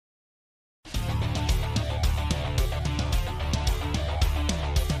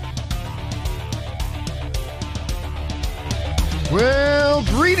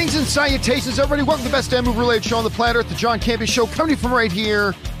Greetings and salutations, everybody. Welcome to the best damn movie-related show on the planet Earth, the John Campea Show, coming from right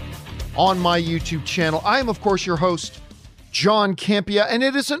here on my YouTube channel. I am, of course, your host, John Campea, and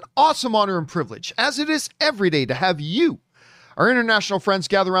it is an awesome honor and privilege, as it is every day, to have you, our international friends,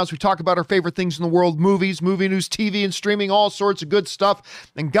 gather around as we talk about our favorite things in the world, movies, movie news, TV, and streaming, all sorts of good stuff.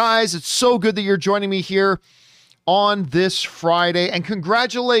 And guys, it's so good that you're joining me here on this Friday. And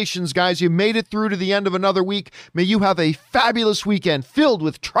congratulations, guys. You made it through to the end of another week. May you have a fabulous weekend filled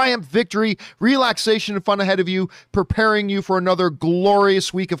with triumph, victory, relaxation, and fun ahead of you, preparing you for another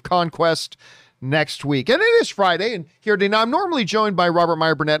glorious week of conquest next week. And it is Friday, and here today. Now, I'm normally joined by Robert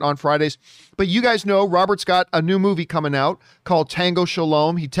Meyer Burnett on Fridays, but you guys know Robert's got a new movie coming out called Tango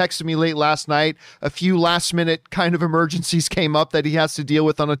Shalom. He texted me late last night. A few last-minute kind of emergencies came up that he has to deal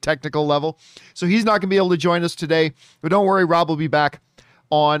with on a technical level, so he's not going to be able to join us today, but don't worry, Rob will be back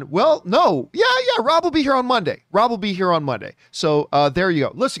on, well, no, yeah, Rob will be here on Monday. So there you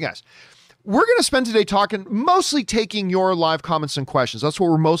go. Listen, guys. We're going to spend today talking, mostly taking your live comments and questions. That's what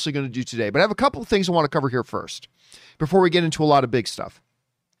we're mostly going to do today. But I have a couple of things I want to cover here first before we get into a lot of big stuff.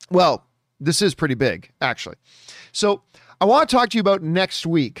 Well, this is pretty big, actually. So I want to talk to you about next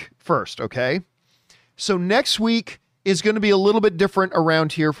week first, okay? So next week is going to be a little bit different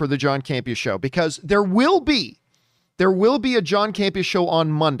around here for the John Campea Show, because there will be a John Campea Show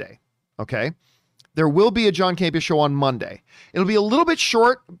on Monday, okay? There will be a John Campea Show on Monday. It'll be a little bit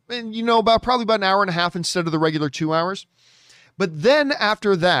short, and probably about an hour and a half instead of the regular 2 hours. But then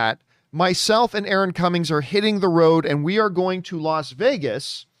after that, myself and Aaron Cummings are hitting the road, and we are going to Las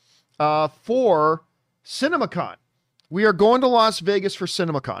Vegas for CinemaCon. We are going to Las Vegas for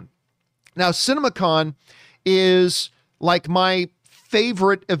CinemaCon. Now, CinemaCon is like my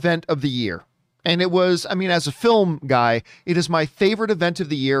favorite event of the year. And it was, as a film guy, it is my favorite event of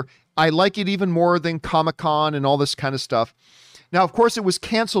the year. I like it even more than Comic-Con and all this kind of stuff. Now, of course, it was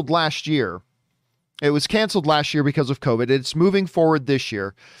canceled last year. It was canceled last year because of COVID. It's moving forward this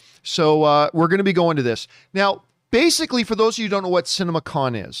year. So we're going to be going to this. Now, basically, for those of you who don't know what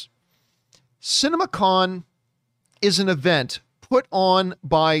CinemaCon is an event put on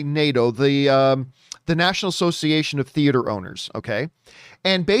by NATO, the National Association of Theater Owners, okay?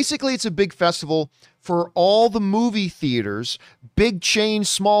 And basically, it's a big festival for all the movie theaters, big chains,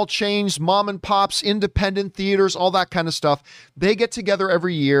 small chains, mom and pops, independent theaters, all that kind of stuff. They get together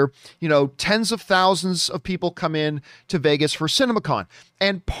every year. Tens of thousands of people come in to Vegas for CinemaCon.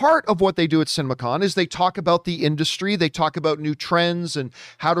 And part of what they do at CinemaCon is they talk about the industry. They talk about new trends and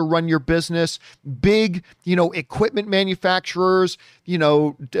how to run your business. Big, equipment manufacturers,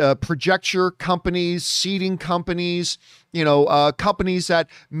 projector companies, seating companies, companies that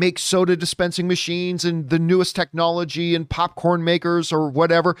make soda dispensing machines and the newest technology and popcorn makers or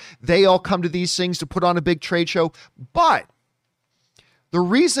whatever. They all come to these things to put on a big trade show. But the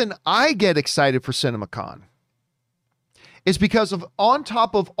reason I get excited for CinemaCon is because of, on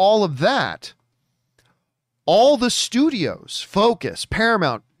top of all of that, all the studios, Focus,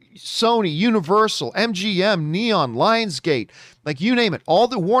 Paramount, Sony, Universal, MGM, Neon, Lionsgate, like you name it, all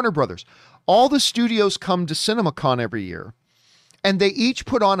the Warner Brothers, all the studios come to CinemaCon every year, and they each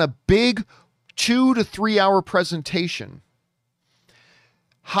put on a big 2 to 3 hour presentation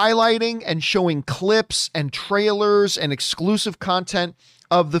highlighting and showing clips and trailers and exclusive content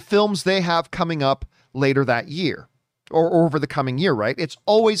of the films they have coming up later that year or over the coming year, right? It's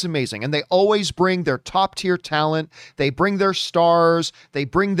always amazing. And they always bring their top tier talent. They bring their stars. They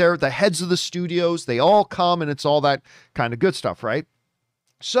bring the heads of the studios. They all come, and it's all that kind of good stuff, right?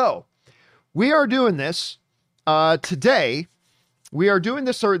 So we are doing this today. We are doing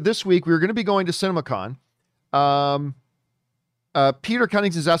this this week. We're going to be going to CinemaCon. Peter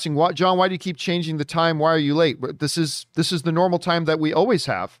Cunnings is asking, John, why do you keep changing the time? Why are you late? This is the normal time that we always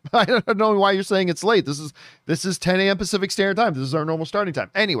have. I don't know why you're saying it's late. This is 10 a.m. Pacific Standard Time. This is our normal starting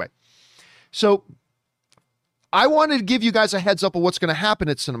time. Anyway, so I wanted to give you guys a heads up of what's going to happen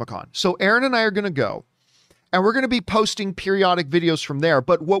at CinemaCon. So Aaron and I are going to go, and we're going to be posting periodic videos from there.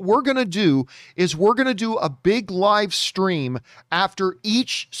 But what we're going to do is we're going to do a big live stream after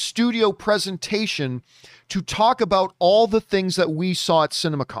each studio presentation to talk about all the things that we saw at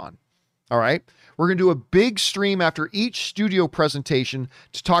CinemaCon. All right. We're going to do a big stream after each studio presentation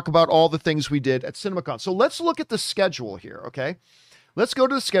to talk about all the things we did at CinemaCon. So let's look at the schedule here. Okay. Let's go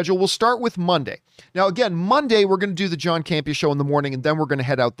to the schedule. We'll start with Monday. Now, again, Monday, we're going to do the John Campea Show in the morning, and then we're going to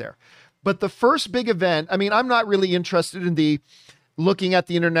head out there. But the first big event, I'm not really interested in the looking at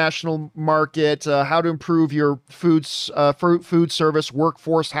the international market, how to improve your food service,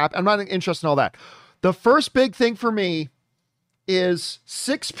 workforce. I'm not interested in all that. The first big thing for me is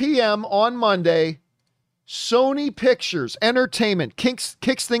 6 p.m. on Monday, Sony Pictures Entertainment kicks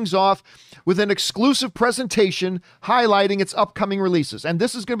things off with an exclusive presentation highlighting its upcoming releases. And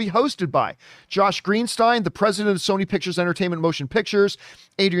this is going to be hosted by Josh Greenstein, the president of Sony Pictures Entertainment Motion Pictures,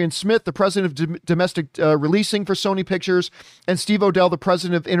 Adrian Smith, the president of domestic releasing for Sony Pictures, and Steve Odell, the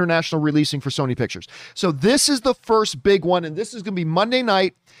president of international releasing for Sony Pictures. So this is the first big one, and this is going to be Monday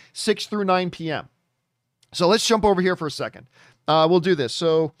night, 6 through 9 p.m. So let's jump over here for a second. We'll do this.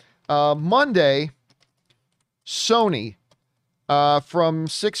 So Monday, Sony, from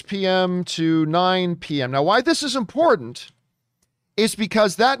 6 p.m. to 9 p.m. Now, why this is important is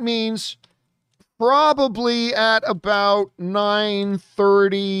because that means probably at about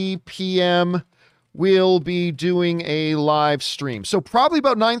 9:30 p.m. we'll be doing a live stream. So probably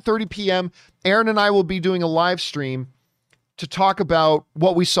about 9:30 p.m., Aaron and I will be doing a live stream to talk about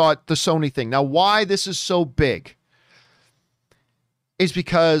what we saw at the Sony thing. Now, why this is so big is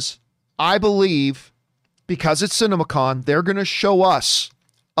because I believe, because it's CinemaCon, they're going to show us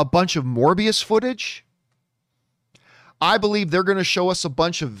a bunch of Morbius footage. I believe they're going to show us a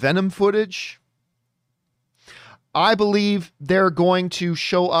bunch of Venom footage. I believe they're going to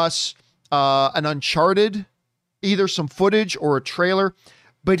show us an Uncharted, either some footage or a trailer.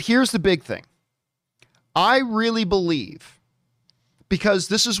 But here's the big thing. I really believe, because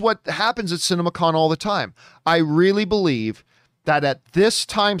this is what happens at CinemaCon all the time, I really believe that at this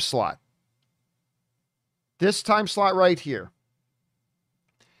time slot right here,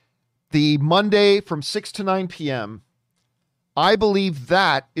 the Monday from 6 to 9 p.m., I believe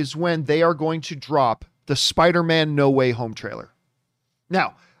that is when they are going to drop the Spider-Man No Way Home trailer.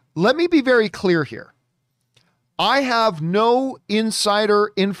 Now, let me be very clear here. I have no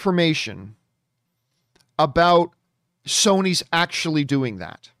insider information about Sony's actually doing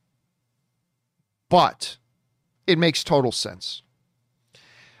that, but it makes total sense.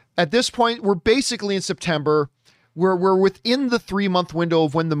 At this point, we're basically in September. We're within the 3-month window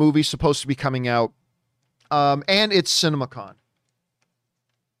of when the movie's supposed to be coming out, and it's CinemaCon.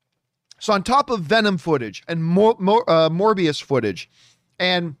 So on top of Venom footage and Morbius footage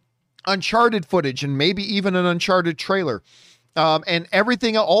and Uncharted footage and maybe even an Uncharted trailer, and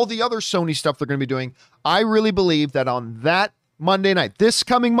everything, all the other Sony stuff they're going to be doing, I really believe that on that Monday night, this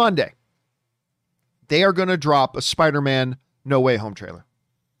coming Monday, they are going to drop a Spider-Man No Way Home trailer.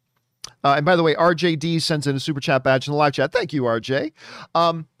 And by the way, RJD sends in a super chat badge in the live chat. Thank you, RJ.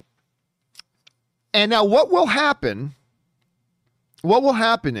 And now what will happen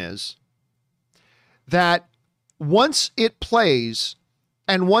is that once it plays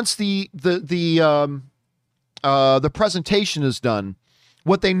and once the presentation is done,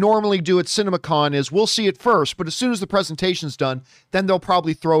 what they normally do at CinemaCon is we'll see it first, but as soon as the presentation's done, then they'll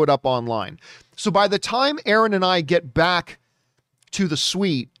probably throw it up online. So by the time Aaron and I get back to the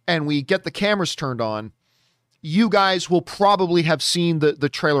suite and we get the cameras turned on, you guys will probably have seen the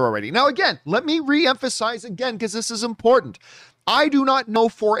trailer already. Now, again, let me re-emphasize again, because this is important. I do not know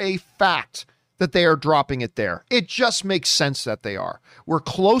for a fact that they are dropping it there. It just makes sense that they are. We're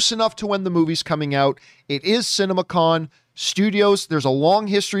close enough to when the movie's coming out. It is CinemaCon. Studios, there's a long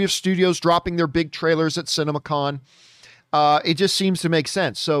history of studios dropping their big trailers at CinemaCon. It just seems to make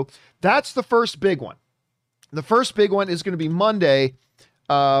sense. So that's the first big one. The first big one is going to be Monday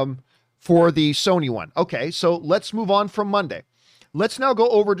for the Sony one. Okay, so let's move on from Monday. Let's now go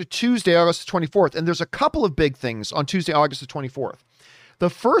over to Tuesday, August the 24th. And there's a couple of big things on Tuesday, August the 24th. The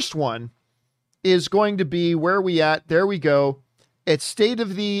first one is going to be, where are we at? There we go. It's state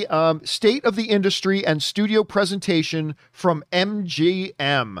of the industry and studio presentation from MGM.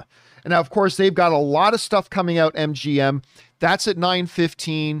 And now, of course, they've got a lot of stuff coming out, MGM. That's at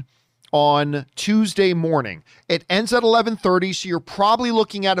 9:15 on Tuesday morning. It ends at 11:30, so you're probably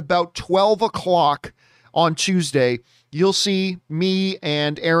looking at about 12 o'clock on Tuesday. You'll see me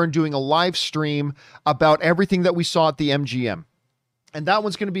and Aaron doing a live stream about everything that we saw at the MGM. And that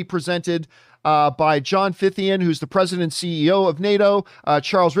one's going to be presented by John Fithian, who's the president and CEO of NATO,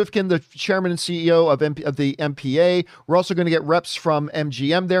 Charles Rifkin, the chairman and CEO of the MPA. We're also going to get reps from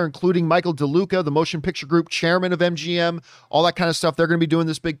MGM there, including Michael DeLuca, the Motion Picture Group chairman of MGM, all that kind of stuff. They're going to be doing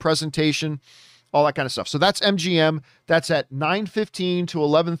this big presentation, all that kind of stuff. So that's MGM. That's at 9:15 to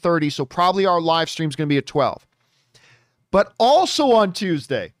 11:30. So probably our live stream is going to be at 12. But also on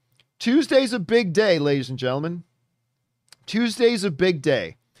Tuesday, Tuesday's a big day, ladies and gentlemen. Tuesday's a big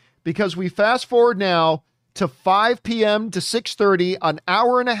day because we fast forward now to 5 p.m. to 6:30, an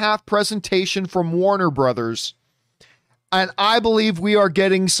hour and a half presentation from Warner Brothers. And I believe we are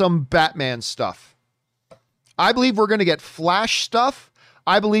getting some Batman stuff. I believe we're going to get Flash stuff.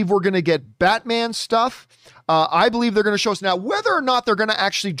 I believe we're going to get Batman stuff. I believe they're going to show us now whether or not they're going to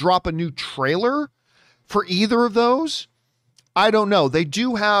actually drop a new trailer for either of those, I don't know. They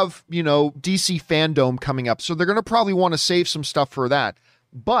do have, DC Fandom coming up, so they're going to probably want to save some stuff for that.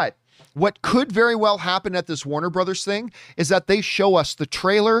 But what could very well happen at this Warner Brothers thing is that they show us the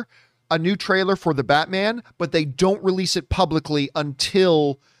trailer, a new trailer for the Batman, but they don't release it publicly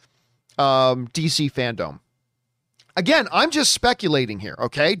until DC Fandom. Again, I'm just speculating here,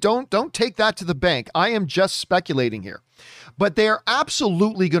 okay? Don't take that to the bank. I am just speculating here. But they're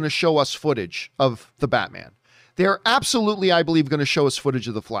absolutely going to show us footage of the Batman. They're absolutely, I believe, going to show us footage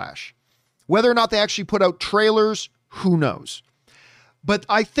of the Flash. Whether or not they actually put out trailers, who knows? But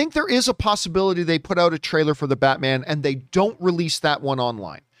I think there is a possibility they put out a trailer for the Batman and they don't release that one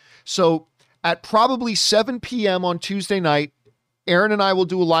online. So at probably 7 p.m. on Tuesday night, Aaron and I will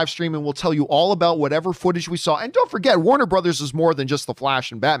do a live stream and we'll tell you all about whatever footage we saw. And don't forget, Warner Brothers is more than just The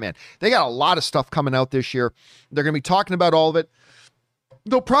Flash and Batman. They got a lot of stuff coming out this year. They're going to be talking about all of it.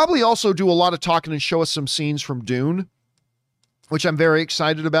 They'll probably also do a lot of talking and show us some scenes from Dune, which I'm very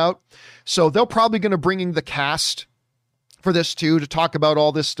excited about. So they're probably going to bring in the cast for this too, to talk about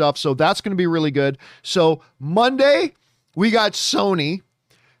all this stuff. So that's going to be really good. So Monday, we got Sony.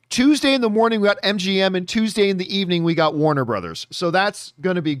 Tuesday in the morning, we got MGM, and Tuesday in the evening, we got Warner Brothers. So that's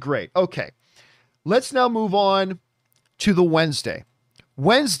going to be great. Okay, let's now move on to the Wednesday.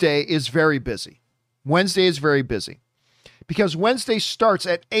 Wednesday is very busy. Because Wednesday starts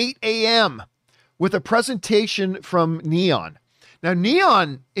at 8 a.m. with a presentation from Neon. Now,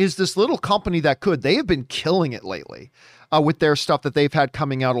 Neon is this little company they have been killing it lately with their stuff that they've had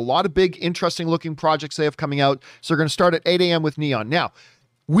coming out. A lot of big, interesting looking projects they have coming out. So they're going to start at 8 a.m. with Neon. Now,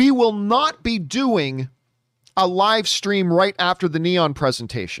 we will not be doing a live stream right after the Neon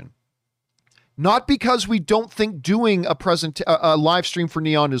presentation. Not because we don't think doing a live stream for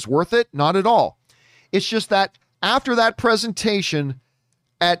Neon is worth it. Not at all. It's just that after that presentation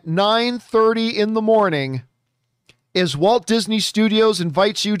at 9:30 in the morning is Walt Disney Studios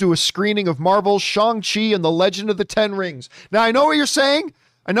invites you to a screening of Marvel's Shang-Chi and the Legend of the Ten Rings. Now, I know what you're saying.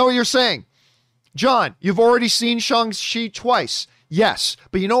 John, you've already seen Shang-Chi twice. Yes,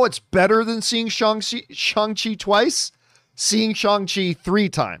 but you know what's better than seeing Shang-Chi twice? Seeing Shang-Chi 3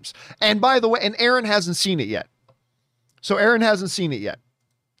 times. And by the way, and Aaron hasn't seen it yet. So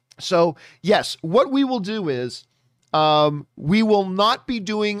yes, what we will do is we will not be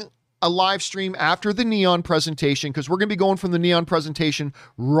doing a live stream after the Neon presentation because we're going to be going from the Neon presentation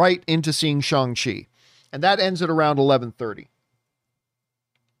right into seeing Shang-Chi. And that ends at around 11:30.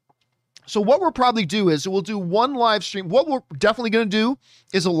 So what we'll probably do is we'll do one live stream. What we're definitely going to do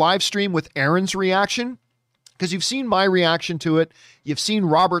is a live stream with Aaron's reaction because you've seen my reaction to it. You've seen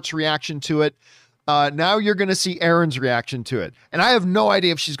Robert's reaction to it. Now you're going to see Aaron's reaction to it. And I have no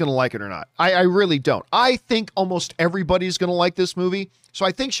idea if she's going to like it or not. I really don't. I think almost everybody's going to like this movie. So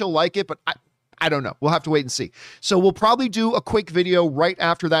I think she'll like it, but I don't know. We'll have to wait and see. So we'll probably do a quick video right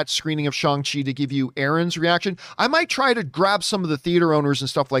after that screening of Shang-Chi to give you Aaron's reaction. I might try to grab some of the theater owners and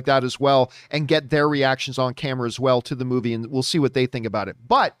stuff like that as well and get their reactions on camera as well to the movie, and we'll see what they think about it.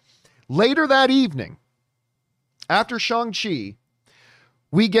 But later that evening, after Shang-Chi,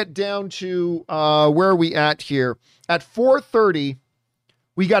 we get down to, where are we at here? At 4:30,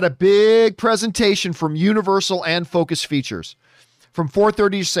 we got a big presentation from Universal and Focus Features. From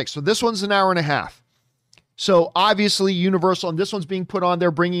 4:30 to 6. So this one's an hour and a half. So obviously Universal, and this one's being put on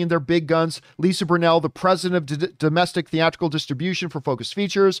there, bringing in their big guns. Lisa Brunell, the president of domestic theatrical distribution for Focus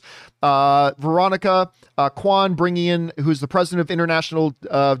Features. Veronica Kwan, bringing in, who's the president of international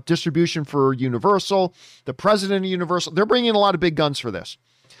distribution for Universal. The president of Universal. They're bringing in a lot of big guns for this.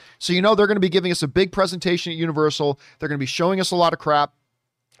 So they're going to be giving us a big presentation at Universal. They're going to be showing us a lot of crap.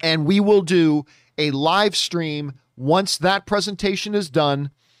 And we will do a live stream once that presentation is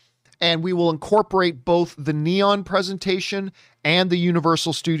done, and we will incorporate both the Neon presentation and the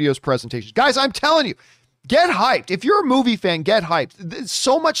Universal Studios presentation. Guys, I'm telling you, get hyped. If you're a movie fan, get hyped.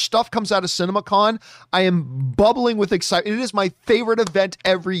 So much stuff comes out of CinemaCon. I am bubbling with excitement. It is my favorite event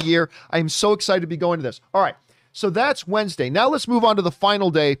every year. I am so excited to be going to this. All right, so that's Wednesday. Now let's move on to the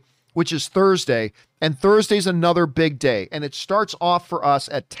final day, which is Thursday. And Thursday's another big day. And it starts off for us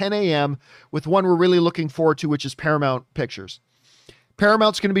at 10 a.m. with one we're really looking forward to, which is Paramount Pictures.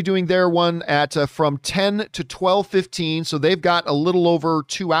 Paramount's going to be doing their one at from 10 to 12:15. So they've got a little over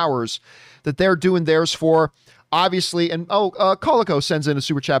 2 hours that they're doing theirs for. Obviously, and Colico sends in a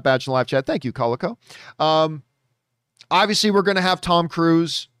super chat badge in the live chat. Thank you, Colico. Obviously, we're going to have Tom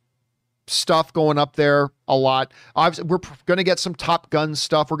Cruise stuff going up there a lot. Obviously, we're going to get some Top Gun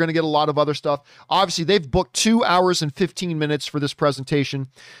stuff. We're going to get a lot of other stuff. Obviously, they've booked 2 hours and 15 minutes for this presentation.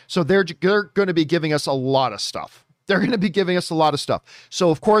 So they're going to be giving us a lot of stuff. They're going to be giving us a lot of stuff. So,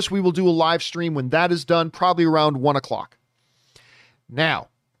 of course, we will do a live stream when that is done, probably around 1 o'clock. Now,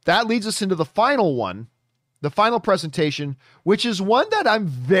 that leads us into the final one, the final presentation, which is one that I'm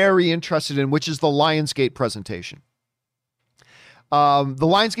very interested in, which is the Lionsgate presentation. The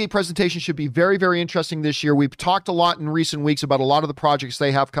Lionsgate presentation should be very, very interesting this year. We've talked a lot in recent weeks about a lot of the projects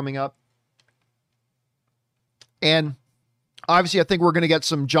they have coming up. And obviously, I think we're going to get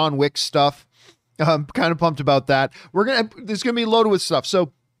some John Wick stuff. I'm kind of pumped about that. There's going to be loaded with stuff.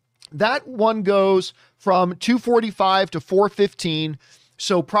 So that one goes from 2:45 to 4:15.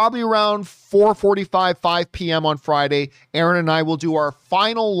 So probably around 4:45, 5 p.m. on Friday, Aaron and I will do our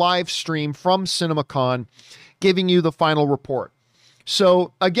final live stream from CinemaCon, giving you the final report.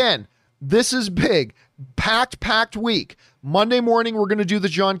 So again, this is big, packed week. Monday morning, we're going to do the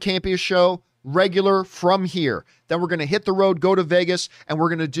John Campea show, regular from here. Then we're going to hit the road, go to Vegas, and we're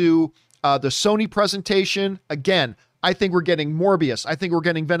going to do the Sony presentation. Again, I think we're getting Morbius. I think we're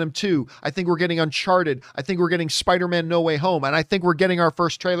getting Venom 2. I think we're getting Uncharted. I think we're getting Spider-Man No Way Home. And I think we're getting our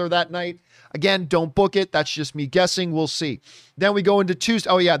first trailer that night. Again, don't book it. That's just me guessing. We'll see. Then we go into Tuesday.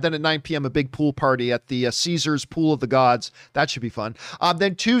 Oh, yeah. Then at 9 p.m., a big pool party at the Caesars Pool of the Gods. That should be fun.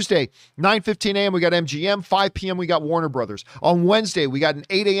 Then Tuesday, 9:15 a.m., we got MGM. 5 p.m., we got Warner Brothers. On Wednesday, we got an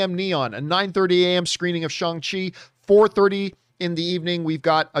 8 a.m. Neon, a 9:30 a.m. screening of Shang-Chi. 4:30 in the evening, we've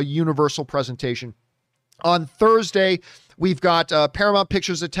got a Universal presentation. On Thursday, we've got Paramount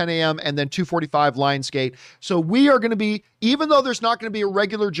Pictures at 10 a.m. and then 2:45 Lionsgate. So we are going to be, even though there's not going to be a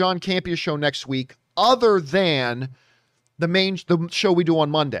regular John Campea show next week, other than the show we do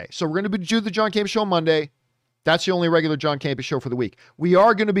on Monday. So we're going to do the John Campea show on Monday. That's the only regular John Campea show for the week. We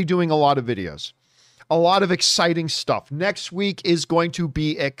are going to be doing a lot of videos. A lot of exciting stuff. Next week is going to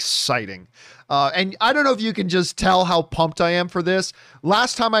be exciting. And I don't know if you can just tell how pumped I am for this.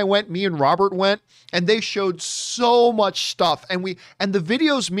 Last time I went, me and Robert went, and they showed so much stuff. And the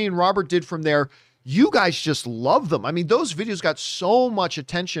videos me and Robert did from there, you guys just love them. I mean, those videos got so much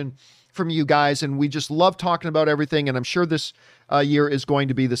attention from you guys, and we just love talking about everything. And I'm sure this year is going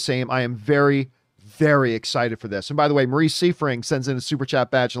to be the same. I am very, very excited for this. And by the way, Marie Seifring sends in a super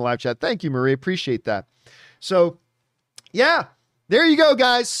chat badge in the live chat. Thank you, Marie. Appreciate that. So, yeah, there you go,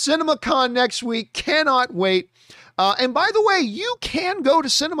 guys. CinemaCon next week. Cannot wait. And by the way, you can go to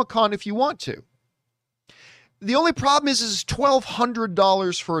CinemaCon if you want to. The only problem is it's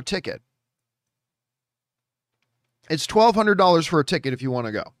 $1,200 for a ticket. It's $1,200 for a ticket if you want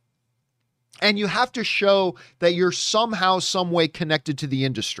to go. And you have to show that you're somehow, some way connected to the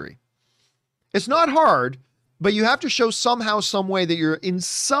industry. It's not hard, but you have to show somehow, some way that you're in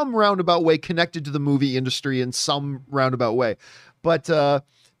some roundabout way connected to the movie industry in some roundabout way. But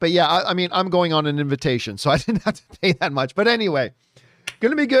yeah, I mean, I'm going on an invitation, so I didn't have to pay that much. But anyway,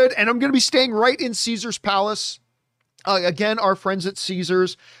 going to be good. And I'm going to be staying right in Caesar's Palace. Again, our friends at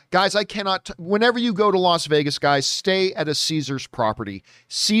Caesars. Guys, I cannot, whenever you go to Las Vegas, guys, stay at a Caesars property.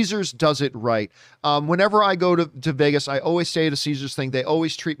 Caesars does it right. Whenever I go to Vegas, I always stay at a Caesars thing. They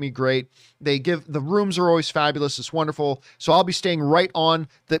always treat me great. The rooms are always fabulous. It's wonderful. So I'll be staying right on,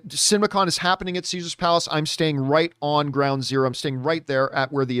 the CinemaCon is happening at Caesars Palace. I'm staying right on ground zero. I'm staying right there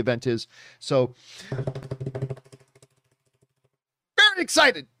at where the event is. So, very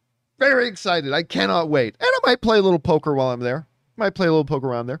excited. Very excited. I cannot wait. And I might play a little poker while I'm there. Might play a little poker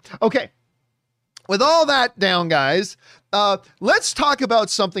around there. Okay. With all that down, guys, let's talk about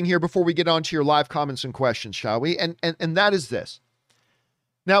something here before we get on to your live comments and questions, shall we? And that is this.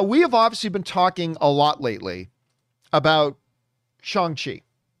 Now, we have obviously been talking a lot lately about Shang-Chi,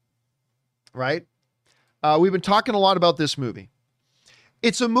 right? We've been talking a lot about this movie.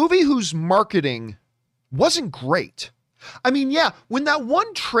 It's a movie whose marketing wasn't great. I mean, yeah, when that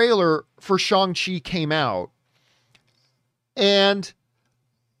one trailer for Shang-Chi came out and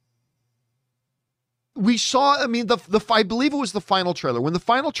we saw, I mean, I believe it was the final trailer. When the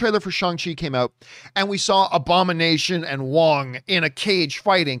final trailer for Shang-Chi came out and we saw Abomination and Wong in a cage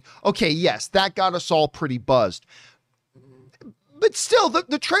fighting, okay, yes, that got us all pretty buzzed. But still,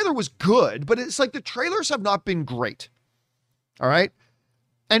 the trailer was good, but it's like the trailers have not been great. All right?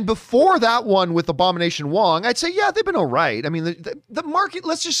 And before that one with Abomination Wong, I'd say, yeah, they've been all right. I mean, the market,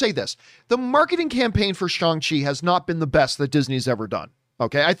 let's just say this. The marketing campaign for Shang-Chi has not been the best that Disney's ever done.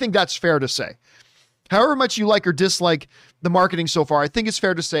 Okay, I think that's fair to say. However much you like or dislike the marketing so far, I think it's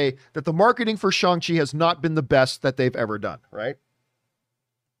fair to say that the marketing for Shang-Chi has not been the best that they've ever done, right?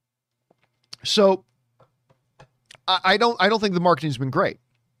 So I don't think the marketing's been great.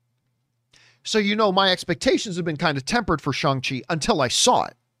 So, you know, my expectations have been kind of tempered for Shang-Chi until I saw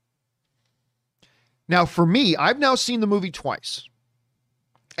it. Now, for me, I've now seen the movie twice.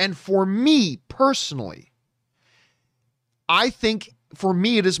 And for me personally, I think for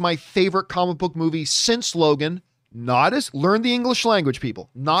me, it is my favorite comic book movie since Logan. Not as, learn the English language, people.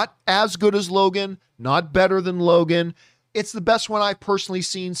 Not as good as Logan, not better than Logan. It's the best one I've personally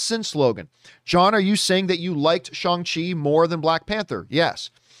seen since Logan. John, are you saying that you liked Shang-Chi more than Black Panther? Yes.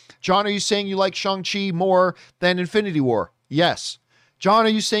 John, are you saying you like Shang-Chi more than Infinity War? Yes. John, are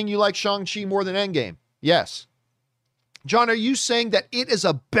you saying you like Shang-Chi more than Endgame? Yes. John, are you saying that it is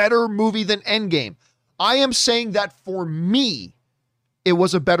a better movie than Endgame? I am saying that for me, it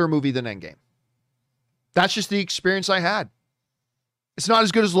was a better movie than Endgame. That's just the experience I had. It's not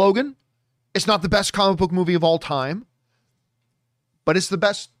as good as Logan. It's not the best comic book movie of all time. But it's the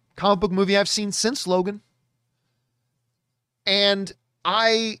best comic book movie I've seen since Logan. And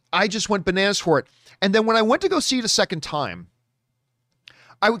I just went bananas for it. And then when I went to go see it a second time,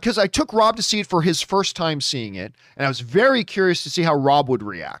 because I took Rob to see it for his first time seeing it, and I was very curious to see how Rob would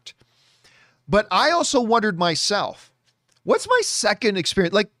react. But I also wondered myself, what's my second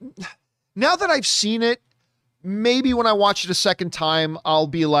experience? Like, now that I've seen it, maybe when I watch it a second time, I'll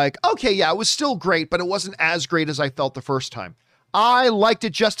be like, okay, yeah, it was still great, but it wasn't as great as I felt the first time. I liked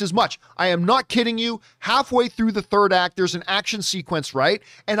it just as much. I am not kidding you. Halfway through the third act, there's an action sequence, right?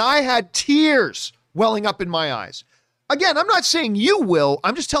 And I had tears welling up in my eyes. Again, I'm not saying you will.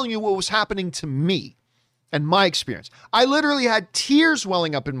 I'm just telling you what was happening to me and my experience. I literally had tears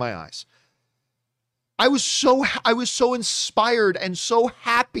welling up in my eyes. I was so inspired and so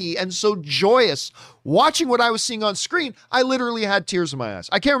happy and so joyous watching what I was seeing on screen. I literally had tears in my eyes.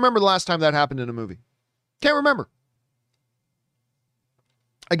 I can't remember the last time that happened in a movie. Can't remember.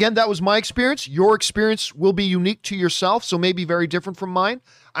 Again, that was my experience. Your experience will be unique to yourself, so maybe very different from mine.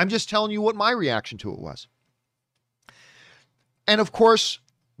 I'm just telling you what my reaction to it was. And of course,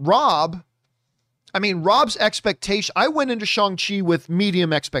 Rob's expectation, I went into Shang-Chi with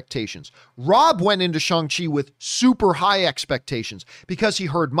medium expectations. Rob went into Shang-Chi with super high expectations because he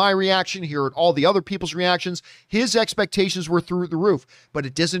heard my reaction, he heard all the other people's reactions. His expectations were through the roof, but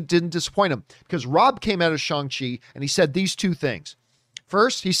it didn't disappoint him because Rob came out of Shang-Chi and he said these two things.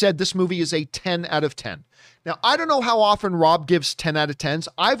 First, he said this movie is a 10 out of 10. Now, I don't know how often Rob gives 10 out of 10s.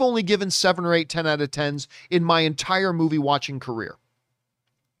 I've only given 7 or 8 10 out of 10s in my entire movie watching career.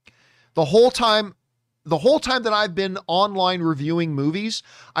 The whole time that I've been online reviewing movies,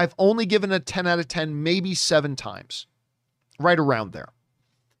 I've only given a 10 out of 10, maybe 7 times, right around there.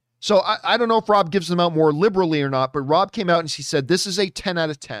 So I don't know if Rob gives them out more liberally or not, but Rob came out and he said, this is a 10 out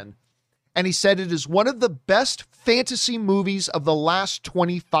of 10. And he said it is one of the best fantasy movies of the last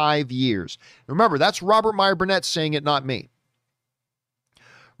 25 years. Remember, that's Robert Meyer Burnett saying it, not me.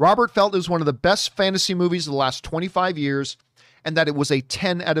 Robert felt it was one of the best fantasy movies of the last 25 years and that it was a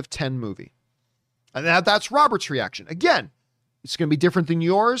 10 out of 10 movie. And that's Robert's reaction. Again, it's going to be different than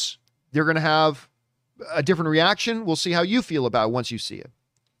yours. They're going to have a different reaction. We'll see how you feel about it once you see it.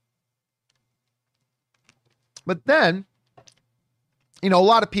 But then, a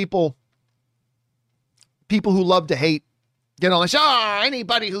lot of people who love to hate, get on like,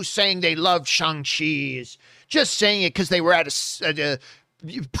 anybody who's saying they love Shang-Chi is just saying it because they were at a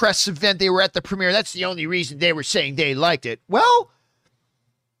press event. They were at the premiere. That's the only reason they were saying they liked it. Well,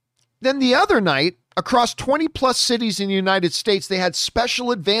 then the other night, across 20 plus cities in the United States, they had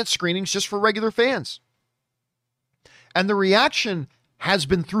special advanced screenings just for regular fans. And the reaction has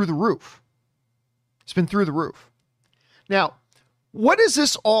been through the roof. It's been through the roof. Now, what does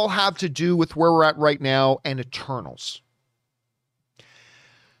this all have to do with where we're at right now and Eternals?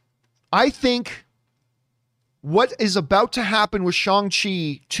 I think what is about to happen with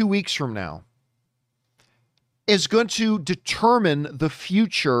Shang-Chi 2 weeks from now is going to determine the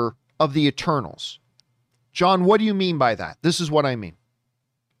future of the Eternals. John, what do you mean by that? This is what I mean.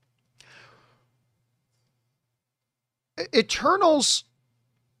 Eternals,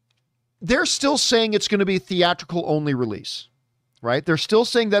 they're still saying it's going to be a theatrical only release, right? They're still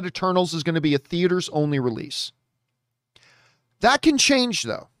saying that Eternals is going to be a theaters only release. That can change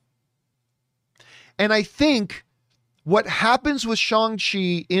though. And I think what happens with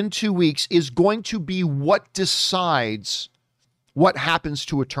Shang-Chi in 2 weeks is going to be what decides what happens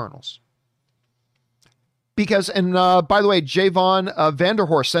to Eternals. Because, and by the way, Javon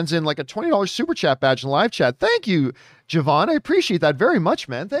Vanderhorst sends in like a $20 super chat badge in live chat. Thank you, Javon. I appreciate that very much,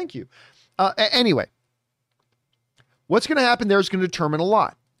 man. Thank you. Anyway, what's going to happen there is going to determine a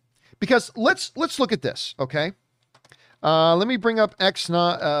lot. Because let's look at this, okay? Let me bring up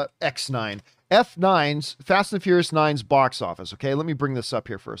F9's Fast and Furious 9's box office, okay? Let me bring this up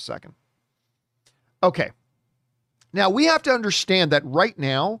here for a second. Okay. Now, we have to understand that right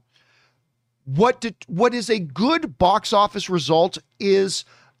now, what is a good box office result is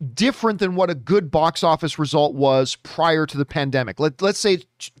different than what a good box office result was prior to the pandemic. Let's say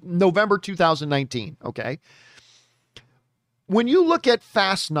November 2019, okay? When you look at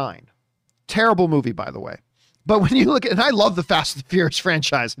Fast 9, terrible movie, by the way. But when you look at, and I love the Fast and Furious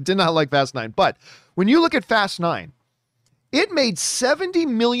franchise, I did not like Fast 9, but when you look at Fast 9, it made $70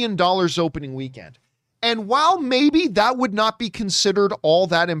 million opening weekend. And while maybe that would not be considered all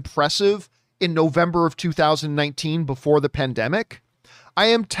that impressive in November of 2019 before the pandemic, I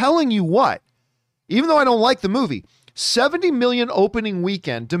am telling you what, even though I don't like the movie, 70 million opening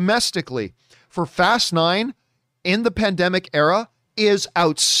weekend domestically for Fast 9 in the pandemic era is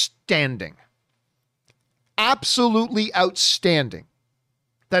outstanding. Absolutely outstanding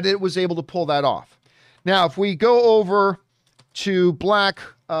that it was able to pull that off. Now, if we go over to Black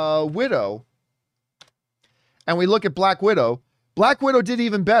Widow and we look at Black Widow did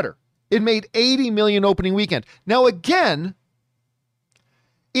even better. It made 80 million opening weekend. Now, again,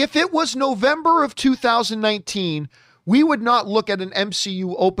 if it was November of 2019, we would not look at an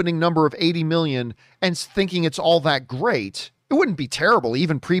MCU opening number of 80 million and thinking it's all that great. It wouldn't be terrible,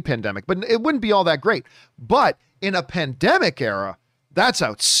 even pre-pandemic, but it wouldn't be all that great. But in a pandemic era, that's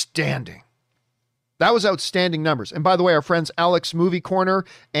outstanding. That was outstanding numbers. And by the way, our friends Alex Movie Corner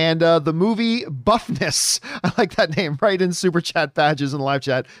and the Movie Buffness, I like that name, right in Super Chat badges and live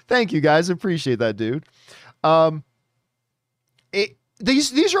chat. Thank you guys. Appreciate that, dude.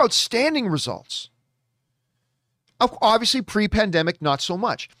 These are outstanding results. Obviously, pre-pandemic, not so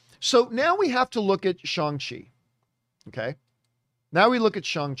much. So now we have to look at Shang-Chi. Okay? Now we look at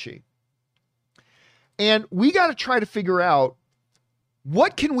Shang-Chi. And we got to try to figure out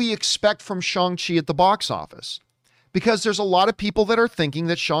what can we expect from Shang-Chi at the box office? Because there's a lot of people that are thinking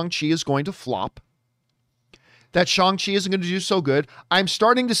that Shang-Chi is going to flop, that Shang-Chi isn't going to do so good. I'm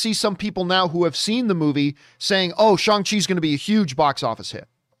starting to see some people now who have seen the movie saying, oh, Shang-Chi is going to be a huge box office hit.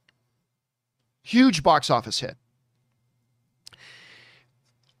 Huge box office hit.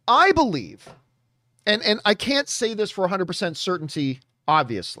 I believe, and I can't say this for 100% certainty,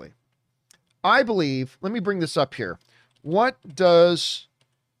 obviously. I believe, let me bring this up here. What does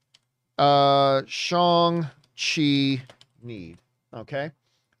Shang-Chi need? Okay,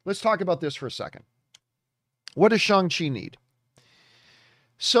 let's talk about this for a second. What does Shang-Chi need?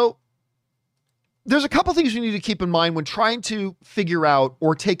 So there's a couple things you need to keep in mind when trying to figure out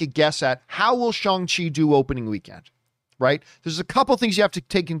or take a guess at how will Shang-Chi do opening weekend, right? There's a couple things you have to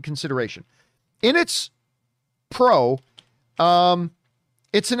take in consideration. In its pro,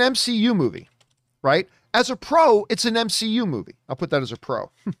 it's an MCU movie, right? As a pro, it's an MCU movie. I'll put that as a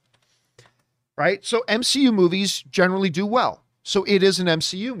pro, right? So MCU movies generally do well. So it is an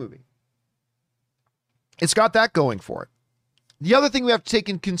MCU movie. It's got that going for it. The other thing we have to take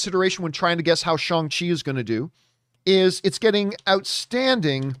in consideration when trying to guess how Shang-Chi is going to do is it's getting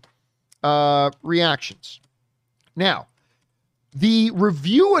outstanding reactions. Now, the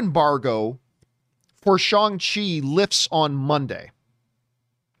review embargo for Shang-Chi lifts on Monday.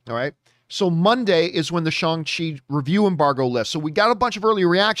 All right. So Monday is when the Shang-Chi review embargo lifts. So we got a bunch of early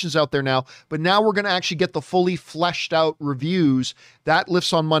reactions out there now, but now we're going to actually get the fully fleshed out reviews. That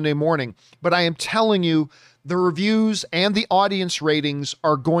lifts on Monday morning. But I am telling you, the reviews and the audience ratings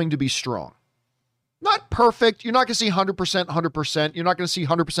are going to be strong. Not perfect. You're not going to see 100%, 100%. You're not going to see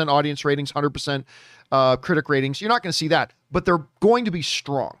 100% audience ratings, 100% critic ratings. You're not going to see that, but they're going to be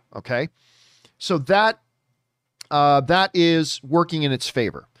strong. Okay. So that is working in its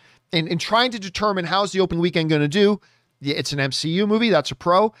favor. And in trying to determine how's the opening weekend going to do, it's an MCU movie. That's a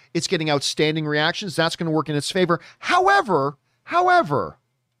pro. It's getting outstanding reactions. That's going to work in its favor. However,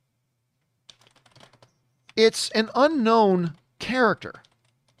 it's an unknown character.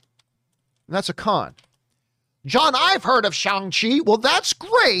 And that's a con. John, I've heard of Shang-Chi. Well, that's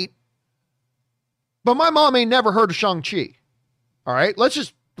great. But my mom ain't never heard of Shang-Chi. All right? Let's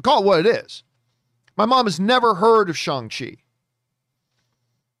just call it what it is. My mom has never heard of Shang-Chi.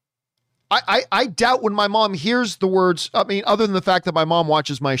 I doubt when my mom hears the words, I mean, other than the fact that my mom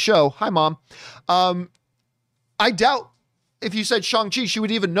watches my show. Hi, Mom. I doubt if you said Shang-Chi, she would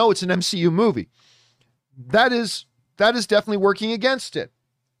even know it's an MCU movie. That is definitely working against it.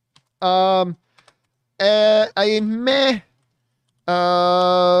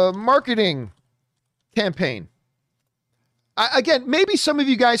 Marketing campaign. Again, maybe some of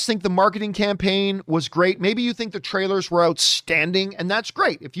you guys think the marketing campaign was great. Maybe you think the trailers were outstanding, and that's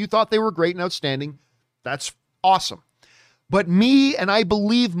great. If you thought they were great and outstanding, that's awesome. But me, and I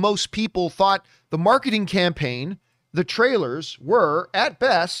believe most people, thought the marketing campaign, the trailers were, at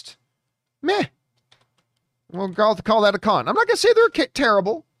best, meh. We'll call that a con. I'm not going to say they're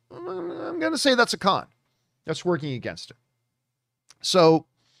terrible. I'm going to say that's a con. That's working against it. So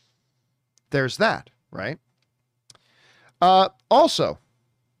there's that, right? Also,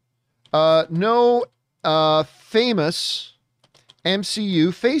 no famous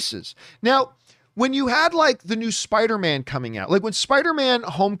MCU faces. Now, when you had like the new Spider-Man coming out, like when Spider-Man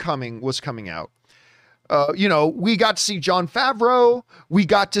Homecoming was coming out, we got to see Jon Favreau, we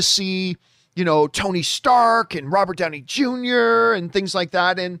got to see, Tony Stark and Robert Downey Jr. and things like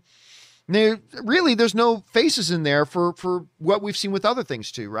that. And there's no faces in there for what we've seen with other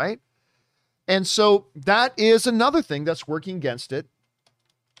things too, right? And so that is another thing that's working against it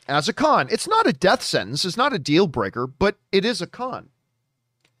as a con. It's not a death sentence. It's not a deal breaker, but it is a con.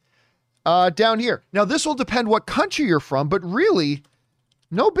 Down here. Now, this will depend what country you're from, but really,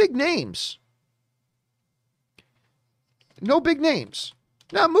 no big names. No big names.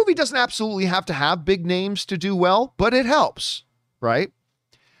 Now, a movie doesn't absolutely have to have big names to do well, but it helps, right?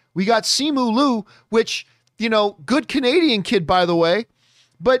 We got Simu Liu, which, good Canadian kid, by the way,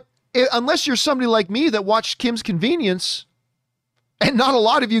 but unless you're somebody like me that watched Kim's Convenience, and not a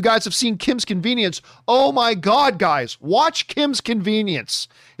lot of you guys have seen Kim's Convenience. Oh my God, guys, watch Kim's Convenience.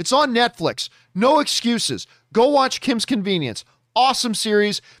 It's on Netflix. No excuses. Go watch Kim's Convenience. Awesome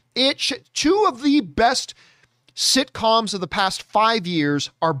series. Two of the best sitcoms of the past 5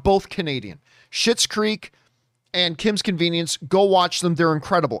 years are both Canadian. Schitt's Creek and Kim's Convenience. Go watch them. They're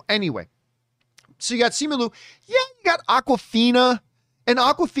incredible. Anyway, so you got Simu Liu. Yeah, you got Awkwafina. And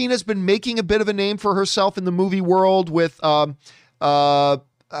Awkwafina's been making a bit of a name for herself in the movie world with what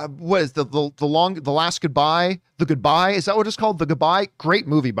is the last goodbye? The Goodbye? Is that what it's called? The Goodbye? Great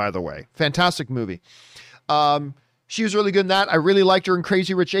movie, by the way. Fantastic movie. She was really good in that. I really liked her in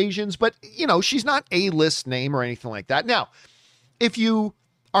Crazy Rich Asians, but she's not a list name or anything like that. Now, if you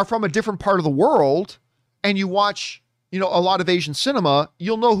are from a different part of the world and you watch, a lot of Asian cinema,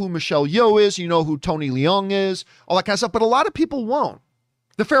 you'll know who Michelle Yeoh is. You know who Tony Leung is, all that kind of stuff, but a lot of people won't.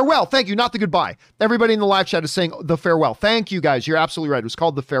 The Farewell. Thank you. Not The Goodbye. Everybody in the live chat is saying The Farewell. Thank you, guys. You're absolutely right. It was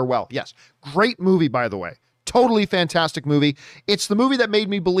called The Farewell. Yes. Great movie, by the way. Totally fantastic movie. It's the movie that made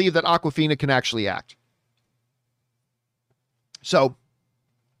me believe that Awkwafina can actually act. So,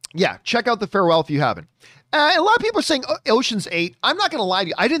 yeah, check out The Farewell if you haven't. A lot of people are saying Ocean's 8. I'm not going to lie to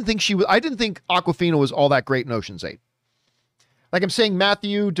you. I didn't think Awkwafina was all that great in Ocean's 8. Like I'm saying,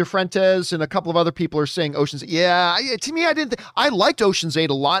 Matthew DeFrentes and a couple of other people are saying Ocean's 8. Yeah, to me, I liked Ocean's 8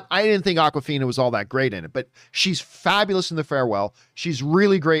 a lot. I didn't think Awkwafina was all that great in it, but she's fabulous in The Farewell. She's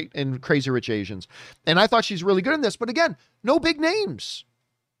really great in Crazy Rich Asians. And I thought she's really good in this, but again, no big names.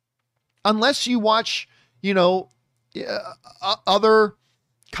 Unless you watch, other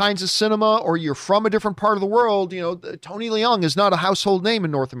kinds of cinema or you're from a different part of the world, Tony Leung is not a household name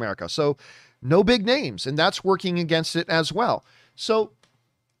in North America. So no big names, and that's working against it as well. So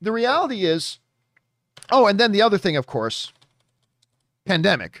the reality is, and then the other thing, of course,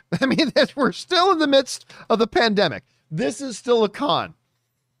 pandemic. I mean, we're still in the midst of the pandemic. This is still a con.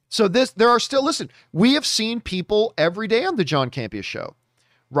 So listen, we have seen people every day on the John Campea Show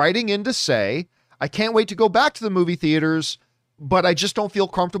writing in to say, I can't wait to go back to the movie theaters, but I just don't feel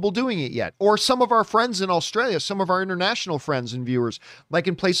comfortable doing it yet. Or some of our friends in Australia, some of our international friends and viewers, like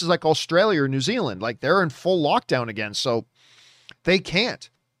in places like Australia or New Zealand, like they're in full lockdown again, so they can't.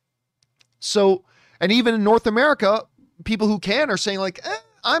 So, and even in North America, people who can are saying like,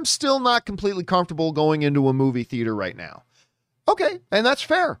 I'm still not completely comfortable going into a movie theater right now. Okay, and that's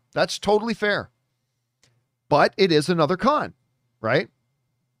fair. That's totally fair. But it is another con, right?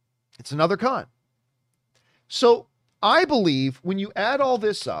 It's another con. So I believe when you add all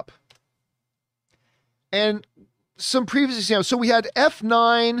this up and some previous examples, so we had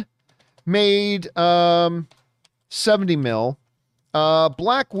F9 made 70 mil.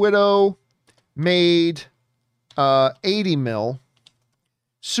 Black Widow made 80 mil.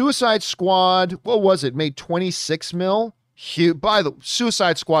 Suicide Squad, what was it? Made 26 mil.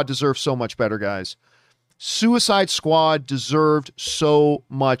 Suicide Squad deserves so much better, guys. Suicide Squad deserved so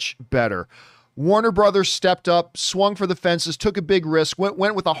much better. Warner Brothers stepped up, swung for the fences, took a big risk,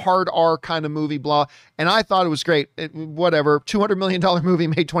 went with a hard R kind of movie, blah. And I thought it was great. Whatever. $200 million movie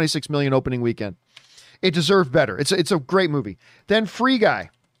made $26 million opening weekend. It deserved better. It's a great movie. Then Free Guy.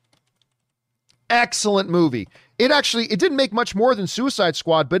 Excellent movie. It didn't make much more than Suicide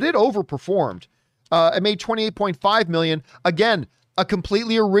Squad, but it overperformed. It made $28.5 million. Again, a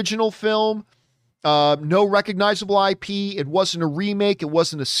completely original film. No recognizable IP. It wasn't a remake. It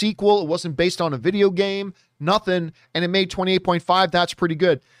wasn't a sequel. It wasn't based on a video game. Nothing. And it made 28.5. That's pretty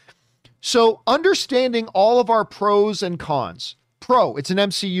good. So understanding all of our pros and cons. Pro, it's an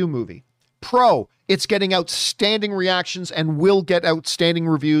MCU movie. Pro, it's getting outstanding reactions and will get outstanding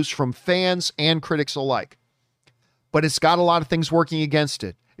reviews from fans and critics alike. But it's got a lot of things working against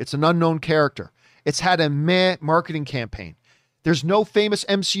it. It's an unknown character. It's had a meh marketing campaign. There's no famous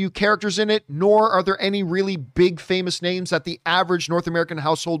MCU characters in it, nor are there any really big famous names that the average North American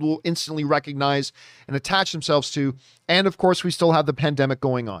household will instantly recognize and attach themselves to. And of course, we still have the pandemic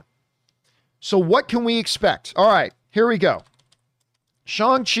going on. So what can we expect? All right, here we go.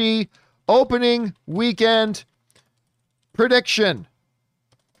 Shang-Chi opening weekend prediction.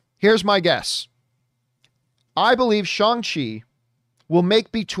 Here's my guess. I believe Shang-Chi will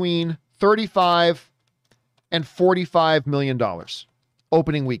make between $35 and $45 million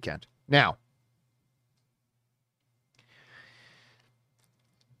opening weekend. Now,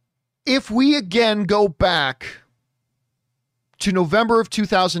 if we again go back to November of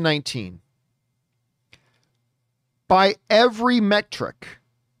 2019, by every metric,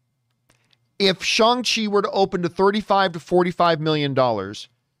 if Shang-Chi were to open to $35 to $45 million,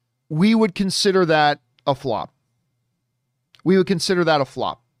 we would consider that a flop. We would consider that a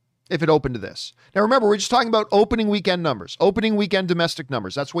flop if it opened to this. Now, remember, we're just talking about opening weekend numbers, opening weekend domestic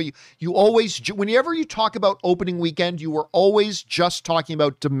numbers. That's what you always, whenever you talk about opening weekend, you are always just talking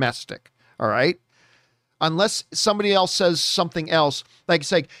about domestic. All right. Unless somebody else says something else, like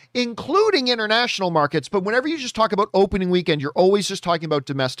it's like including international markets. But whenever you just talk about opening weekend, you're always just talking about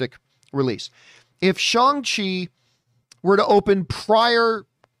domestic release. If Shang-Chi were to open prior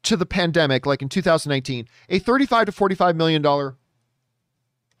to the pandemic, like in 2019, a $35 to $45 million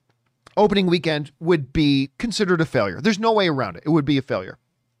opening weekend would be considered a failure. There's no way around it. It would be a failure.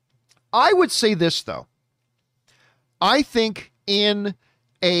 I would say this, though. I think in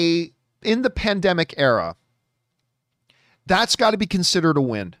the pandemic era, that's got to be considered a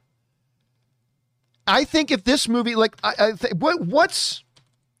win. I think if this movie, like, what's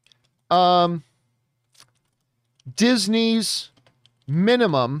Disney's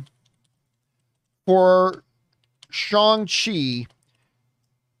minimum for Shang-Chi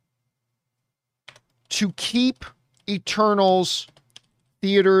to keep Eternals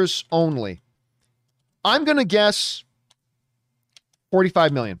theaters only? I'm going to guess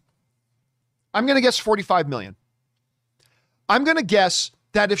 45 million. I'm going to guess 45 million. I'm going to guess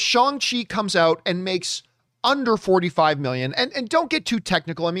that if Shang-Chi comes out and makes under 45 million, and don't get too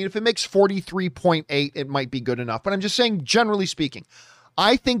technical. I mean, if it makes 43.8, it might be good enough. But I'm just saying, generally speaking,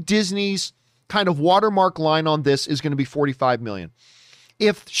 I think Disney's kind of watermark line on this is going to be 45 million.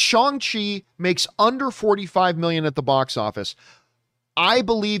 If Shang-Chi makes under 45 million at the box office, I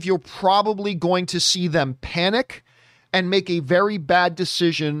believe you're probably going to see them panic and make a very bad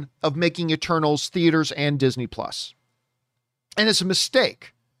decision of making Eternals theaters and Disney Plus. And it's a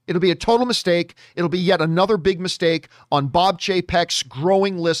mistake. It'll be a total mistake. It'll be yet another big mistake on Bob Chapek's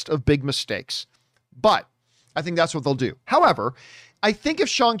growing list of big mistakes. But I think that's what they'll do. However, I think if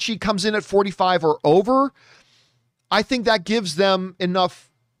Shang-Chi comes in at 45 or over, I think that gives them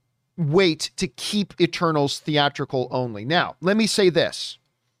enough weight to keep Eternals theatrical only. Now, let me say this.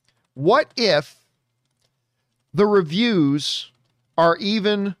 What if the reviews are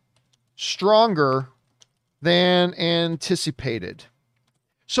even stronger than anticipated?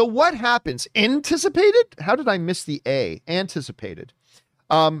 So what happens? Anticipated? How did I miss the A? Anticipated.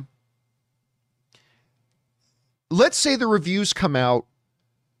 Let's say the reviews come out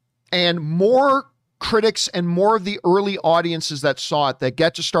and more critics and more of the early audiences that saw it that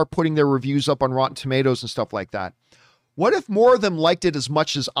get to start putting their reviews up on Rotten Tomatoes and stuff like that. What if more of them liked it as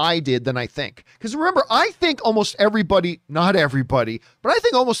much as I did than I think? Because remember, I think almost everybody, not everybody, but I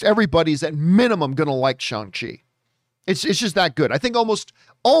think almost everybody is at minimum going to like Shang-Chi. It's just that good. I think almost,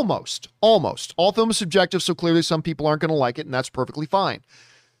 all film is subjective, so clearly some people aren't going to like it, and that's perfectly fine.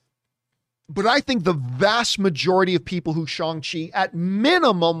 But I think the vast majority of people who Shang-Chi, at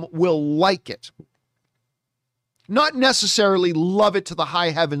minimum, will like it. Not necessarily love it to the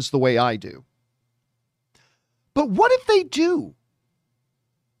high heavens the way I do. But what if they do?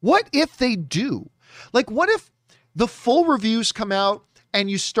 What if they do? Like, what if the full reviews come out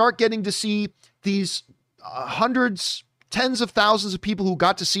and you start getting to see these hundreds, tens of thousands of people who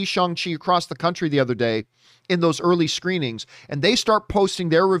got to see Shang-Chi across the country the other day in those early screenings, and they start posting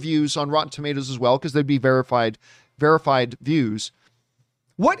their reviews on Rotten Tomatoes as well, because they'd be verified views.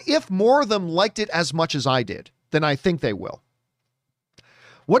 What if more of them liked it as much as I did? Then I think they will.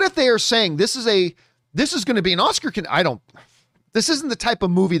 What if they are saying this is going to be an Oscar? This isn't the type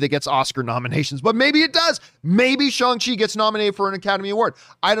of movie that gets Oscar nominations, but maybe it does. Maybe Shang-Chi gets nominated for an Academy Award.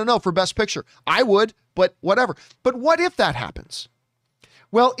 I don't know, for Best Picture. I would, but whatever. But what if that happens?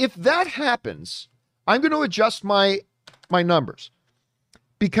 Well, if that happens, I'm going to adjust my numbers.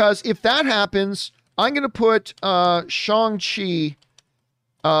 Because if that happens, I'm going to put Shang-Chi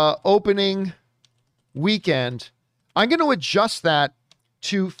opening weekend. I'm going to adjust that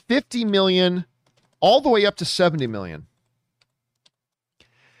to 50 million, all the way up to 70 million.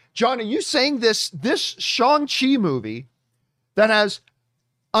 John, are you saying this Shang-Chi movie that has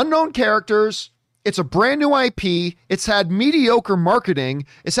unknown characters, it's a brand new IP, it's had mediocre marketing,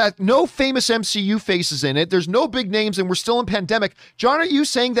 it's had no famous MCU faces in it, there's no big names, and we're still in pandemic. John, are you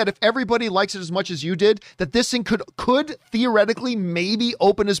saying that if everybody likes it as much as you did, that this thing could theoretically maybe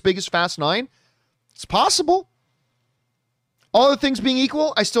open as big as Fast 9? It's possible. All other things being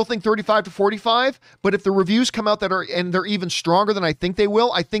equal, I still think 35 to 45, but if the reviews come out and they're even stronger than I think they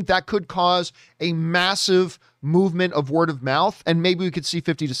will, I think that could cause a massive movement of word of mouth, and maybe we could see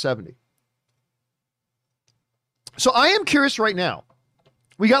 50 to 70. So I am curious right now.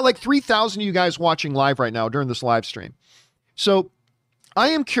 We got like 3,000 of you guys watching live right now during this live stream. So I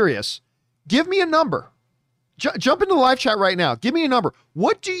am curious. Give me a number. Jump into the live chat right now. Give me a number.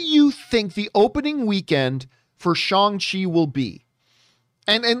 What do you think the opening weekend for Shang-Chi will be?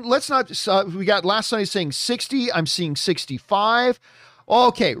 And let's not, we got last Sunday saying 60. I'm seeing 65.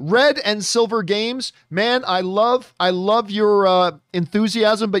 Okay, Red and Silver Games. Man, I love your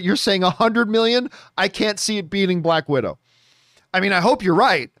enthusiasm, but you're saying 100 million. I can't see it beating Black Widow. I mean, I hope you're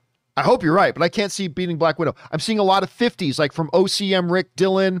right. But I can't see it beating Black Widow. I'm seeing a lot of 50s, like from OCM, Rick,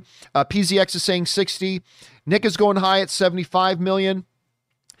 Dylan. PZX is saying 60. Nick is going high at 75 million.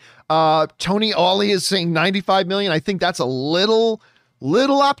 Tony Ollie is saying 95 million. I think that's a little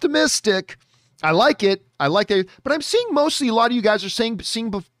optimistic. I like it. But I'm seeing mostly a lot of you guys are saying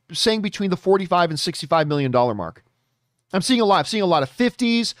between the 45 and 65 million dollar mark. I'm seeing a lot. I'm seeing a lot of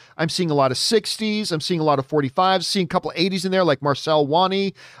 50s. I'm seeing a lot of 60s. I'm seeing a lot of 45s. Seeing a couple of 80s in there, like Marcel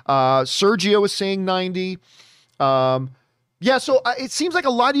Wani. Sergio is saying 90. Yeah, so it seems like a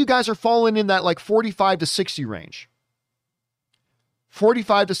lot of you guys are falling in that like 45 to 60 range.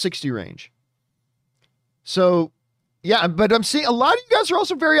 45 to 60 range. So, yeah, but I'm seeing a lot of you guys are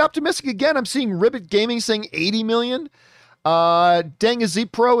also very optimistic. Again, I'm seeing Ribbit Gaming saying 80 million.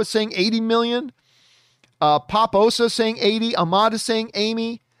 Dengazip Pro is saying 80 million. Pop Osa saying 80. Ahmad is saying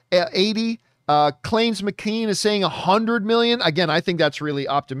 80. Claims McKean is saying 100 million. Again, I think that's really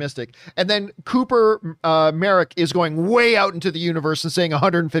optimistic. And then Cooper Merrick is going way out into the universe and saying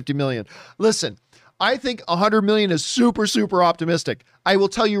 150 million. Listen, I think 100 million is super, super optimistic. I will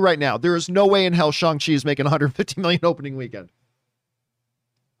tell you right now, there is no way in hell Shang-Chi is making 150 million opening weekend.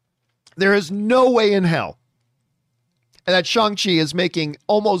 There is no way in hell that Shang-Chi is making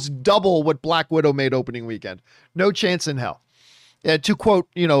almost double what Black Widow made opening weekend. No chance in hell. To quote,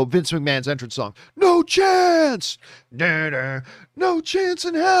 Vince McMahon's entrance song, no chance, no chance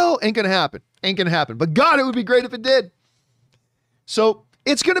in hell. Ain't gonna happen. But God, it would be great if it did. So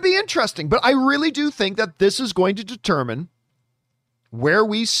it's going to be interesting, but I really do think that this is going to determine where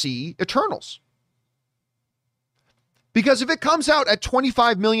we see Eternals. Because if it comes out at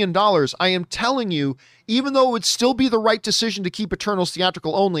 $25 million, I am telling you, even though it would still be the right decision to keep Eternals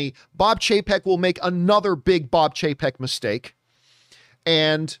theatrical only, Bob Chapek will make another big Bob Chapek mistake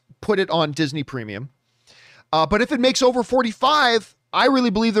and put it on Disney Premium. But if it makes over 45, I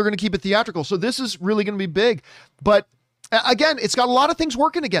really believe they're going to keep it theatrical. So this is really going to be big. But again, it's got a lot of things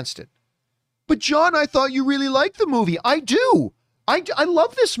working against it. But John, I thought you really liked the movie. I do. I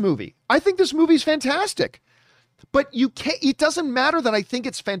love this movie. I think this movie is fantastic. But it doesn't matter that I think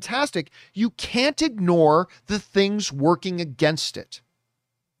it's fantastic. You can't ignore the things working against it.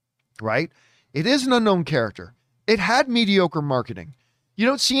 Right? It is an unknown character. It had mediocre marketing. You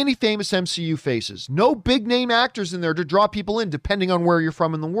don't see any famous MCU faces. No big name actors in there to draw people in, depending on where you're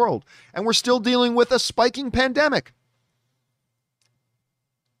from in the world. And we're still dealing with a spiking pandemic.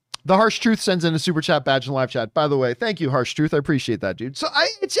 The Harsh Truth sends in a super chat badge in live chat. By the way, thank you, Harsh Truth. I appreciate that, dude. So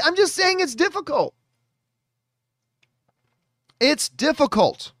I'm just saying it's difficult. It's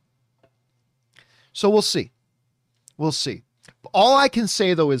difficult. So we'll see. We'll see. All I can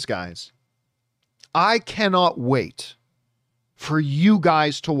say, though, is, guys, I cannot wait for you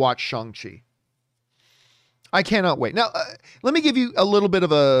guys to watch Shang-Chi. I cannot wait. Now, let me give you a little bit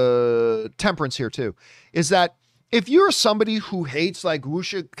of a temperance here, too, is that if you're somebody who hates like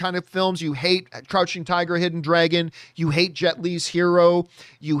wuxia kind of films, you hate Crouching Tiger, Hidden Dragon, you hate Jet Li's Hero,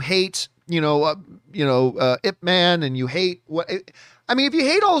 you hate, Ip Man, and you hate if you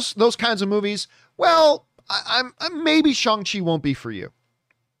hate all those kinds of movies, well, I'm maybe Shang-Chi won't be for you.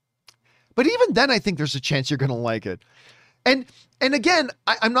 But even then, I think there's a chance you're going to like it. And again,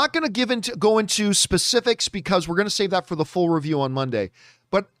 I'm not going to go into specifics because we're going to save that for the full review on Monday.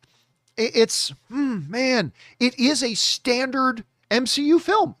 But it is a standard MCU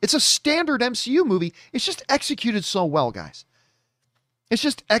film. It's a standard MCU movie. It's just executed so well, guys. It's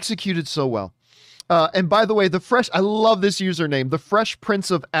just executed so well. And by the way, I love this username. The Fresh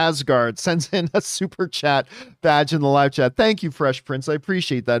Prince of Asgard sends in a super chat badge in the live chat. Thank you, Fresh Prince. I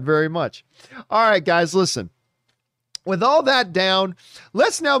appreciate that very much. All right, guys, listen. With all that down,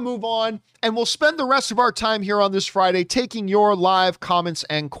 let's now move on, and we'll spend the rest of our time here on this Friday taking your live comments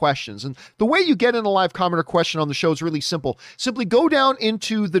and questions. And the way you get in a live comment or question on the show is really simple. Simply go down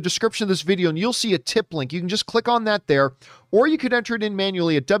into the description of this video, and you'll see a tip link. You can just click on that there, or you could enter it in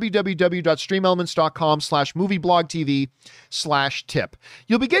manually at www.streamelements.com/movieblogtv/tip.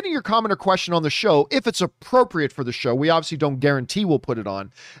 You'll be getting your comment or question on the show if it's appropriate for the show. We obviously don't guarantee we'll put it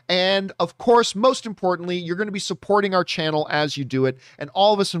on. And of course, most importantly, you're going to be supporting our channel as you do it. And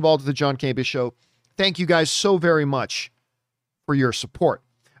all of us involved with the John Campea Show, thank you guys so very much for your support.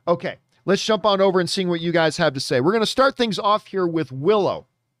 Okay, let's jump on over and see what you guys have to say. We're going to start things off here with Willow.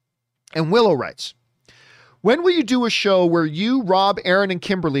 And Willow writes, when will you do a show where you, Rob, Aaron, and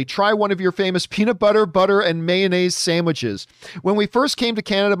Kimberly try one of your famous peanut butter, butter, and mayonnaise sandwiches? When we first came to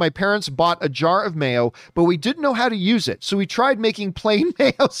Canada, my parents bought a jar of mayo, but we didn't know how to use it. So we tried making plain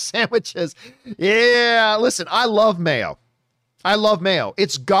mayo sandwiches. Yeah, listen, I love mayo. I love mayo.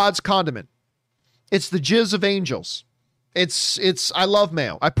 It's God's condiment. It's the jizz of angels. I love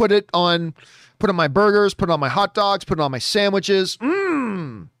mayo. I put it on my burgers, put it on my hot dogs, put it on my sandwiches.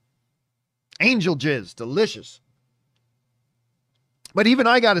 Angel jizz, delicious. But even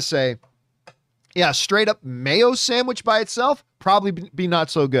I got to say, yeah, straight up mayo sandwich by itself, probably be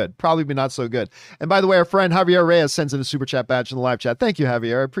not so good. Probably be not so good. And by the way, our friend Javier Reyes sends in a super chat badge in the live chat. Thank you,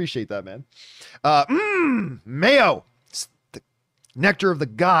 Javier. I appreciate that, man. Mayo. It's the nectar of the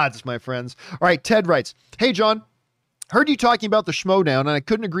gods, my friends. All right, Ted writes, hey, John. Heard you talking about the Schmodown, and I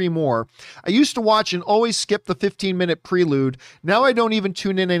couldn't agree more. I used to watch and always skip the 15-minute prelude. Now I don't even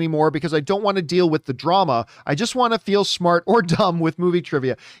tune in anymore because I don't want to deal with the drama. I just want to feel smart or dumb with movie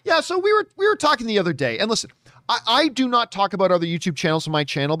trivia. Yeah, so we were talking the other day, and listen, I do not talk about other YouTube channels on my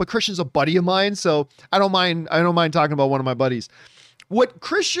channel, but Christian's a buddy of mine, so I don't mind talking about one of my buddies. What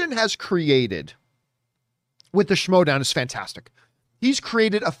Christian has created with the Schmodown is fantastic. He's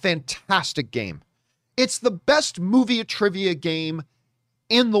created a fantastic game. It's the best movie trivia game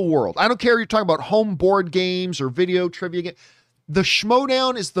in the world. I don't care if you're talking about home board games or video trivia game. The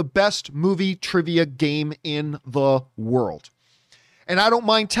Schmodown is the best movie trivia game in the world. And I don't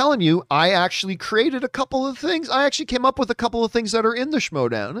mind telling you, I actually created a couple of things. I actually came up with a couple of things that are in the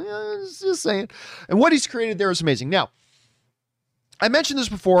Schmodown. Just saying. And what he's created there is amazing. Now, I mentioned this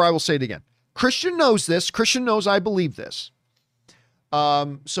before. I will say it again. Christian knows this. Christian knows I believe this.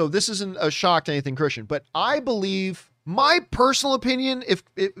 So this isn't a shock to anything, Christian, but I believe, my personal opinion,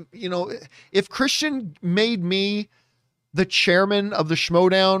 if Christian made me the chairman of the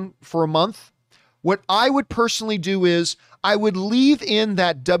Schmodown for a month, what I would personally do is I would leave in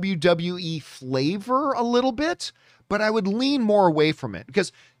that WWE flavor a little bit, but I would lean more away from it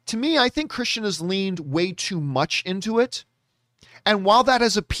because to me, I think Christian has leaned way too much into it. And while that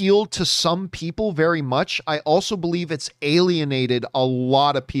has appealed to some people very much, I also believe it's alienated a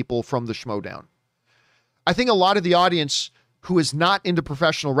lot of people from the Schmodown. I think a lot of the audience who is not into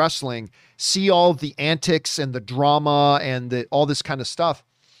professional wrestling see all the antics and the drama and all this kind of stuff,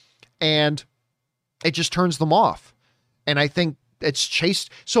 and it just turns them off. And I think it's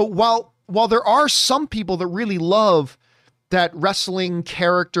chased. So while there are some people that really love that wrestling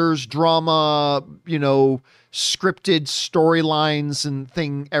characters, drama, scripted storylines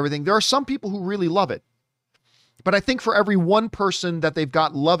and everything. There are some people who really love it. But I think for every one person that they've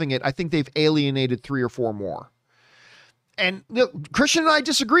got loving it, I think they've alienated 3 or 4 more. And Christian and I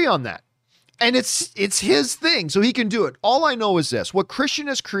disagree on that. And it's his thing, so he can do it. All I know is this. What Christian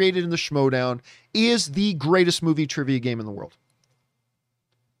has created in the Schmodown is the greatest movie trivia game in the world.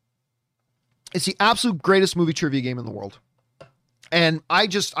 It's the absolute greatest movie trivia game in the world. And I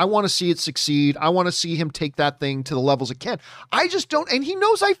want to see it succeed. I want to see him take that thing to the levels it can. I just don't, and he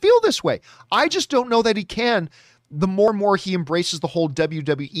knows I feel this way. I just don't know that he can the more and more he embraces the whole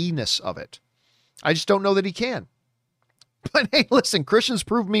WWE-ness of it. I just don't know that he can. But hey, listen, Christian's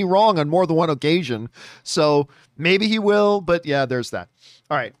proved me wrong on more than one occasion. So maybe he will, but yeah, there's that.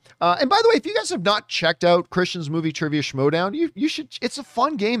 All right. And by the way, if you guys have not checked out Christian's movie trivia Schmodown, you should, it's a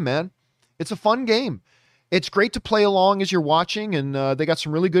fun game, man. It's a fun game. It's great to play along as you're watching, and they got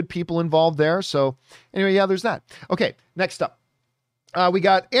some really good people involved there. So anyway, yeah, there's that. Okay, next up, we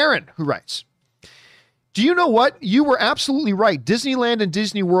got Aaron, who writes, do you know what? You were absolutely right. Disneyland and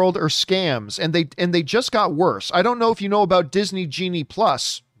Disney World are scams, and they just got worse. I don't know if you know about Disney Genie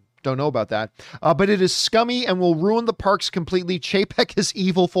Plus. Don't know about that. But it is scummy and will ruin the parks completely. Chapek is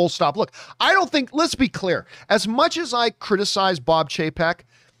evil, full stop. Look, I don't think, let's be clear. As much as I criticize Bob Chapek,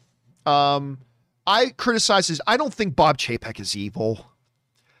 I criticize his, I don't think Bob Chapek is evil.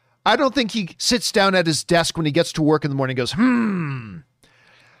 I don't think he sits down at his desk when he gets to work in the morning and goes,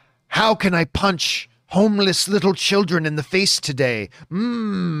 how can I punch homeless little children in the face today?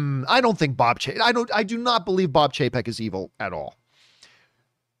 I don't think I do not believe Bob Chapek is evil at all.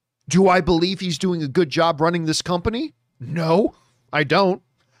 Do I believe he's doing a good job running this company? No, I don't.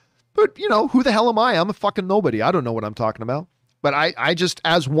 But, who the hell am I? I'm a fucking nobody. I don't know what I'm talking about. But I just,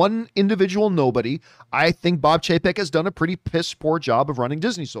 as one individual nobody, I think Bob Chapek has done a pretty piss poor job of running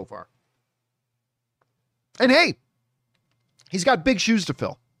Disney so far. And hey, he's got big shoes to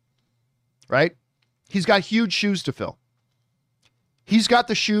fill, right? He's got huge shoes to fill. He's got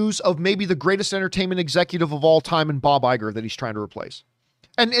the shoes of maybe the greatest entertainment executive of all time in Bob Iger that he's trying to replace.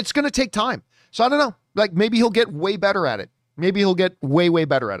 And it's going to take time. So I don't know. Like, maybe he'll get way better at it. Maybe he'll get way, way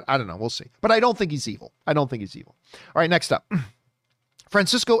better at it. I don't know. We'll see. But I don't think he's evil. All right, next up.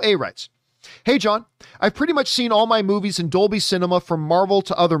 Francisco A. writes, hey, John, I've pretty much seen all my movies in Dolby Cinema from Marvel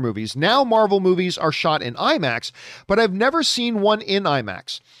to other movies. Now Marvel movies are shot in IMAX, but I've never seen one in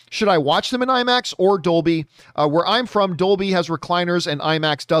IMAX. Should I watch them in IMAX or Dolby? Where I'm from, Dolby has recliners and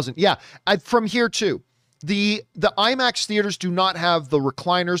IMAX doesn't. Yeah, from here too. The IMAX theaters do not have the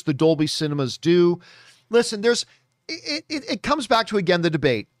recliners. The Dolby cinemas do. Listen, it comes back to, again, the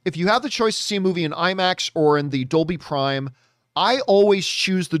debate. If you have the choice to see a movie in IMAX or in the Dolby Prime, I always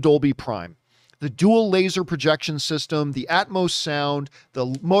choose the Dolby Prime. The dual laser projection system, the Atmos sound,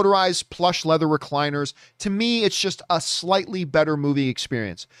 the motorized plush leather recliners. To me, it's just a slightly better movie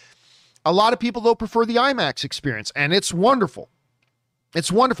experience. A lot of people, though, prefer the IMAX experience, and it's wonderful.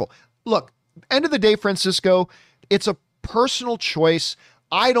 It's wonderful. Look, end of the day, Francisco, it's a personal choice.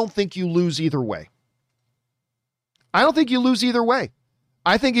 I don't think you lose either way. I think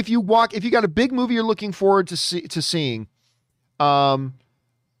if you got a big movie you're looking forward to seeing,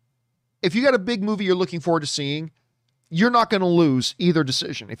 you're not going to lose either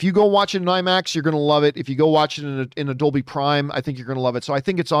decision. If you go watch it in IMAX, you're going to love it. If you go watch it in a Dolby Prime, I think you're going to love it. So I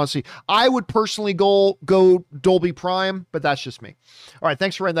think it's honestly, I would personally go Dolby Prime, but that's just me. All right.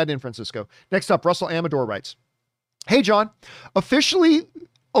 Thanks for writing that in, Francisco. Next up, Russell Amador writes, hey, John, officially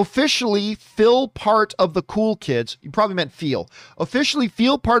feel part of the cool kids. You probably meant feel. Officially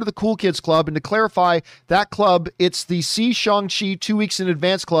feel part of the cool kids club. And to clarify, that club, it's the See Shang-Chi 2 weeks in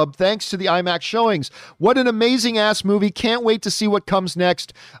advance club, thanks to the IMAX showings. What an amazing ass movie. Can't wait to see what comes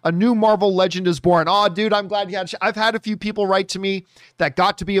next. A new Marvel legend is born. Oh, dude, I'm glad you had, I've had a few people write to me that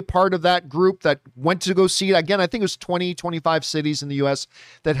got to be a part of that group that went to go see it. Again, I think it was 25 cities in the US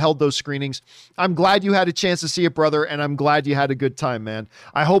that held those screenings. I'm glad you had a chance to see it, brother. And I'm glad you had a good time, man.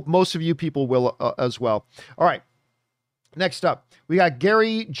 I hope most of you people will as well. All right. Next up, we got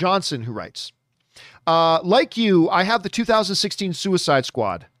Gary Johnson who writes, like you, I have the 2016 Suicide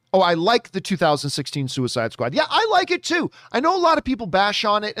Squad. Oh, I like the 2016 Suicide Squad. Yeah, I like it too. I know a lot of people bash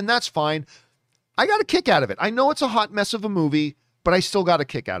on it, and that's fine. I got a kick out of it. I know it's a hot mess of a movie, but I still got a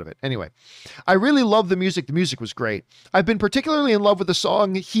kick out of it. Anyway, I really love the music. The music was great. I've been particularly in love with the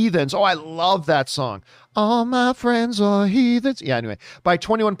song Heathens. Oh, I love that song. All my friends are heathens. Yeah, anyway, by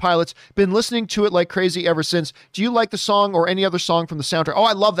 21 Pilots. Been listening to it like crazy ever since. Do you like the song or any other song from the soundtrack? Oh,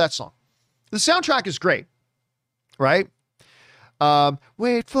 I love that song. The soundtrack is great, right?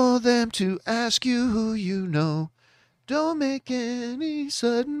 Wait for them to ask you who you know. Don't make any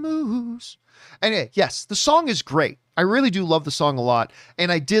sudden moves. Anyway, yes, the song is great. I really do love the song a lot,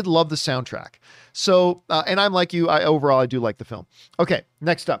 and I did love the soundtrack. So, and I'm like you, overall, I do like the film. Okay,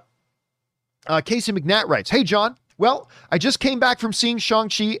 next up. Casey McNatt writes, hey, John. Well, I just came back from seeing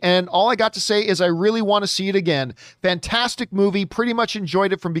Shang-Chi, and all I got to say is I really want to see it again. Fantastic movie. Pretty much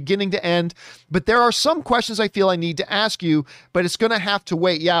enjoyed it from beginning to end. But there are some questions I feel I need to ask you, but it's going to have to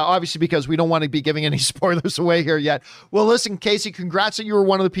wait. Yeah, obviously, because we don't want to be giving any spoilers away here yet. Well, listen, Casey, congrats that you were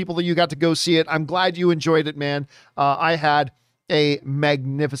one of the people that you got to go see it. I'm glad you enjoyed it, man. I had a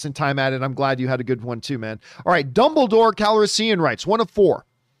magnificent time at it. I'm glad you had a good one too, man. All right, Dumbledore Calrissian writes, 1 of 4.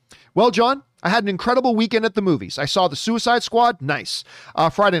 Well, John, I had an incredible weekend at the movies. I saw The Suicide Squad, nice,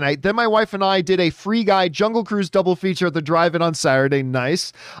 Friday night. Then my wife and I did a Free Guy Jungle Cruise double feature at the drive-in on Saturday,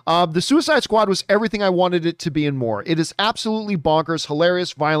 nice. The Suicide Squad was everything I wanted it to be and more. It is absolutely bonkers,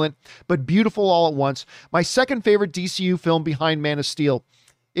 hilarious, violent, but beautiful all at once. My second favorite DCU film behind Man of Steel.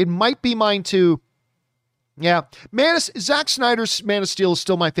 It might be mine too. Yeah, Zack Snyder's Man of Steel is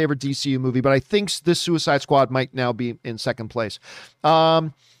still my favorite DCU movie, but I think this Suicide Squad might now be in second place.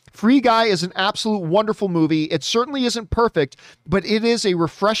 Free Guy is an absolute wonderful movie. It certainly isn't perfect, but it is a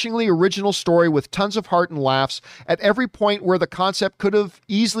refreshingly original story with tons of heart and laughs. At every point where the concept could have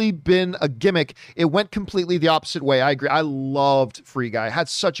easily been a gimmick, it went completely the opposite way. I agree. I loved Free Guy. I had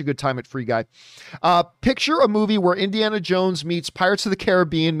such a good time at Free Guy. Picture a movie where Indiana Jones meets Pirates of the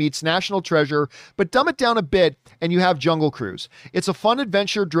Caribbean meets National Treasure, but dumb it down a bit and you have Jungle Cruise. It's a fun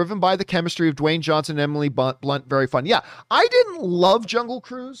adventure driven by the chemistry of Dwayne Johnson and Emily Blunt. Very fun. Yeah, I didn't love Jungle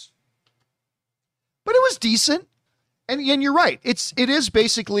Cruise, but it was decent. And you're right. It is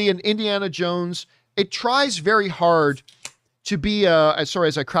basically an Indiana Jones. It tries very hard to be sorry,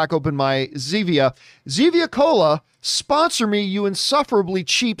 as I crack open my Zevia Cola, sponsor me, you insufferably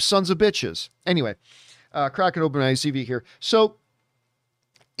cheap sons of bitches. Anyway, cracking open my Zevia here. So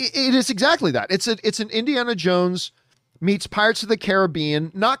it is exactly that. It's an Indiana Jones meets Pirates of the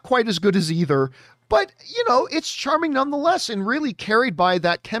Caribbean. Not quite as good as either, but it's charming nonetheless and really carried by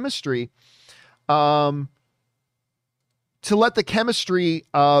that chemistry. To let the chemistry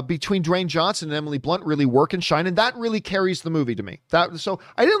between Dwayne Johnson and Emily Blunt really work and shine, and that really carries the movie to me. So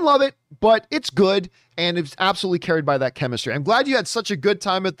I didn't love it, but it's good, and it's absolutely carried by that chemistry. I'm glad you had such a good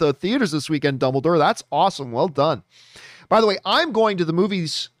time at the theaters this weekend, Dumbledore. That's awesome. Well done. By the way, I'm going to the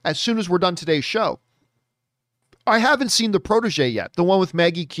movies as soon as we're done today's show. I haven't seen The Protege yet, the one with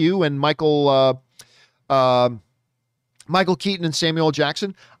Maggie Q and Michael Keaton and Samuel L.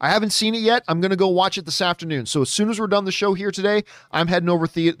 Jackson. I haven't seen it yet. I'm going to go watch it this afternoon. So as soon as we're done the show here today, I'm heading over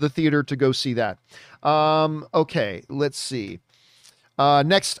the theater to go see that. Okay, let's see.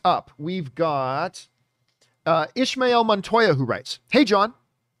 Next up, we've got Ishmael Montoya, who writes, "Hey, John,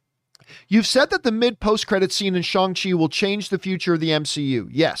 you've said that the mid-post-credit scene in Shang-Chi will change the future of the MCU.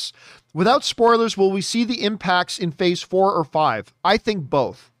 Yes. Without spoilers, will we see the impacts in phase 4 or 5? I think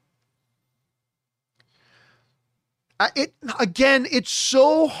both." It's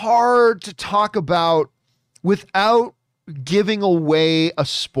so hard to talk about without giving away a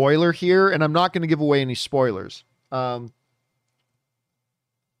spoiler here, and I'm not going to give away any spoilers. But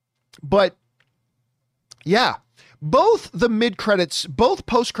yeah, both the mid-credits, both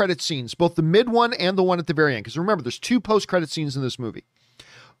post-credit scenes, both the mid one and the one at the very end, because remember, there's 2 post-credit scenes in this movie.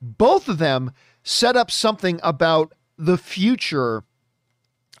 Both of them set up something about the future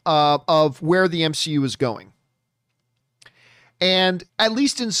of where the MCU is going. And at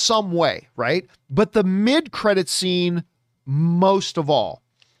least in some way, right? But the mid-credit scene, most of all,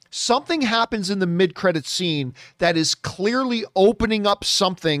 something happens in the mid-credit scene that is clearly opening up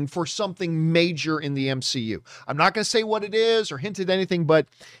something for something major in the MCU. I'm not going to say what it is or hint at anything, but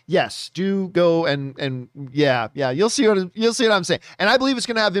yes, do go and yeah, you'll see what I'm saying. And I believe it's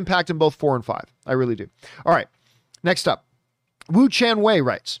going to have impact in both 4 and 5. I really do. All right. Next up, Wu Chan Wei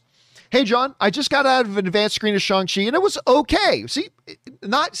writes, "Hey, John, I just got out of an advanced screen of Shang-Chi and it was okay." See,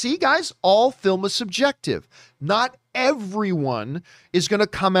 guys, all film is subjective. Not everyone is going to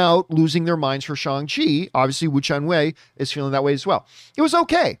come out losing their minds for Shang-Chi. Obviously, Wu Chan Wei is feeling that way as well. It was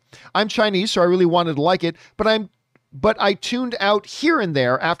okay. I'm Chinese, so I really wanted to like it, but I tuned out here and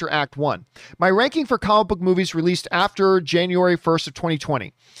there after Act 1. My ranking for comic book movies released after January 1st of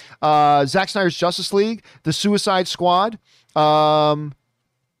 2020. Zack Snyder's Justice League, The Suicide Squad, where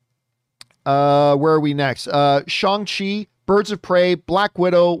are we next? Shang-Chi, Birds of Prey, Black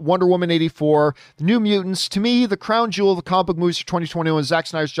Widow, Wonder Woman 84, The New Mutants. To me, the crown jewel of the comic book movies for 2021 is Zack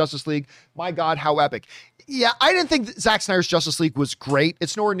Snyder's Justice League. My God, how epic. Yeah, I didn't think that Zack Snyder's Justice League was great.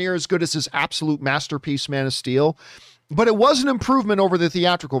 It's nowhere near as good as his absolute masterpiece, Man of Steel. But it was an improvement over the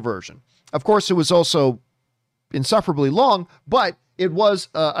theatrical version. Of course, it was also insufferably long, but it was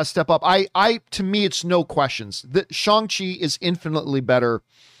a step up. To me, it's no questions. Shang-Chi is infinitely better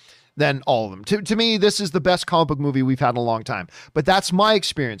than all of them. To me, this is the best comic book movie we've had in a long time. But that's my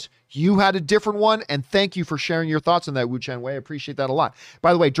experience. You had a different one, and thank you for sharing your thoughts on that, Wu Chen Wei. I appreciate that a lot.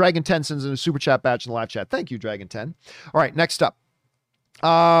 By the way, Dragon10 sends in a super chat badge in the live chat. Thank you, Dragon10. All right, next up.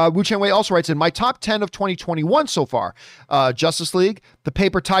 Wu Chen Wei also writes in, my top 10 of 2021 so far. Justice League, The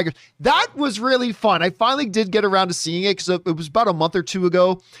Paper Tigers. That was really fun. I finally did get around to seeing it because it was about a month or two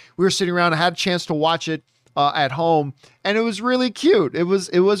ago. We were sitting around. I had a chance to watch it at home, and it was really cute. It was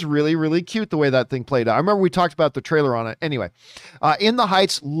really, really cute the way that thing played out. I remember we talked about the trailer on it. Anyway, In the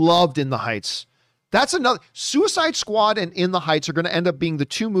Heights, loved In the Heights. That's another. Suicide Squad and In the Heights are going to end up being the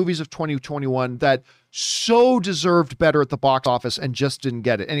 2 movies of 2021 that so deserved better at the box office and just didn't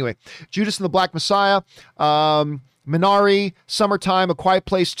get it. Anyway, Judas and the Black Messiah, Minari, Summertime, A Quiet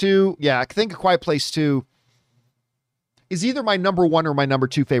Place 2. Yeah, I think A Quiet Place 2 is either my number 1 or my number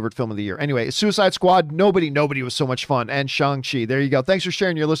 2 favorite film of the year. Anyway, Suicide Squad, nobody was so much fun. And Shang-Chi. There you go. Thanks for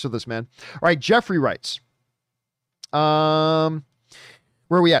sharing your list with us, man. All right, Jeffrey writes.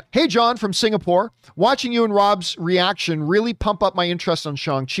 Where are we at? Hey, John from Singapore. Watching you and Rob's reaction really pump up my interest on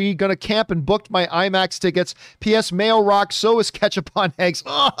Shang-Chi. Gonna camp and booked my IMAX tickets. P.S. Mayo rock, so is ketchup on eggs.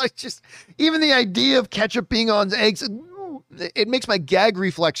 Oh, it's just, even the idea of ketchup being on eggs, it makes my gag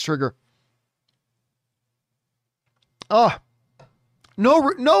reflex trigger. Oh,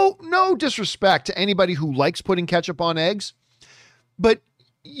 no disrespect to anybody who likes putting ketchup on eggs, but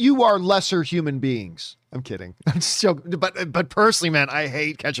you are lesser human beings. I'm kidding. I'm just joking. But personally, man, I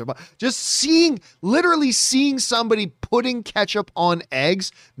hate ketchup. Just literally seeing somebody putting ketchup on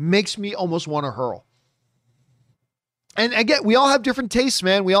eggs makes me almost want to hurl. And again, we all have different tastes,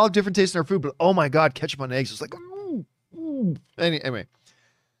 man. We all have different tastes in our food, but oh my God, ketchup on eggs is like, ooh. Anyway,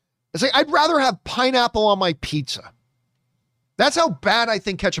 it's like, I'd rather have pineapple on my pizza. That's how bad I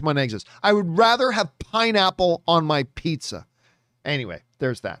think ketchup on eggs is. I would rather have pineapple on my pizza. Anyway,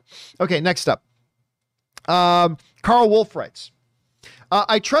 there's that. Okay, next up. Carl Wolf writes,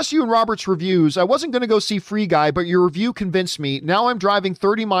 I trust you and Robert's reviews. I wasn't going to go see Free Guy, but your review convinced me. Now I'm driving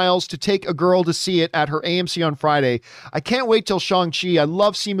 30 miles to take a girl to see it at her AMC on Friday. I can't wait till Shang-Chi. I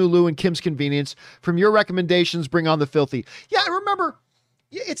love Simu Liu and Kim's Convenience. From your recommendations, bring on the filthy. Yeah, remember,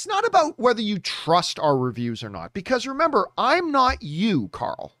 it's not about whether you trust our reviews or not, because remember, I'm not you,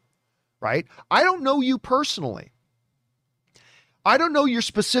 Carl, right? I don't know you personally. I don't know your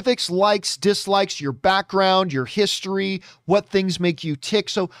specifics, likes, dislikes, your background, your history, what things make you tick.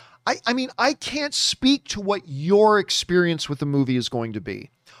 So, I mean, I can't speak to what your experience with the movie is going to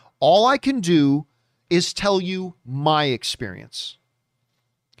be. All I can do is tell you my experience.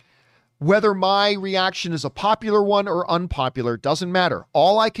 Whether my reaction is a popular one or unpopular doesn't matter.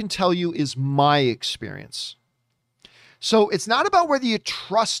 All I can tell you is my experience. So it's not about whether you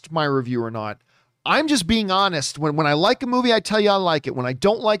trust my review or not. I'm just being honest. When I like a movie, I tell you I like it. When I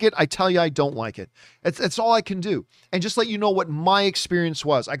don't like it, I tell you I don't like it. It's all I can do. And just let you know what my experience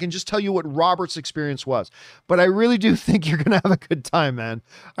was. I can just tell you what Robert's experience was. But I really do think you're going to have a good time, man.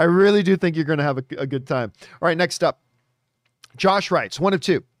 I really do think you're going to have a good time. All right, next up. Josh writes, 1 of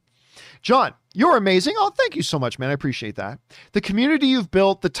 2. John, you're amazing. Oh, thank you so much, man. I appreciate that. The community you've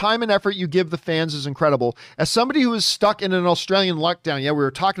built, the time and effort you give the fans is incredible. As somebody who is stuck in an Australian lockdown, yeah, we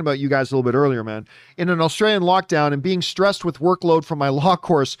were talking about you guys a little bit earlier, man, in an Australian lockdown and being stressed with workload from my law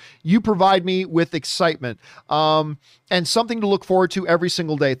course, you provide me with excitement and something to look forward to every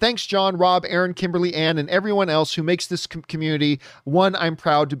single day. Thanks, John, Rob, Aaron, Kimberly, Ann, and everyone else who makes this community one I'm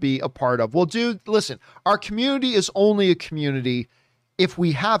proud to be a part of. Well, dude, listen, our community is only a community if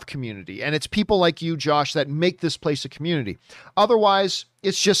we have community, and it's people like you, Josh, that make this place a community. Otherwise,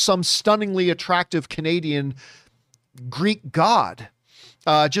 it's just some stunningly attractive Canadian Greek god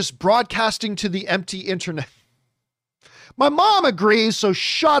just broadcasting to the empty internet. My mom agrees, so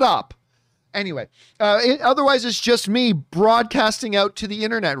shut up. Anyway, otherwise it's just me broadcasting out to the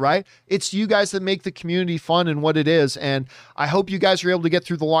internet, right? It's you guys that make the community fun and what it is. And I hope you guys are able to get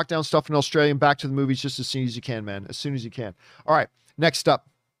through the lockdown stuff in Australia and back to the movies just as soon as you can, man. As soon as you can. All right. Next up,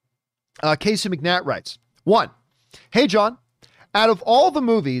 Casey McNatt writes, 1, hey, John, out of all the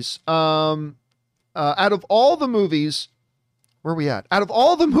movies, where are we at? Out of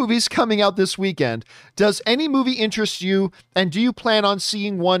all the movies coming out this weekend, does any movie interest you? And do you plan on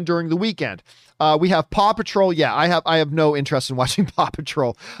seeing one during the weekend? We have Paw Patrol. Yeah, I have no interest in watching Paw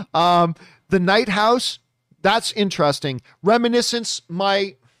Patrol. The Night House, that's interesting. Reminiscence,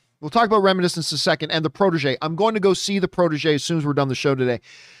 we'll talk about Reminiscence in a second, and The Protege. I'm going to go see The Protege as soon as we're done the show today.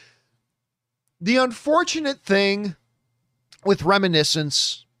 The unfortunate thing with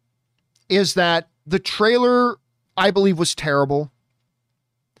Reminiscence is that the trailer, I believe, was terrible.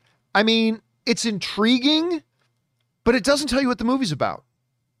 I mean, it's intriguing, but it doesn't tell you what the movie's about.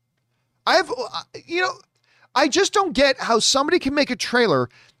 I just don't get how somebody can make a trailer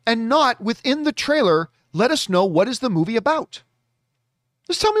and not, within the trailer, let us know what is the movie about.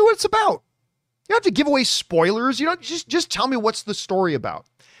 Just tell me what it's about. You don't have to give away spoilers. You don't just tell me what's the story about.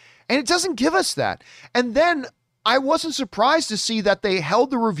 And it doesn't give us that. And then I wasn't surprised to see that they held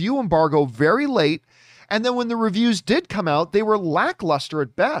the review embargo very late. And then when the reviews did come out, they were lackluster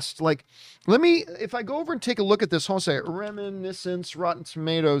at best. Like, if I go over and take a look at this whole Reminiscence, Rotten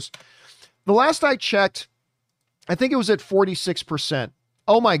Tomatoes, the last I checked, I think it was at 46%.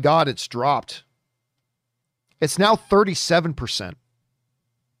 Oh my God, it's dropped. It's now 37%.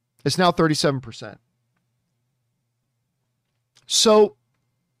 It's now 37%. So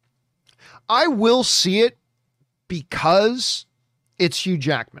I will see it because it's Hugh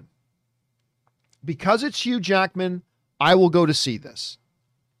Jackman. Because it's Hugh Jackman, I will go to see this.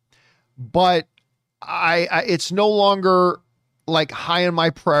 But it's no longer like high on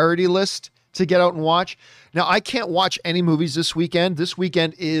my priority list to get out and watch. Now, I can't watch any movies this weekend. This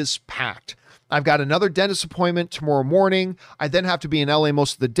weekend is packed. I've got another dentist appointment tomorrow morning. I then have to be in LA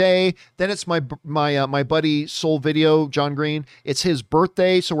most of the day. Then it's my buddy Soul Video, John Green. It's his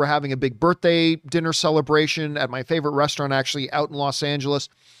birthday, so we're having a big birthday dinner celebration at my favorite restaurant, actually, out in Los Angeles.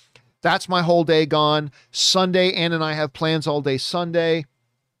 That's my whole day gone. Sunday, Ann and I have plans all day Sunday.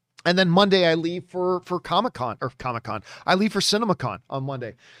 And then Monday I leave for Comic-Con. I leave for CinemaCon on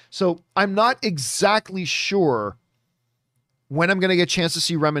Monday. So I'm not exactly sure when I'm going to get a chance to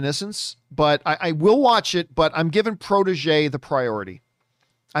see Reminiscence, but I will watch it, but I'm giving Protege the priority.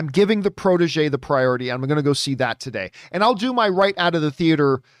 I'm giving the Protege the priority. I'm going to go see that today. And I'll do my right out of the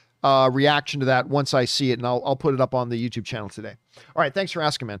theater reaction to that once I see it, and I'll put it up on the YouTube channel today. All right, thanks for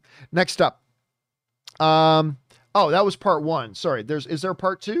asking, man. Next up. Oh, that was part one. Sorry, is there a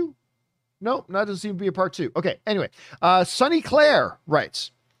part two? No, that doesn't seem to be a part two. Okay, anyway. Sunny Claire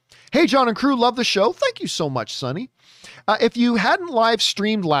writes, "Hey, John and crew, love the show. Thank you so much, Sunny. If you hadn't live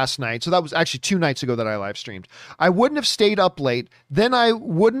streamed last night," so that was actually 2 nights ago that I live streamed, "I wouldn't have stayed up late. Then I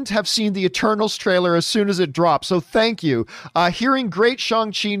wouldn't have seen the Eternals trailer as soon as it dropped. So thank you. Hearing great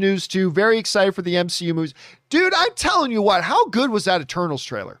Shang-Chi news too. Very excited for the MCU movies." Dude, I'm telling you what, how good was that Eternals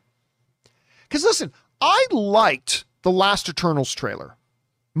trailer? Because listen, I liked the last Eternals trailer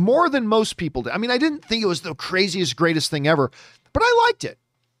more than most people did. I mean, I didn't think it was the craziest, greatest thing ever, but I liked it.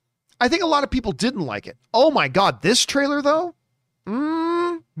 I think a lot of people didn't like it. Oh my God, this trailer though?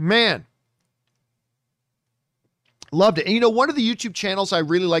 Man. Loved it. And you know, one of the YouTube channels I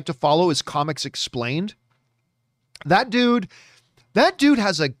really like to follow is Comics Explained. That dude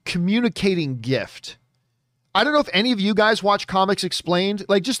has a communicating gift. I don't know if any of you guys watch Comics Explained.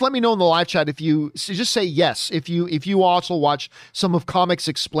 Like, just let me know in the live chat if you just say yes. If you also watch some of Comics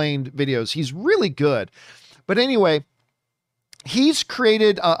Explained videos, he's really good. But anyway, he's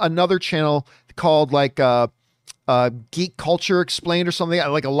created another channel called like Geek Culture Explained or something.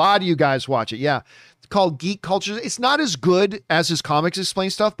 Like a lot of you guys watch it. Yeah. It's called Geek Culture. It's not as good as his Comics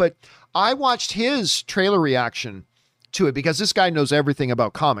Explained stuff, but I watched his trailer reaction to it because this guy knows everything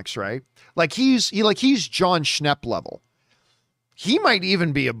about comics, right? Like he's John Schnepp level. He might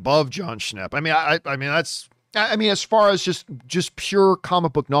even be above John Schnepp. I mean, as far as just pure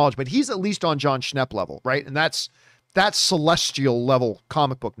comic book knowledge, but he's at least on John Schnepp level, right? And that's celestial level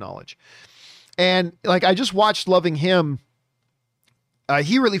comic book knowledge. And like, I just watched Loving Him.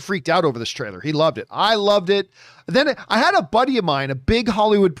 He really freaked out over this trailer. He loved it. I loved it. Then I had a buddy of mine, a big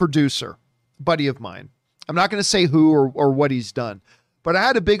Hollywood producer, buddy of mine. I'm not going to say who or what he's done, but I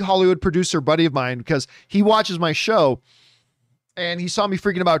had a big Hollywood producer buddy of mine because he watches my show and he saw me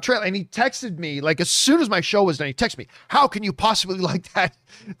freaking about a trailer and he texted me like as soon as my show was done, he texted me, "How can you possibly like that?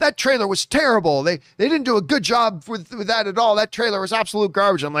 That trailer was terrible. They didn't do a good job with that at all. That trailer was absolute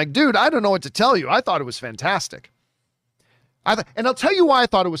garbage." I'm like, dude, I don't know what to tell you. I thought it was fantastic. And I'll tell you why I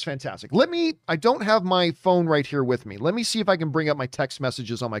thought it was fantastic. I don't have my phone right here with me. Let me see if I can bring up my text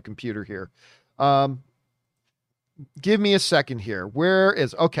messages on my computer here. Give me a second here.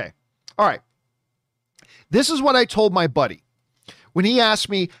 Okay. All right. This is what I told my buddy when he asked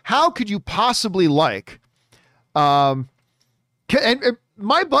me, how could you possibly like, and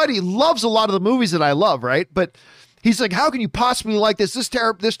my buddy loves a lot of the movies that I love, right? But he's like, how can you possibly like this?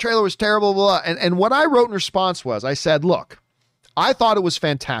 This trailer was terrible, blah, blah. And what I wrote in response was, I said, look, I thought it was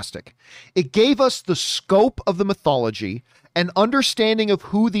fantastic. It gave us the scope of the mythology, an understanding of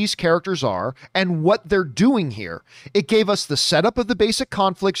who these characters are and what they're doing here. It gave us the setup of the basic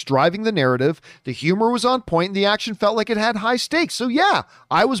conflicts driving the narrative. The humor was on point and the action felt like it had high stakes. So yeah,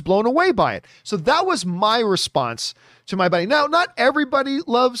 I was blown away by it. So that was my response to my buddy. Now, not everybody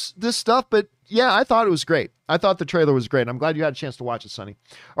loves this stuff, but yeah, I thought it was great. I thought the trailer was great. I'm glad you had a chance to watch it, Sonny.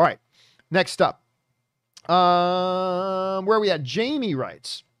 All right, next up. Where are we at? Jamie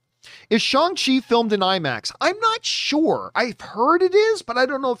writes, "Is Shang-Chi filmed in IMAX? I'm not sure. I've heard it is, but I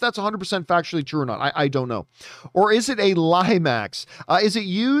don't know if that's 100% factually true or not. I don't know. Or is it a Limax? Is it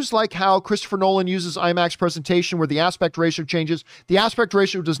used like how Christopher Nolan uses IMAX presentation where the aspect ratio changes? The aspect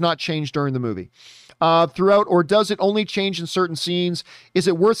ratio does not change during the movie throughout, or does it only change in certain scenes? Is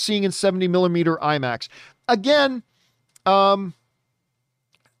it worth seeing in 70 millimeter IMAX?" Again,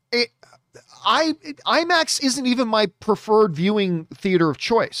 IMAX isn't even my preferred viewing theater of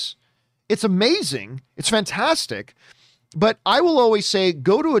choice. It's amazing. It's fantastic. But I will always say,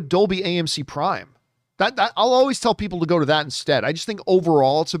 go to a Dolby AMC Prime. That I'll always tell people to go to that instead. I just think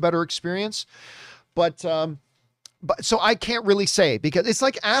overall it's a better experience. But so I can't really say, because it's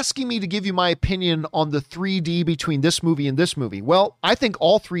like asking me to give you my opinion on the 3D between this movie and this movie. Well, I think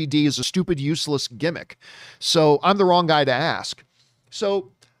all 3D is a stupid, useless gimmick. So I'm the wrong guy to ask.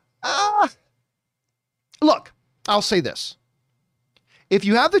 So, Look, I'll say this. If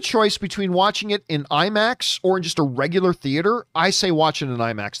you have the choice between watching it in IMAX or in just a regular theater, I say watch it in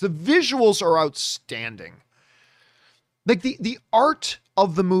IMAX. The visuals are outstanding. Like the art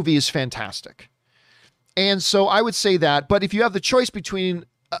of the movie is fantastic. And so I would say that, but if you have the choice between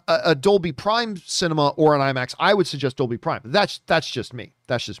a Dolby Prime cinema or an IMAX, I would suggest Dolby Prime. That's just me.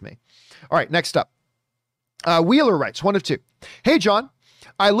 That's just me. All right, next up. Wheeler writes, 1 of 2. Hey, John.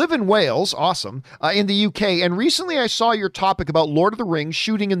 I live in Wales, awesome, in the UK, and recently I saw your topic about Lord of the Rings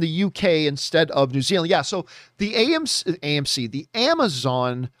shooting in the UK instead of New Zealand. Yeah, so the the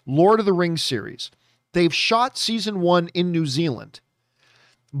Amazon Lord of the Rings series, they've shot season 1 in New Zealand,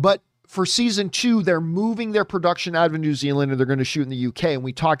 but for season 2, they're moving their production out of New Zealand and they're going to shoot in the UK, and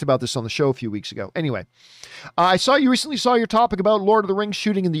we talked about this on the show a few weeks ago. Anyway, I saw you recently saw your topic about Lord of the Rings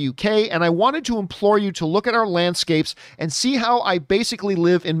shooting in the UK, and I wanted to implore you to look at our landscapes and see how I basically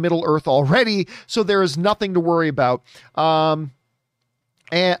live in Middle Earth already, so there is nothing to worry about. Wales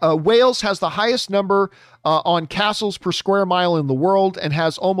has the highest number on castles per square mile in the world and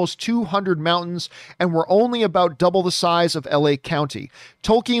has almost 200 mountains, and we're only about double the size of LA County.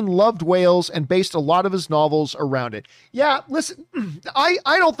 Tolkien loved Wales and based a lot of his novels around it. Yeah, listen, I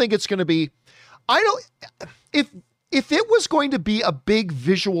don't think it's going to be, if it was going to be a big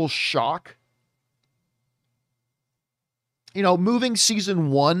visual shock, you know, moving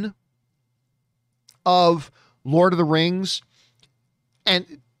season 1 of Lord of the Rings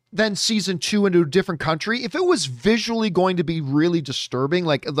and then season 2 into a different country, if it was visually going to be really disturbing,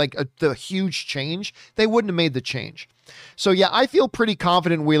 the huge change, they wouldn't have made the change. So yeah, I feel pretty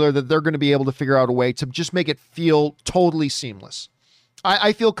confident, Wheeler, that they're going to be able to figure out a way to just make it feel totally seamless.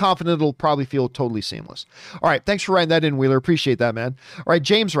 I feel confident it'll probably feel totally seamless. All right, thanks for writing that in, Wheeler. Appreciate that, man. All right,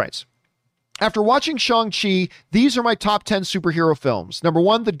 James writes, after watching Shang-Chi, these are my top 10 superhero films. Number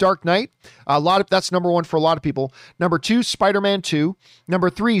 1, The Dark Knight. That's number 1 for a lot of people. Number 2, Spider-Man 2. Number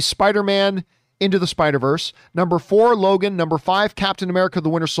 3, Spider-Man Into the Spider-Verse. Number 4, Logan. Number 5, Captain America: The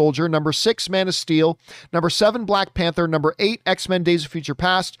Winter Soldier. Number 6, Man of Steel. Number 7, Black Panther. Number 8, X-Men: Days of Future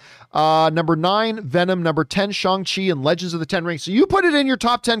Past. Number 9, Venom. Number 10, Shang-Chi and Legends of the Ten Rings. So you put it in your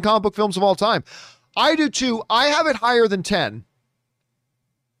top 10 comic book films of all time. I do too. I have it higher than 10.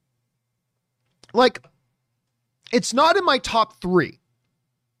 Like, it's not in my top 3.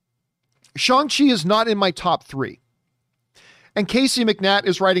 Shang-Chi is not in my top 3. And Casey McNatt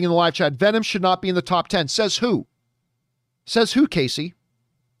is writing in the live chat, Venom should not be in the top 10. Says who? Says who, Casey?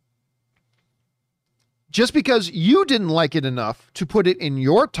 Just because you didn't like it enough to put it in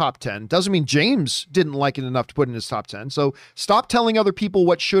your top 10 doesn't mean James didn't like it enough to put it in his top 10. So stop telling other people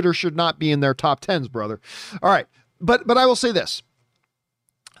what should or should not be in their top 10s, brother. All right. But I will say this.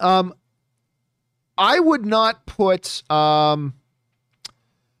 I would not put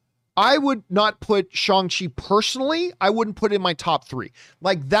Shang-Chi personally. I wouldn't put it in my top 3.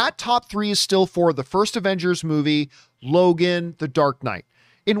 Like, that top 3 is still for the first Avengers movie, Logan, The Dark Knight,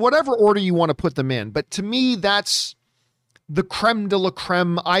 in whatever order you want to put them in. But to me, that's the creme de la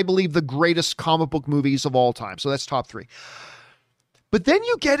creme. I believe the greatest comic book movies of all time. So that's top 3. But then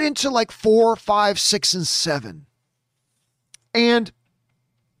you get into like 4, 5, 6, and 7. And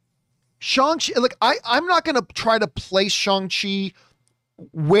Shang-Chi, like, I'm not going to try to place Shang-Chi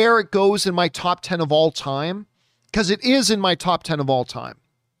where it goes in my top 10 of all time, because it is in my top 10 of all time.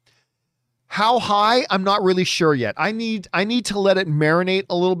 How high? I'm not really sure yet. I need to let it marinate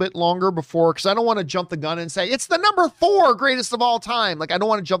a little bit longer before, because I don't want to jump the gun and say, it's the number 4 greatest of all time. Like, I don't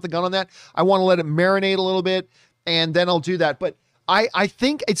want to jump the gun on that. I want to let it marinate a little bit, and then I'll do that. But I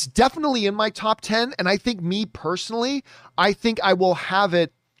think it's definitely in my top 10, and I think me personally, I think I will have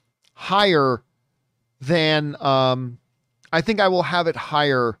it higher than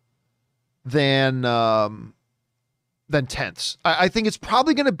tenths. I think it's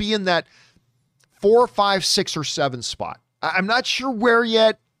probably going to be in that 4, 5, 6, or 7 spot. I'm not sure where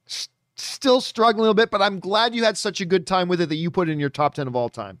yet. Still struggling a little bit, but I'm glad you had such a good time with it that you put it in your top 10 of all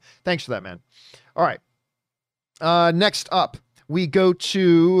time. Thanks for that, man. All right. Next up, we go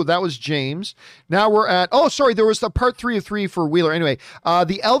to, that was James. Now we're at, there was the part 3 of 3 for Wheeler. Anyway,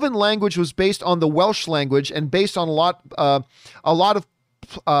 the Elven language was based on the Welsh language and based on a lot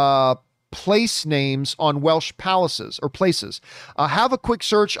of place names on Welsh palaces or places. Have a quick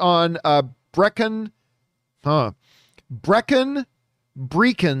search on Brecons,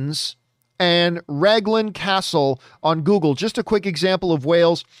 and Raglan Castle on Google. Just a quick example of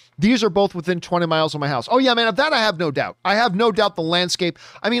Wales. These are both within 20 miles of my house. Oh yeah, man, of that I have no doubt. I have no doubt the landscape.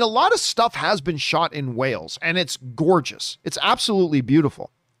 I mean, a lot of stuff has been shot in Wales, and it's gorgeous. It's absolutely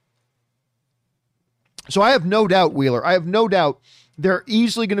beautiful. So I have no doubt, Wheeler, I have no doubt they're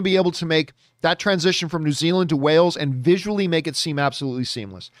easily going to be able to make that transition from New Zealand to Wales and visually make it seem absolutely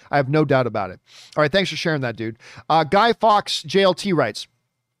seamless. I have no doubt about it. All right, thanks for sharing that, dude. Guy Fox JLT writes,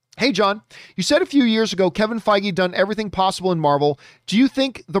 hey, John, you said a few years ago Kevin Feige done everything possible in Marvel. Do you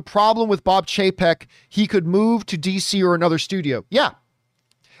think the problem with Bob Chapek, he could move to DC or another studio? Yeah.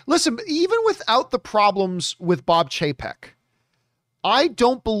 Listen, even without the problems with Bob Chapek, I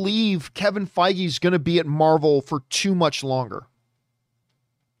don't believe Kevin Feige is going to be at Marvel for too much longer.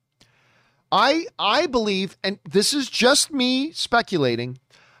 I believe, and this is just me speculating,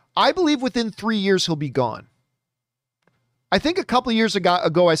 I believe within 3 years he'll be gone. I think a couple of years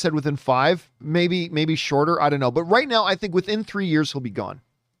ago I said within 5, maybe shorter, I don't know. But right now I think within 3 years he'll be gone.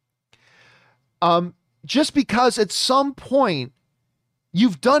 Just because at some point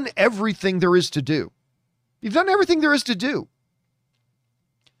you've done everything there is to do. You've done everything there is to do.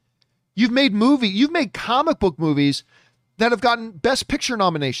 You've made comic book movies that have gotten Best Picture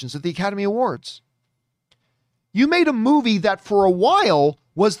nominations at the Academy Awards. You made a movie that for a while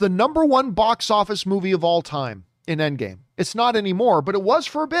was the #1 box office movie of all time in Endgame. It's not anymore, but it was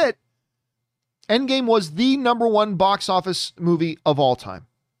for a bit. Endgame was the #1 box office movie of all time.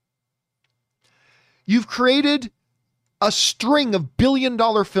 You've created a string of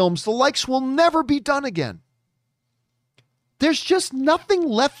billion-dollar films. The likes will never be done again. There's just nothing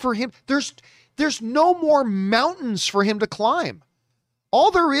left for him. There's no more mountains for him to climb.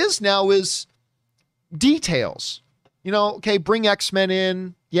 All there is now is details. Okay, bring X-Men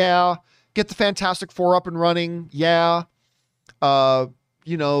in. Yeah. Get the Fantastic Four up and running. Yeah.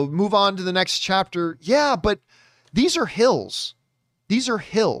 Move on to the next chapter. Yeah, but these are hills. These are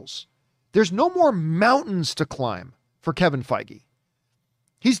hills. There's no more mountains to climb for Kevin Feige.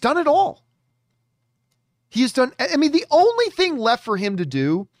 He's done it all. The only thing left for him to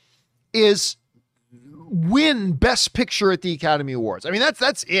do is win Best Picture at the Academy Awards.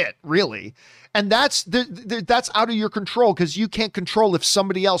 That's it, really. And that's out of your control because you can't control if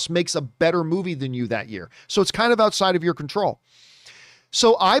somebody else makes a better movie than you that year. So it's kind of outside of your control.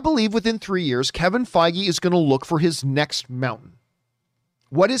 So I believe within 3 years, Kevin Feige is going to look for his next mountain.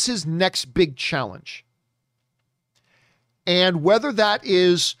 What is his next big challenge? And whether that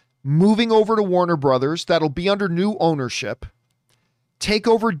is moving over to Warner Brothers, that'll be under new ownership, take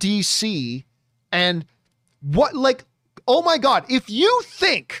over DC, and oh my God, if you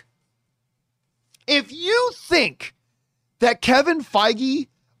think that Kevin Feige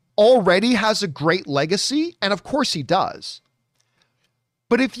already has a great legacy, and of course he does,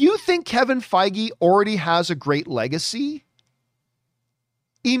 but if you think Kevin Feige already has a great legacy,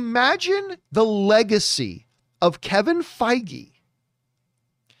 imagine the legacy of Kevin Feige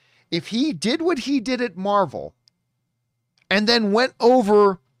if he did what he did at Marvel and then went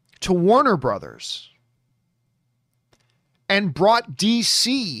over to Warner Brothers and brought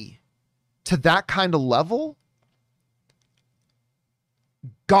DC to that kind of level.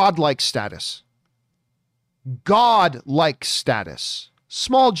 Godlike status. Godlike status.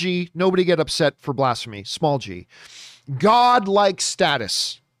 Small g, nobody get upset for blasphemy. Small g. Godlike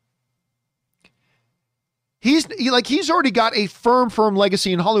status. He's already got a firm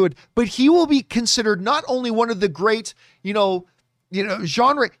legacy in Hollywood, but he will be considered not only one of the great,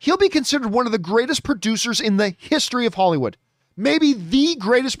 genre, he'll be considered one of the greatest producers in the history of Hollywood. Maybe the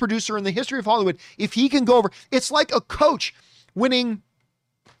greatest producer in the history of Hollywood. If he can go over, it's like a coach winning,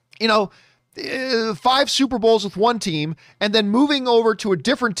 5 Super Bowls with one team and then moving over to a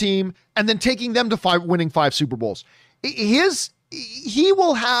different team and then taking them to winning 5 Super Bowls. He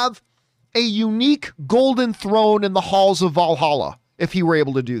will have a unique golden throne in the halls of Valhalla if he were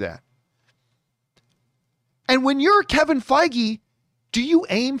able to do that. And when you're Kevin Feige, do you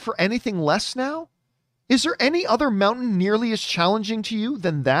aim for anything less now? Is there any other mountain nearly as challenging to you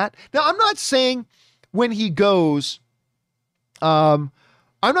than that? Now, I'm not saying when he goes, it'll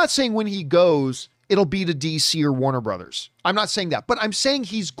be to DC or Warner Brothers. I'm not saying that, but I'm saying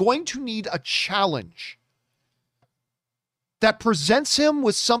he's going to need a challenge that presents him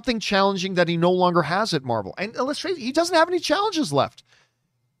with something challenging that he no longer has at Marvel. And let's face it, he doesn't have any challenges left.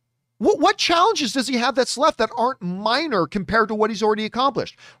 What challenges does he have that's left that aren't minor compared to what he's already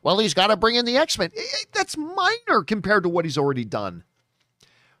accomplished? Well, he's got to bring in the X-Men. That's minor compared to what he's already done.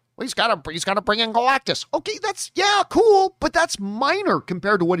 Well, he's got to bring in Galactus. Okay, yeah, cool, but that's minor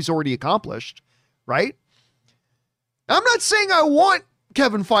compared to what he's already accomplished, right? I'm not saying I want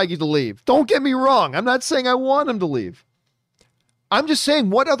Kevin Feige to leave. Don't get me wrong. I'm not saying I want him to leave. I'm just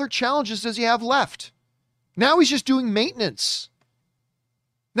saying, what other challenges does he have left? Now he's just doing maintenance.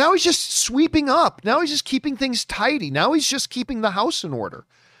 Now he's just sweeping up. Now he's just keeping things tidy. Now he's just keeping the house in order.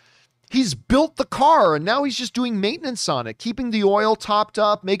 He's built the car and now he's just doing maintenance on it, keeping the oil topped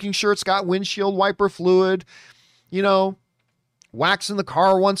up, making sure it's got windshield wiper fluid, you know, waxing the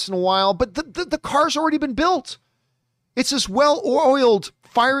car once in a while. But the car's already been built. It's this well-oiled,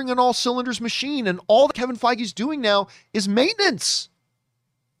 firing on all cylinders machine. And all that Kevin Feige's doing now is maintenance.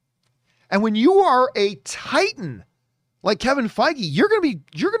 And when you are a titan like Kevin Feige, you're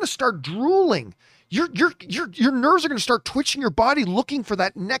going to start drooling. Your nerves are going to start twitching your body looking for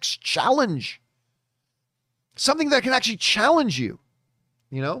that next challenge. Something that can actually challenge you,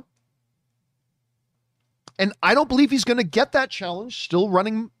 you know? And I don't believe he's going to get that challenge still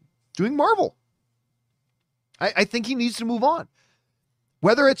doing Marvel. I think he needs to move on.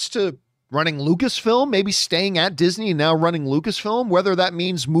 Whether it's to running Lucasfilm, maybe staying at Disney and now running Lucasfilm, whether that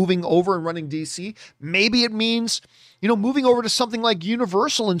means moving over and running DC, maybe it means, you know, moving over to something like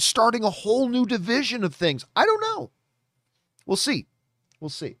Universal and starting a whole new division of things. I don't know. We'll see. We'll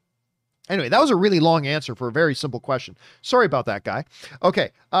see. Anyway, that was a really long answer for a very simple question. Sorry about that, guy.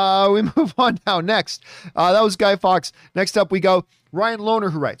 Okay, we move on now. Next, that was Guy Fawkes. Next up, we go Ryan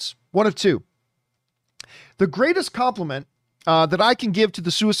Lohner, who writes, one of two. The greatest compliment that I can give to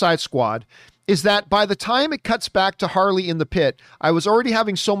the Suicide Squad is that by the time it cuts back to Harley in the pit, I was already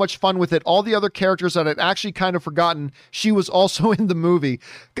having so much fun with it. All the other characters that I'd actually kind of forgotten she was also in the movie.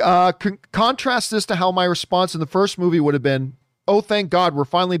 Contrast this to how my response in the first movie would have been, oh, thank God, we're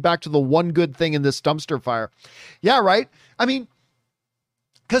finally back to the one good thing in this dumpster fire. Yeah, right? I mean,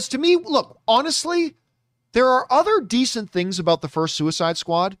 because to me, look, honestly, there are other decent things about the first Suicide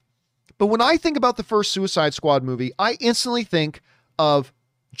Squad. But when I think about the first Suicide Squad movie, I instantly think of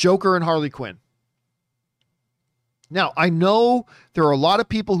Joker and Harley Quinn. Now, I know there are a lot of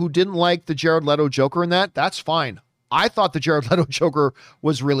people who didn't like the Jared Leto Joker in that. That's fine. I thought the Jared Leto Joker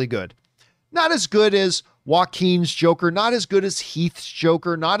was really good. Not as good as Joaquin's Joker, not as good as Heath's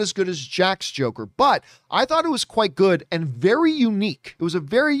Joker, not as good as Jack's Joker, but I thought it was quite good and very unique. It was a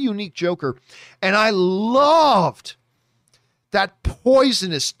very unique Joker, and I loved that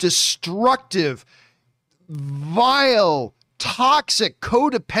poisonous, destructive, vile, toxic,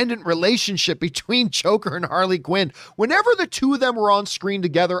 codependent relationship between Joker and Harley Quinn. Whenever the two of them were on screen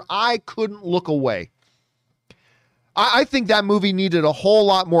together, I couldn't look away. I think that movie needed a whole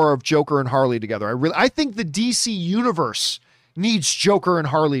lot more of Joker and Harley together. I think the DC universe needs Joker and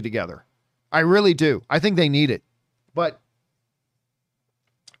Harley together. I really do. I think they need it. But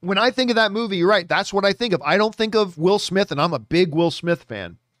when I think of that movie, you're right. That's what I think of. I don't think of Will Smith, and I'm a big Will Smith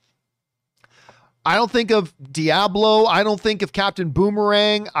fan. I don't think of Diablo. I don't think of Captain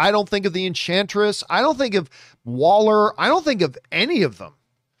Boomerang. I don't think of the Enchantress. I don't think of Waller. I don't think of any of them.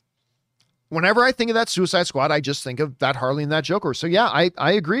 Whenever I think of that Suicide Squad, I just think of that Harley and that Joker. So yeah,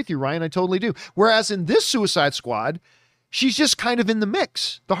 I agree with you, Ryan. I totally do. Whereas in this Suicide Squad, she's just kind of in the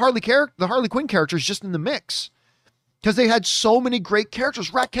mix. The Harley Quinn character is just in the mix. Because they had so many great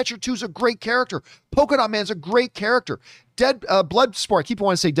characters. Ratcatcher 2 is a great character. Polka Dot Man's a great character. Bloodsport, I keep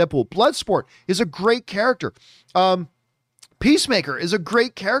wanting to say Deadpool. Bloodsport is a great character. Peacemaker is a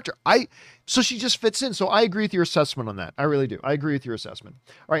great character. So she just fits in. So I agree with your assessment on that. I really do. I agree with your assessment.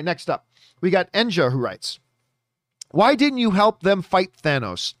 All right, next up, we got Enja, who writes, why didn't you help them fight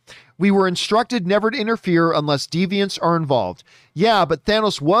Thanos? We were instructed never to interfere unless deviants are involved. Yeah, but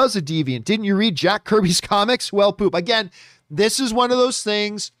Thanos was a deviant. Didn't you read Jack Kirby's comics? Well, poop. Again, this is one of those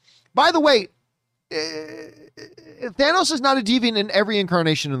things. By the way, Thanos is not a deviant in every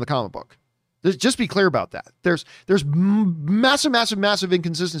incarnation in the comic book. Just be clear about that. There's massive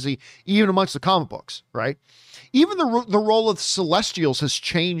inconsistency even amongst the comic books, right? Even the role of Celestials has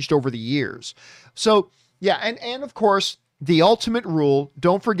changed over the years. So, yeah, and of course, the ultimate rule,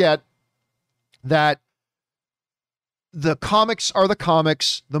 don't forget that the comics are the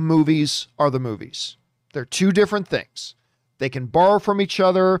comics, the movies are the movies. They're two different things. They can borrow from each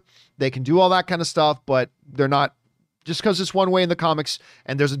other, they can do all that kind of stuff, but they're not, just because it's one way in the comics,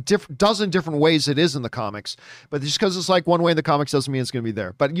 and there's a dozen different ways it is in the comics, but just because it's like one way in the comics doesn't mean it's going to be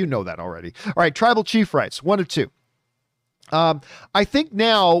there. But you know that already. All right, Tribal Chief writes, 1 of 2. I think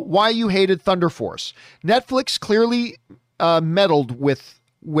now why you hated Thunder Force. Netflix clearly meddled with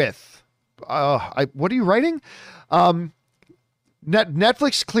what are you writing?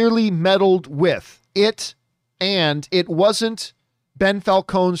 Netflix clearly meddled with it, and it wasn't Ben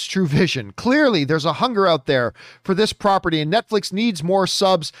Falcone's true vision. Clearly, there's a hunger out there for this property, and Netflix needs more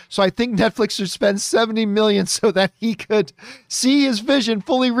subs, so I think Netflix should spend $70 million so that he could see his vision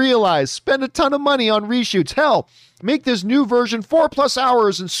fully realized. Spend a ton of money on reshoots. Hell, make this new version 4+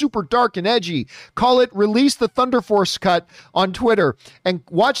 hours and super dark and edgy. Call it Release the Thunder Force Cut on Twitter, and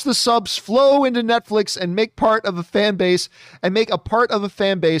watch the subs flow into Netflix and make a part of a fan base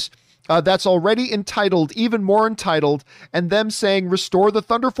that's already entitled, even more entitled, and them saying restore the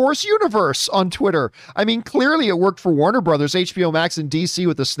Thunder Force universe on Twitter. I mean, clearly it worked for Warner Brothers, HBO Max, and DC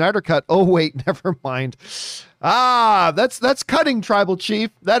with the Snyder Cut. Oh, wait, never mind. That's cutting, Tribal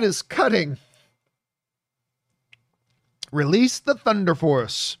Chief. That is cutting. Release the Thunder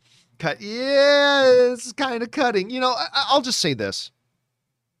Force. Cut. Yeah, it's kind of cutting. You know, I'll just say this.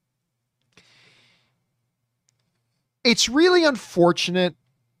 It's really unfortunate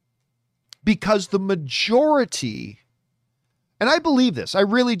because the majority, and I believe this, I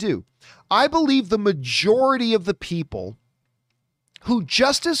really do. I believe the majority of the people who,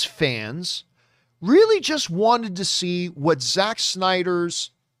 just as fans, really just wanted to see what Zack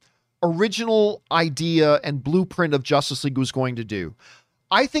Snyder's original idea and blueprint of Justice League was going to do.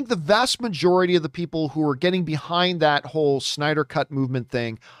 I think the vast majority of the people who are getting behind that whole Snyder Cut movement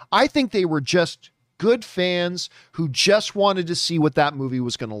thing, I think they were just good fans who just wanted to see what that movie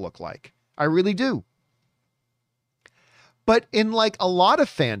was going to look like. I really do. But in like a lot of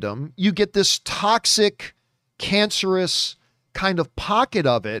fandom, you get this toxic, cancerous kind of pocket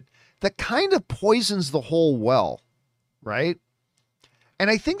of it that kind of poisons the whole well, right? And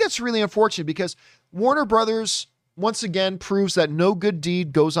I think that's really unfortunate because Warner Brothers, once again, proves that no good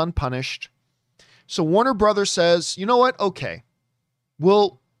deed goes unpunished. So Warner Brothers says, you know what? Okay,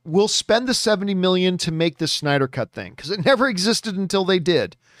 we'll spend the $70 million to make this Snyder Cut thing because it never existed until they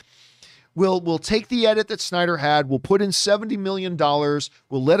did. We'll take the edit that Snyder had. We'll put in $70 million.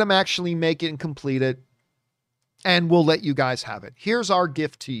 We'll let him actually make it and complete it. And we'll let you guys have it. Here's our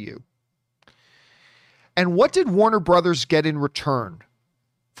gift to you. And what did Warner Brothers get in return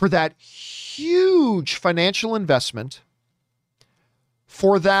for that huge financial investment,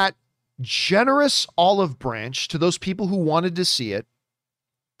 for that generous olive branch to those people who wanted to see it?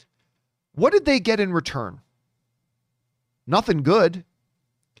 What did they get in return? Nothing good.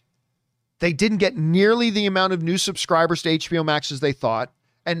 They didn't get nearly the amount of new subscribers to HBO Max as they thought.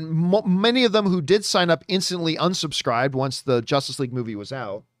 And many of them who did sign up instantly unsubscribed once the Justice League movie was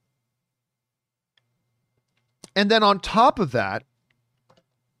out. And then on top of that,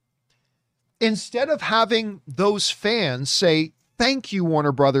 instead of having those fans say, thank you,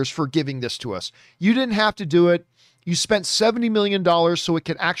 Warner Brothers, for giving this to us. You didn't have to do it. You spent $70 million so it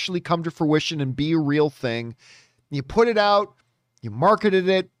could actually come to fruition and be a real thing. You put it out, you marketed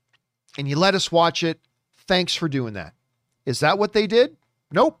it, and you let us watch it. Thanks for doing that. Is that what they did?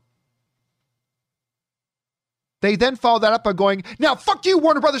 Nope. They then followed that up by going, now fuck you,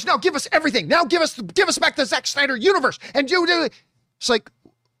 Warner Brothers. Now give us everything. Now give us back the Zack Snyder universe. And do it. It's like,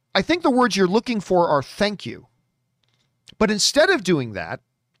 I think the words you're looking for are thank you. But instead of doing that,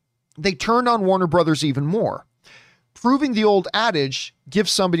 they turned on Warner Brothers even more, proving the old adage, give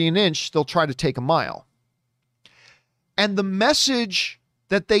somebody an inch, they'll try to take a mile. And the message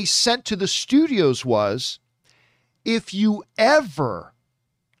that they sent to the studios was, if you ever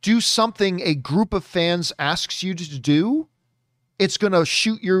do something a group of fans asks you to do, it's going to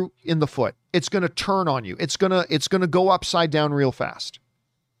shoot you in the foot. It's going to turn on you. It's going to go upside down real fast.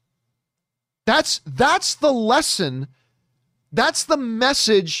 That's the lesson. That's the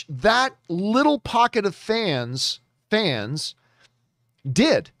message that little pocket of fans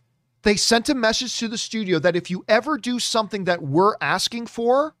did. They sent a message to the studio that if you ever do something that we're asking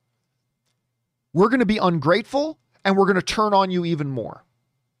for, we're going to be ungrateful and we're going to turn on you even more.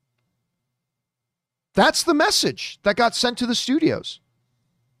 That's the message that got sent to the studios.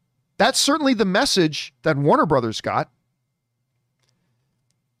 That's certainly the message that Warner Brothers got.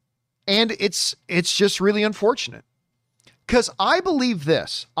 And it's just really unfortunate. Because I believe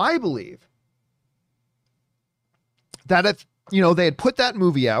this. I believe that if, they had put that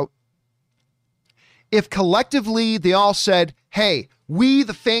movie out, if collectively they all said, hey, we,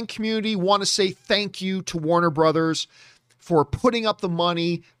 the fan community, want to say thank you to Warner Brothers for putting up the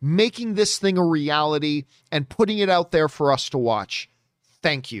money, making this thing a reality, and putting it out there for us to watch.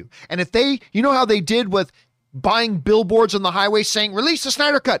 Thank you. And if they, how they did with buying billboards on the highway saying, release the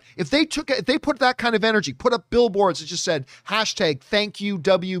Snyder Cut. If they put that kind of energy, put up billboards that just said, hashtag thank you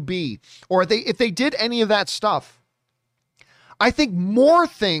WB, or if they did any of that stuff, I think more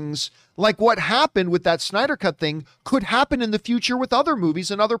things like what happened with that Snyder Cut thing could happen in the future with other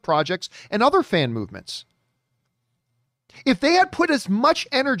movies and other projects and other fan movements. If they had put as much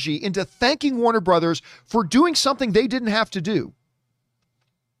energy into thanking Warner Brothers for doing something they didn't have to do,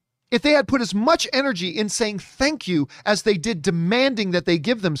 if they had put as much energy in saying thank you as they did demanding that they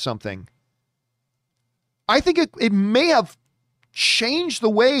give them something, I think it may have changed the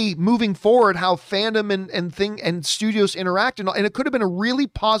way moving forward how fandom and studios interact, and it could have been a really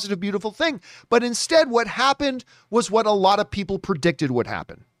positive, beautiful thing. But instead, what happened was what a lot of people predicted would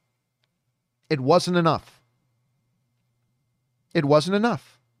happen. It wasn't enough. It wasn't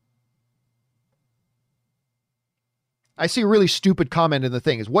enough. I see a really stupid comment in the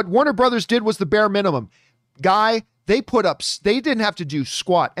thing is what Warner Brothers did was the bare minimum. Guy, they didn't have to do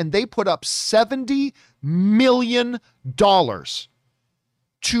squat, and they put up $70 million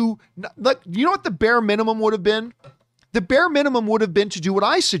to, like, you know what the bare minimum would have been? The bare minimum would have been to do what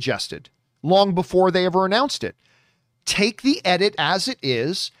I suggested long before they ever announced it. Take the edit as it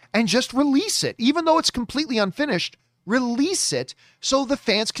is and just release it. Even though it's completely unfinished, release it so the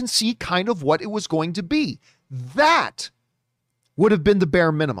fans can see kind of what it was going to be. That would have been the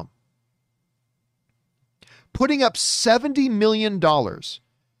bare minimum. Putting up $70 million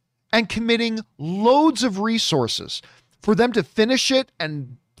and committing loads of resources for them to finish it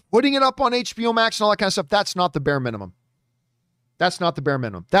and putting it up on HBO Max and all that kind of stuff, that's not the bare minimum. That's not the bare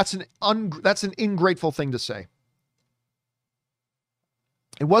minimum. That's an ingrateful thing to say.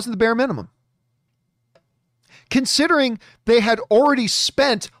 It wasn't the bare minimum. Considering they had already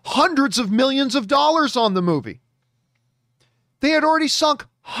spent hundreds of millions of dollars on the movie. They had already sunk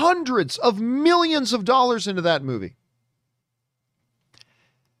hundreds of millions of dollars into that movie.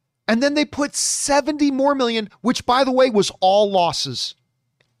 And then they put 70 more million, which by the way was all losses.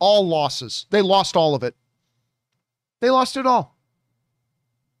 All losses. They lost all of it. They lost it all.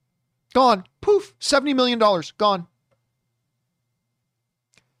 Gone. Poof. $70 million. Gone.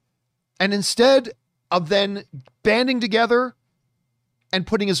 And instead of then banding together and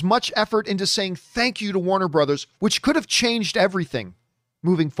putting as much effort into saying thank you to Warner Brothers, which could have changed everything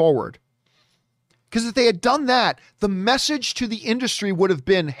moving forward. Because if they had done that, the message to the industry would have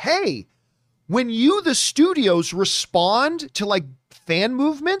been, hey, when you, the studios, respond to like fan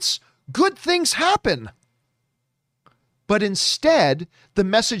movements, good things happen. But instead, the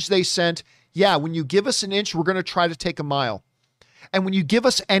message they sent, yeah, when you give us an inch, we're going to try to take a mile. And when you give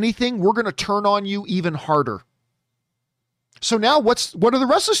us anything, we're going to turn on you even harder. So now what are the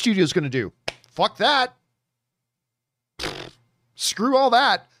rest of the studios going to do? Fuck that. Screw all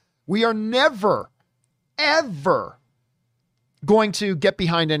that. We are never, ever going to get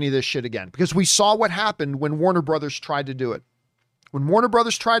behind any of this shit again because we saw what happened when Warner Brothers tried to do it. When Warner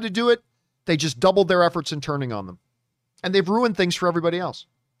Brothers tried to do it, they just doubled their efforts in turning on them. And they've ruined things for everybody else.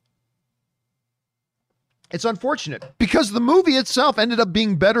 It's unfortunate because the movie itself ended up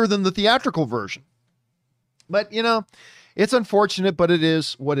being better than the theatrical version. But, you know, it's unfortunate, but it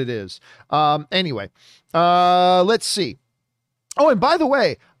is what it is. Anyway, let's see. Oh, and by the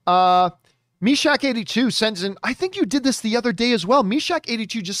way, Meshach82 sends in, I think you did this the other day as well.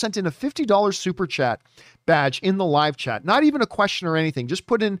 Meshach82 just sent in a $50 super chat badge in the live chat. Not even a question or anything. Just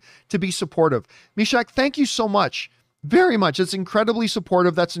put in to be supportive. Meshach, thank you so much. Very much. It's incredibly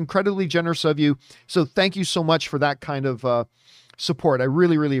supportive. That's incredibly generous of you. So thank you so much for that kind of support. I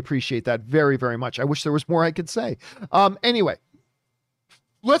really, really appreciate that very, very much. I wish there was more I could say. Anyway,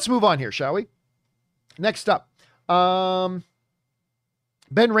 let's move on here, shall we? Next up, Ben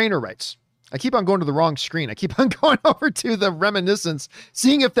Rayner writes, I keep on going to the wrong screen. I keep on going over to the reminiscence,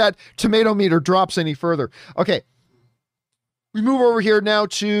 seeing if that tomato meter drops any further. Okay. We move over here now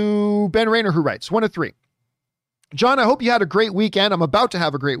to Ben Rayner, who writes 1 of 3. John, I hope you had a great weekend. I'm about to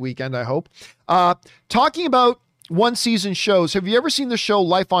have a great weekend, I hope. Talking about one season shows, have you ever seen the show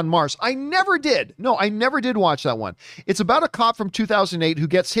Life on Mars? I never did. No, I never did watch that one. It's about a cop from 2008 who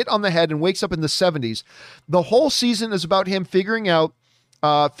gets hit on the head and wakes up in the 70s. The whole season is about him figuring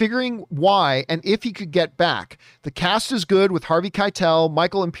why and if he could get back. The cast is good with Harvey Keitel,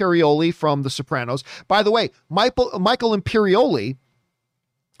 Michael Imperioli from The Sopranos. By the way, Michael Imperioli,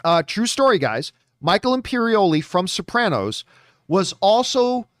 true story, guys, Michael Imperioli from Sopranos was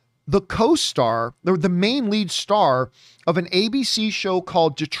also the co-star, the main lead star of an ABC show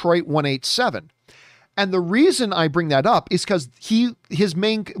called Detroit 187. And the reason I bring that up is because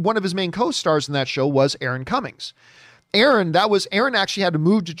one of his main co-stars in that show was Erin Cummings. Erin actually had to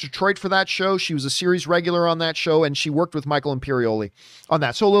move to Detroit for that show. She was a series regular on that show, and she worked with Michael Imperioli on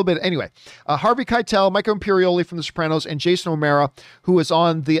that. So a little bit, anyway, Harvey Keitel, Michael Imperioli from The Sopranos, and Jason O'Mara, who is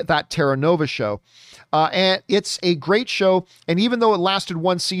on that Terra Nova show. And it's a great show. And even though it lasted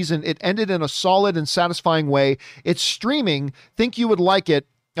one season, it ended in a solid and satisfying way. It's streaming. Think you would like it.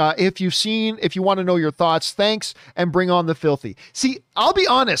 If you want to know your thoughts, thanks, and bring on the filthy. See, I'll be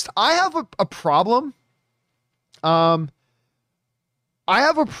honest. I have a problem. I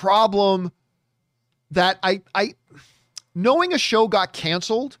have a problem that I knowing a show got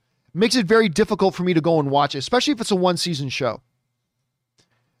canceled makes it very difficult for me to go and watch it, especially if it's a one season show.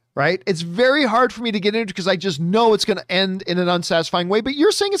 Right? It's very hard for me to get into because I just know it's going to end in an unsatisfying way, but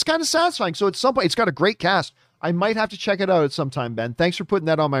you're saying it's kind of satisfying. So at some point, it's got a great cast. I might have to check it out at some time, Ben. Thanks for putting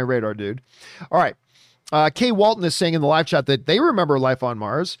that on my radar, dude. All right. Kay Walton is saying in the live chat that they remember Life on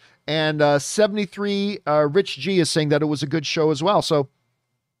Mars. And 73 Rich G is saying that it was a good show as well. So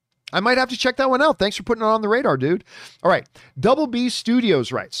I might have to check that one out. Thanks for putting it on the radar, dude. All right. Double B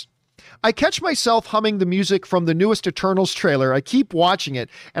Studios writes, I catch myself humming the music from the newest Eternals trailer. I keep watching it,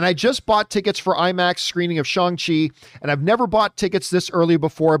 and I just bought tickets for IMAX screening of Shang-Chi, and I've never bought tickets this early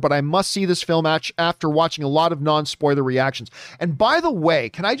before, but I must see this film after watching a lot of non-spoiler reactions. And by the way,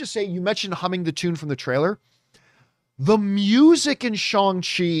 can I just say, you mentioned humming the tune from the trailer? The music in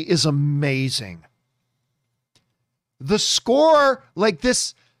Shang-Chi is amazing. The score, like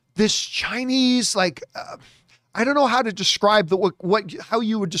this Chinese, like... I don't know how to describe how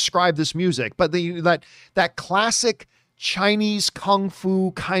you would describe this music, but that classic Chinese kung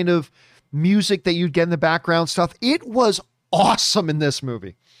fu kind of music that you'd get in the background stuff. It was awesome in this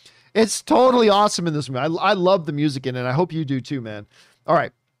movie. It's totally awesome in this movie. I love the music in it. I hope you do too, man. All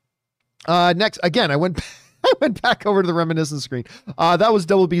right. Next, again, I went back over to the reminiscence screen. That was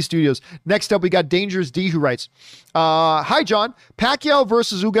Double B Studios. Next up, we got Dangerous D, who writes, hi, John. Pacquiao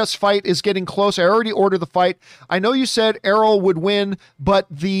versus Ugas fight is getting close. I already ordered the fight. I know you said Errol would win, but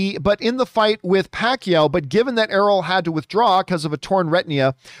in the fight with Pacquiao, but given that Errol had to withdraw because of a torn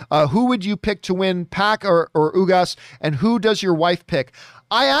retina, who would you pick to win, Pac or Ugas? And who does your wife pick?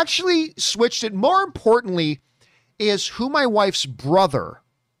 I actually switched it. More importantly is who my wife's brother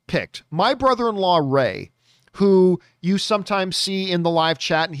picked. My brother-in-law, Ray, who you sometimes see in the live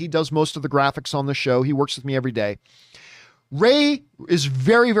chat, and he does most of the graphics on the show. He works with me every day. Ray is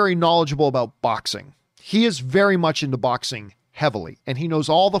very, very knowledgeable about boxing. He is very much into boxing heavily, and he knows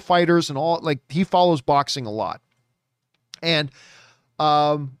all the fighters and he follows boxing a lot. And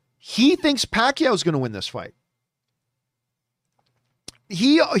he thinks Pacquiao is going to win this fight.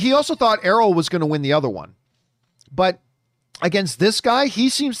 He also thought Errol was going to win the other one, but against this guy, he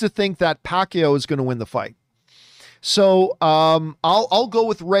seems to think that Pacquiao is going to win the fight. So I'll go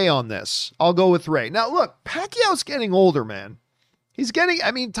with Ray on this. I'll go with Ray. Now, look, Pacquiao's getting older, man.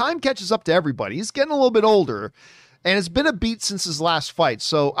 Time catches up to everybody. He's getting a little bit older, and it's been a beat since his last fight.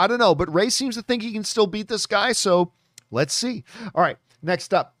 So I don't know, but Ray seems to think he can still beat this guy. So let's see. All right,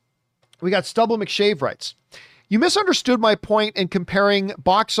 next up, we got Stubble McShave writes, you misunderstood my point in comparing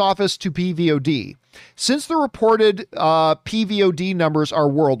box office to PVOD. Since the reported PVOD numbers are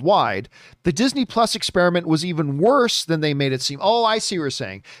worldwide, the Disney Plus experiment was even worse than they made it seem. Oh, I see what you're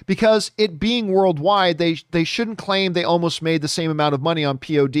saying. Because it being worldwide, they shouldn't claim they almost made the same amount of money on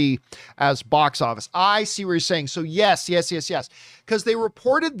POD as box office. I see what you're saying. So yes. Because they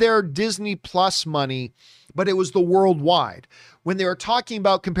reported their Disney Plus money, but it was the worldwide. When they were talking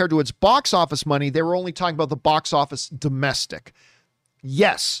about compared to its box office money, they were only talking about the box office domestic.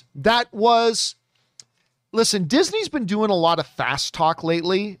 Yes, that was... Listen, Disney's been doing a lot of fast talk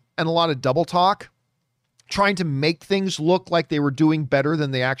lately and a lot of double talk, trying to make things look like they were doing better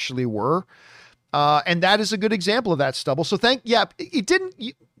than they actually were. And that is a good example of that, Stubble. So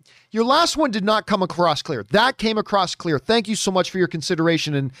your last one did not come across clear. That came across clear. Thank you so much for your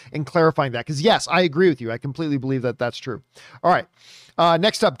consideration and clarifying that. Because yes, I agree with you. I completely believe that that's true. All right.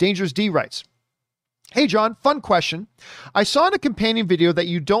 Next up, Dangerous D writes, hey, John, fun question. I saw in a companion video that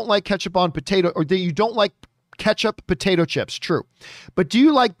you don't like ketchup on potato, or that you don't like ketchup potato chips. True. But do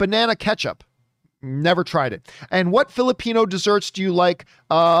you like banana ketchup? Never tried it. And what Filipino desserts do you like?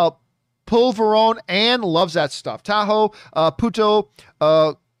 Pulveron. Ann loves that stuff. Tahoe, puto,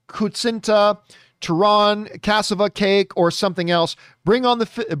 kutsinta, Turon, cassava cake, or something else. Bring on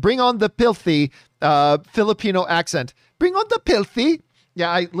the filthy Filipino accent. Bring on the filthy. Yeah,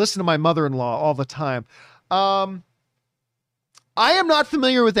 I listen to my mother-in-law all the time. I am not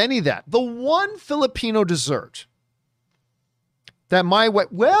familiar with any of that. The one Filipino dessert that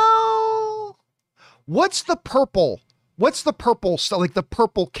what's the purple? What's the purple stuff, like the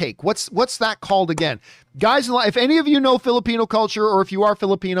purple cake? What's that called again? Guys, if any of you know Filipino culture, or if you are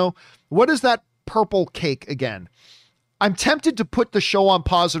Filipino, what is that purple cake again? I'm tempted to put the show on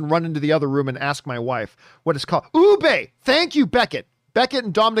pause and run into the other room and ask my wife what it's called. Ube! Thank you, Beckett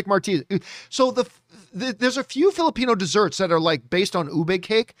and Dominic Martinez. So there's a few Filipino desserts that are like based on ube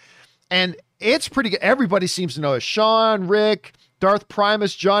cake, and it's pretty good. Everybody seems to know it. Sean, Rick, Darth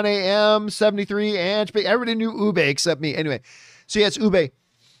Primus, John A.M., 73, Ange, everybody knew ube except me. Anyway, so yeah, it's ube.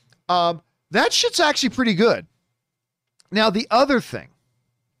 That shit's actually pretty good. Now, the other thing,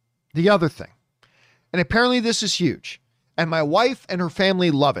 and apparently this is huge, and my wife and her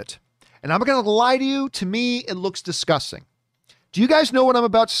family love it, and I'm not going to lie to you, to me, it looks disgusting. Do you guys know what I'm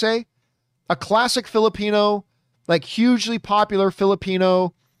about to say? A classic Filipino, like hugely popular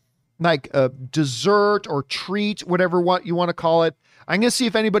Filipino like a dessert or treat, whatever you want to call it. I'm going to see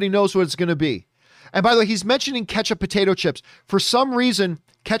if anybody knows what it's going to be. And by the way, he's mentioning ketchup potato chips. For some reason,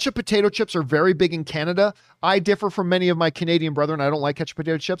 ketchup potato chips are very big in Canada. I differ from many of my Canadian brethren. I don't like ketchup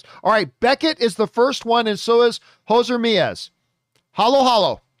potato chips. All right, Beckett is the first one, and so is Hoser Miez. Halo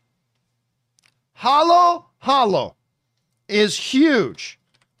Halo. Halo Halo is huge.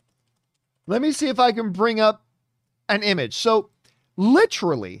 Let me see if I can bring up an image. So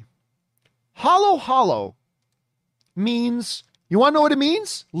literally, Halo Halo means, you want to know what it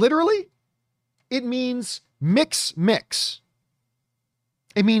means? Literally, it means mix mix.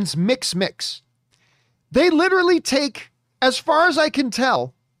 It means mix mix. They literally take, as far as I can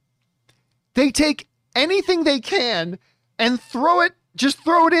tell, they take anything they can and just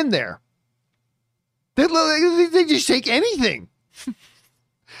throw it in there. They just take anything.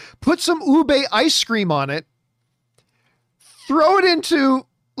 Put some ube ice cream on it, throw it into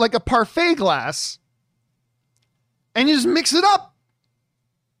like a parfait glass, and you just mix it up.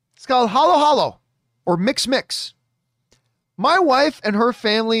 It's called Halo Halo or Mix Mix. My wife and her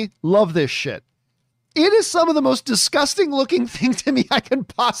family love this shit. It is some of the most disgusting looking thing to me I can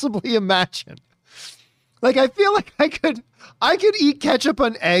possibly imagine. Like, I feel like I could eat ketchup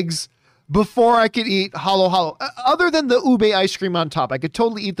on eggs before I could eat Halo Halo. Other than the ube ice cream on top. I could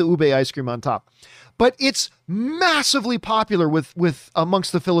totally eat the ube ice cream on top. But it's massively popular with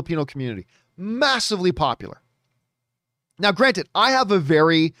amongst the Filipino community. Massively popular. Now, granted, I have a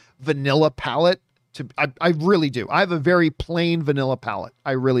very vanilla palate. I really do. I have a very plain vanilla palate.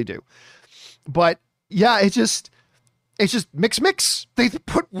 I really do. But yeah, it's just mix. They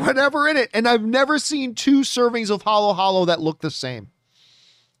put whatever in it. And I've never seen 2 servings of Halo Halo that look the same.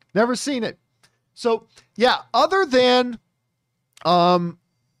 Never seen it. So yeah, other than,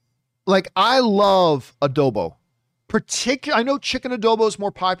 like, I love adobo. I know chicken adobo is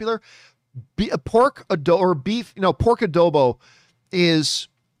more popular. Pork adobo is,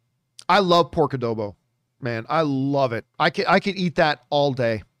 I love pork adobo, man. I love it. I could eat that all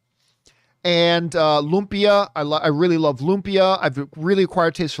day. And lumpia, I really love lumpia. I've really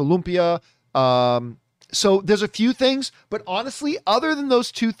acquired taste for lumpia. So there's a few things, but honestly, other than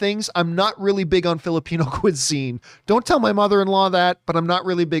those 2 things, I'm not really big on Filipino cuisine. Don't tell my mother-in-law that, but I'm not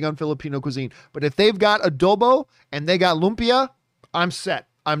really big on Filipino cuisine. But if they've got adobo and they got lumpia, I'm set.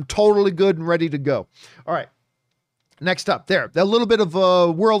 I'm totally good and ready to go. All right. Next up, there, a little bit of a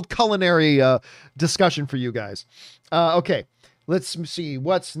world culinary discussion for you guys. Okay, let's see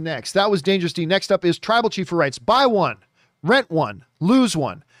what's next. That was Dangerous D. Next up is Tribal Chief who writes, buy one, rent one, lose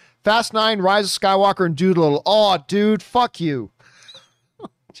one. Fast 9, Rise of Skywalker, and Doolittle. Oh, dude, fuck you.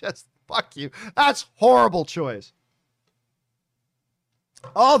 Just fuck you. That's horrible choice.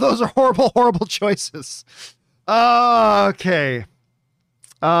 Oh, those are horrible, horrible choices. Okay.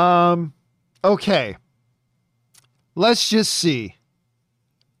 Okay. Let's just see.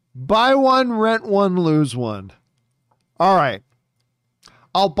 Buy one, rent one, lose one. All right.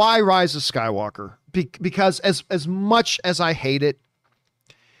 I'll buy Rise of Skywalker because as much as I hate it,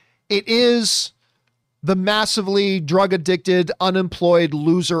 it is the massively drug addicted, unemployed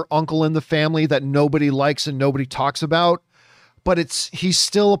loser uncle in the family that nobody likes and nobody talks about. But he's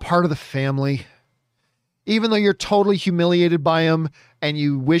still a part of the family. Even though you're totally humiliated by him and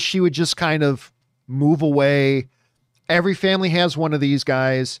you wish he would just kind of move away. Every family has one of these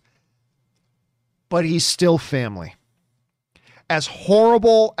guys, but he's still family. As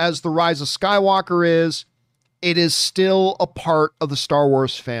horrible as the Rise of Skywalker is, it is still a part of the Star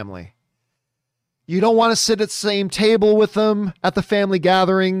Wars family. You don't want to sit at the same table with them at the family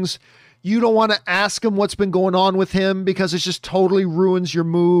gatherings. You don't want to ask him what's been going on with him because it just totally ruins your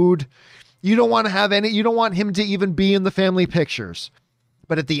mood. You don't want him to even be in the family pictures.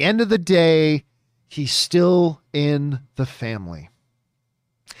 But at the end of the day, he's still in the family.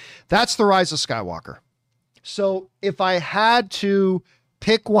 That's the Rise of Skywalker. So if I had to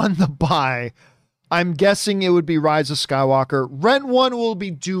pick one to buy, I'm guessing it would be Rise of Skywalker. Rent one will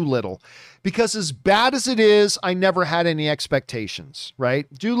be Doolittle. Because as bad as it is, I never had any expectations,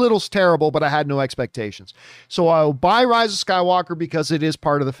 right? Doolittle's terrible, but I had no expectations. So I'll buy Rise of Skywalker because it is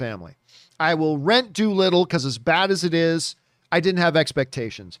part of the family. I will rent Doolittle because as bad as it is, I didn't have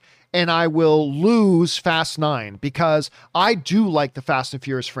expectations. And I will lose Fast 9 because I do like the Fast and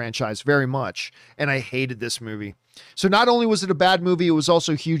Furious franchise very much. And I hated this movie. So not only was it a bad movie, it was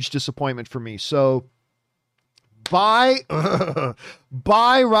also a huge disappointment for me. So buy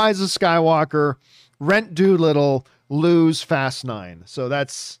Rise of Skywalker, rent Doolittle, lose Fast 9. So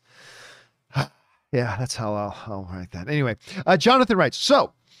that's how I'll write that. Anyway, Jonathan writes,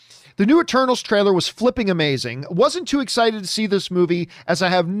 so The new Eternals trailer was flipping amazing. Wasn't too excited to see this movie as I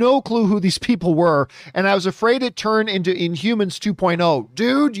have no clue who these people were, and I was afraid it turned into Inhumans 2.0.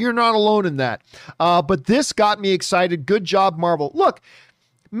 Dude, you're not alone in that. But this got me excited. Good job, Marvel. Look,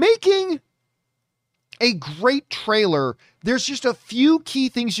 making a great trailer, there's just a few key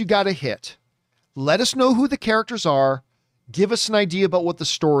things you got to hit. Let us know who the characters are, give us an idea about what the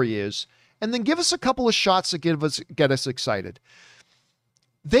story is, and then give us a couple of shots that get us excited.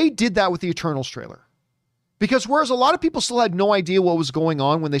 They did that with the Eternals trailer. Because whereas a lot of people still had no idea what was going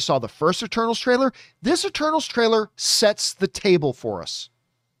on when they saw the first Eternals trailer, this Eternals trailer sets the table for us.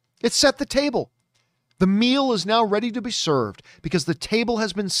 It set the table. The meal is now ready to be served because the table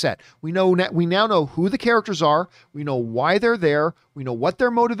has been set. We now know who the characters are. We know why they're there. We know what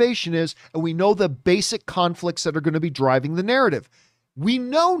their motivation is. And we know the basic conflicts that are going to be driving the narrative. We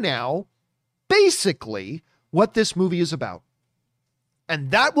know now basically what this movie is about.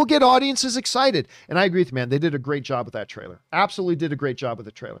 And that will get audiences excited. And I agree with you, man. They did a great job with that trailer. Absolutely did a great job with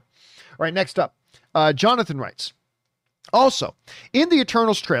the trailer. All right, next up. Jonathan writes, also, in the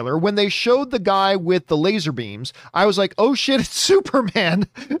Eternals trailer, when they showed the guy with the laser beams, I was like, oh shit, it's Superman.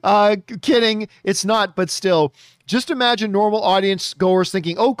 Kidding. It's not, but still. Just imagine normal audience goers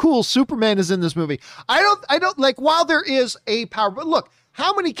thinking, oh cool, Superman is in this movie. I don't like, while there is a power, but look,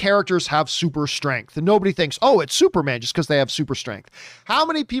 how many characters have super strength? And nobody thinks, oh, it's Superman just because they have super strength. How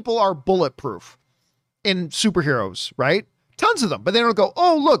many people are bulletproof in superheroes, right? Tons of them, but they don't go,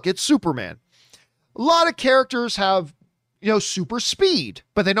 oh, look, it's Superman. A lot of characters have, super speed,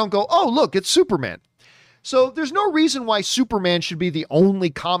 but they don't go, oh, look, it's Superman. So there's no reason why Superman should be the only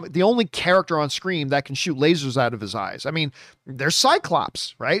character on screen that can shoot lasers out of his eyes. I mean, there's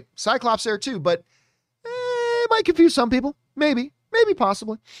Cyclops, right? Cyclops there too, but it might confuse some people. Maybe,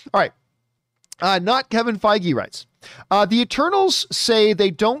 possibly. All right. Not Kevin Feige writes, the Eternals say they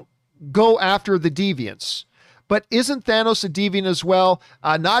don't go after the deviants, but isn't Thanos a deviant as well?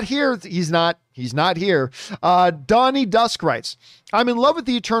 Not here. He's not here. Donnie Dusk writes, I'm in love with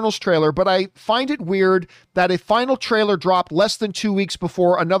the Eternals trailer, but I find it weird that a final trailer dropped less than 2 weeks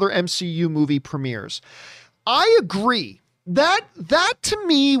before another MCU movie premieres. I agree. That to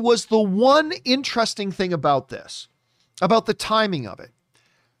me was the one interesting thing about this, about the timing of it,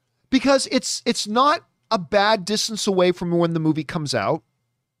 because it's not a bad distance away from when the movie comes out.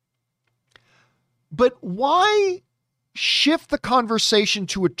 But why shift the conversation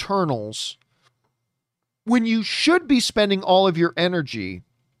to Eternals when you should be spending all of your energy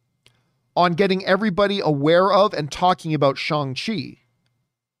on getting everybody aware of and talking about Shang-Chi?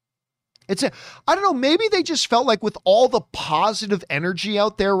 I don't know, maybe they just felt like with all the positive energy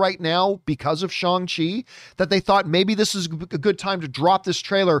out there right now because of Shang-Chi, that they thought maybe this is a good time to drop this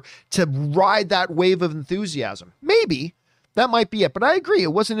trailer to ride that wave of enthusiasm. Maybe. That might be it, but I agree.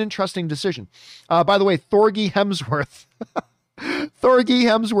 It was an interesting decision. By the way, Thorgy Hemsworth. Thorgy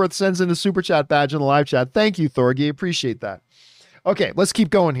Hemsworth sends in a super chat badge in the live chat. Thank you, Thorgy. Appreciate that. Okay, let's keep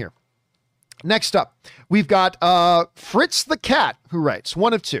going here. Next up, we've got Fritz the Cat, who writes,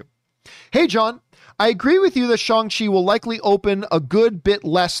 one of two. Hey, John. I agree with you that Shang-Chi will likely open a good bit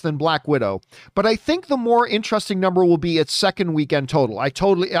less than Black Widow, but I think the more interesting number will be its second weekend total. I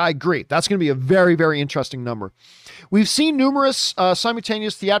agree. That's going to be a very, very interesting number. We've seen numerous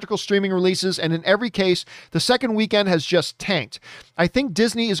simultaneous theatrical streaming releases, and in every case, the second weekend has just tanked. I think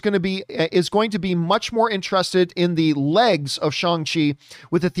Disney is going to be much more interested in the legs of Shang-Chi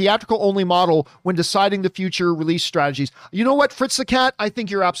with a theatrical-only model when deciding the future release strategies. You know what, Fritz the Cat? I think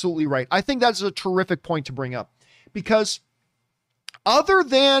you're absolutely right. I think that's a terrific point to bring up, because other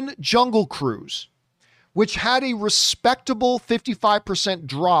than Jungle Cruise, which had a respectable 55%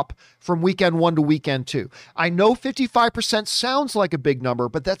 drop from weekend 1 to weekend 2. I know 55% sounds like a big number,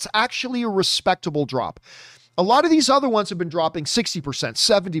 but that's actually a respectable drop. A lot of these other ones have been dropping 60%,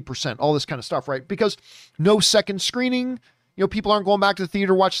 70%, all this kind of stuff, right? Because no second screening, people aren't going back to the theater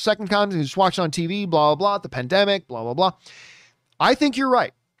to watch the second content, they just watch it on TV, blah, blah, blah, the pandemic, blah, blah, blah. I think you're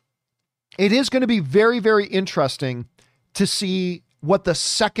right. It is going to be very, very interesting to see what the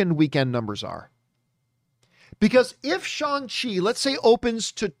second weekend numbers are. Because if Shang-Chi, let's say,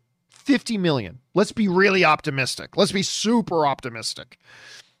 opens to 50 million, let's be really optimistic. Let's be super optimistic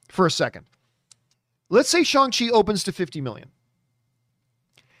for a second. Let's say Shang-Chi opens to 50 million.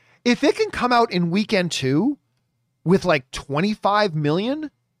 If it can come out in weekend 2 with like 25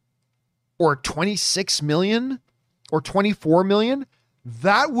 million or 26 million or 24 million,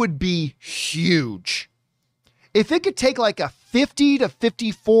 that would be huge. If it could take like a 50 to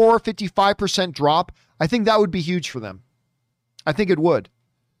 54, 55% drop, I think that would be huge for them. I think it would.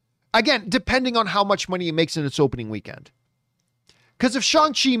 Again, depending on how much money it makes in its opening weekend. Because if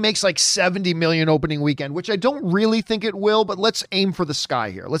Shang-Chi makes like 70 million opening weekend, which I don't really think it will, but let's aim for the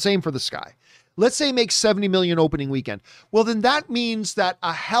sky here. Let's aim for the sky. Let's say it makes 70 million opening weekend. Well, then that means that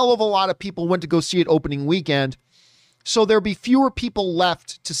a hell of a lot of people went to go see it opening weekend. So there'll be fewer people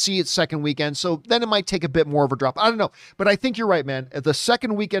left to see it second weekend. So then it might take a bit more of a drop. I don't know. But I think you're right, man. The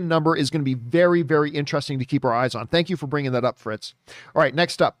second weekend number is going to be very, very interesting to keep our eyes on. Thank you for bringing that up, Fritz. All right,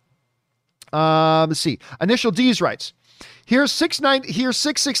 next up. Let's see. Initial D's writes, here's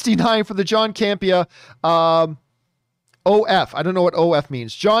 669 for the John Campia OF. I don't know what OF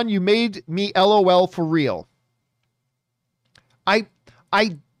means. John, you made me LOL for real. I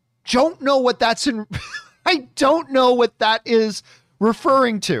don't know what that's in... I don't know what that is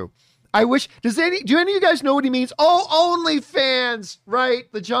referring to. I wish, do any of you guys know what he means? Oh, OnlyFans, right?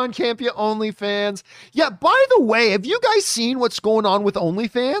 The John Campia OnlyFans. Yeah, by the way, have you guys seen what's going on with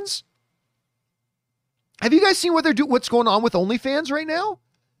OnlyFans? Have you guys seen what's going on with OnlyFans right now?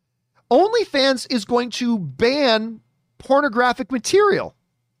 OnlyFans is going to ban pornographic material.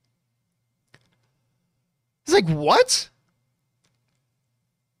 It's like, what?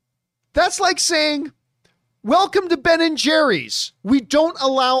 That's like saying, welcome to Ben & Jerry's. We don't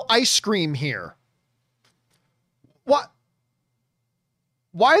allow ice cream here. What?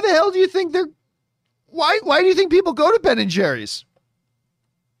 Why the hell do you think why do you think people go to Ben & Jerry's?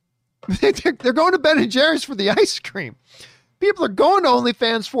 They're going to Ben & Jerry's for the ice cream. People are going to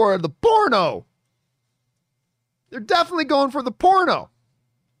OnlyFans for the porno. They're definitely going for the porno.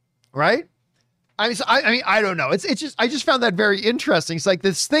 Right? I mean, I don't know. It's just, I just found that very interesting. It's like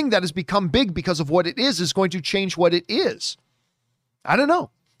this thing that has become big because of what it is going to change what it is. I don't know.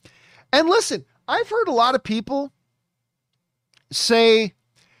 And listen, I've heard a lot of people say,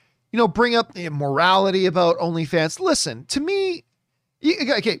 bring up the morality about OnlyFans. Listen, to me,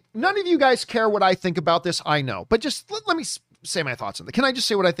 okay, none of you guys care what I think about this. I know, but just let me say my thoughts on it. Can I just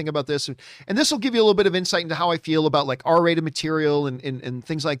say what I think about this? And this will give you a little bit of insight into how I feel about like R-rated material and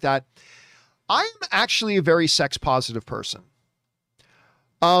things like that. I'm actually a very sex positive person.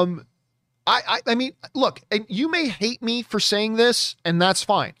 I mean, look, you may hate me for saying this, and that's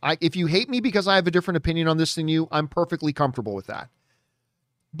fine. If you hate me because I have a different opinion on this than you, I'm perfectly comfortable with that.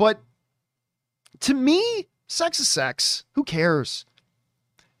 But to me, sex is sex. Who cares?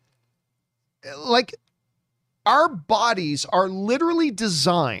 Like, our bodies are literally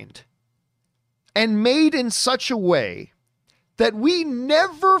designed and made in such a way that we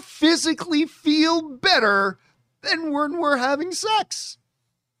never physically feel better than when we're having sex.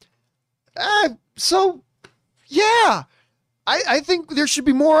 So, yeah, I think there should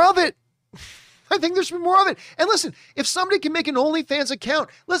be more of it. I think there should be more of it. And listen, if somebody can make an OnlyFans account,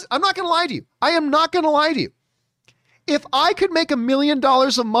 listen, I'm not going to lie to you. I am not going to lie to you. If I could make $1 million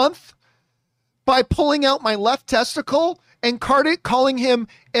a month by pulling out my left testicle and calling him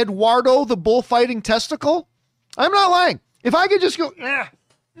Eduardo the bullfighting testicle, I'm not lying. If I could just go,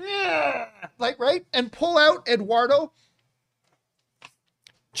 like, right, and pull out Eduardo.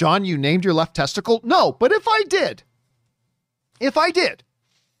 John, you named your left testicle? No, but if I did, if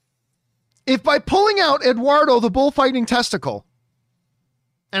by pulling out Eduardo the bullfighting testicle,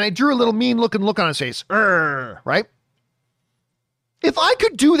 and I drew a little mean looking look on his face, right? If I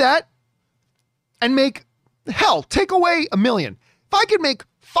could do that and make, hell, take away $1 million. If I could make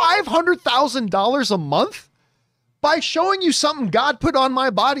 $500,000 a month by showing you something God put on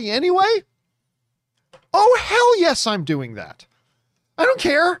my body anyway, oh, hell yes, I'm doing that. I don't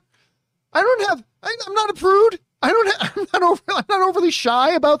care. I'm not a prude. I'm not overly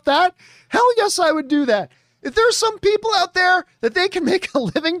shy about that. Hell yes, I would do that. If there's some people out there that they can make a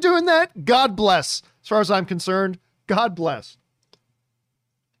living doing that, God bless. As far as I'm concerned, God bless.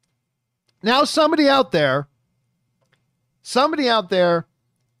 Now, somebody out there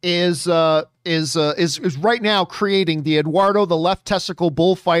is right now creating the Eduardo the left testicle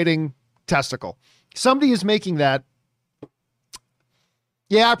bullfighting testicle. Somebody is making that.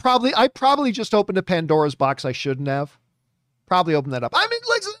 Yeah, I probably just opened a Pandora's box I shouldn't have. Probably opened that up. I mean,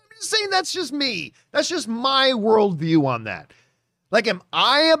 like, I'm just saying that's just me. That's just my worldview on that. Like, am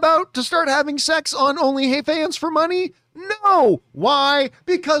I about to start having sex on OnlyFans for money? No. Why?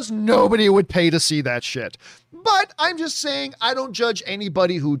 Because nobody would pay to see that shit. But I'm just saying I don't judge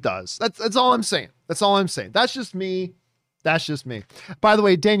anybody who does. That's all I'm saying. That's all I'm saying. That's just me. That's just me. By the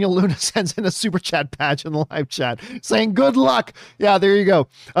way, Daniel Luna sends in a super chat badge in the live chat saying good luck. Yeah, there you go.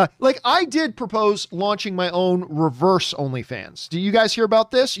 Like, I did propose launching my own reverse OnlyFans. Do you guys hear about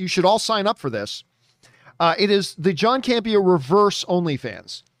this? You should all sign up for this. It is the John Campia reverse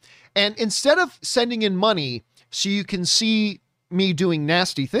OnlyFans. And instead of sending in money so you can see me doing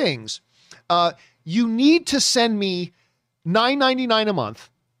nasty things, you need to send me $9.99 a month.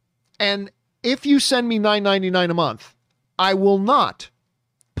 And if you send me $9.99 a month, I will not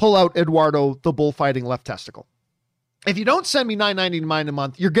pull out Eduardo the bullfighting left testicle. If you don't send me $9.99 a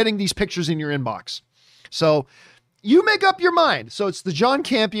month, you're getting these pictures in your inbox. So you make up your mind. So it's the John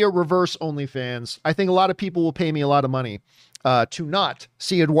Campea reverse OnlyFans. I think a lot of people will pay me a lot of money to not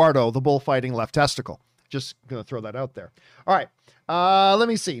see Eduardo the bullfighting left testicle. Just going to throw that out there. All right. Let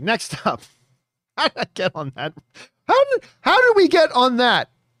me see. Next up. How did I get on that? How did we get on that?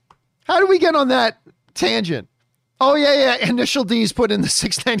 How did we get on that tangent? Oh, yeah. Initial D's put in the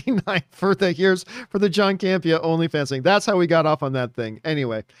 $6.99 for the John Campea OnlyFans thing. That's how we got off on that thing.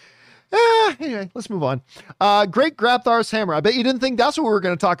 Anyway, let's move on. Great Grapthar's Hammer. I bet you didn't think that's what we were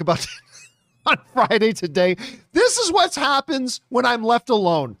going to talk about on Friday today. This is what happens when I'm left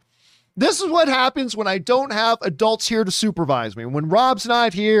alone. This is what happens when I don't have adults here to supervise me. When Rob's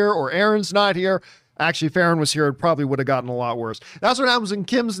not here or Aaron's not here. Actually, if Aaron was here, it probably would have gotten a lot worse. That's what happens when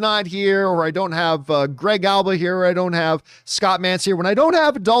Kim's not here, or I don't have Greg Alba here, or I don't have Scott Mance here. When I don't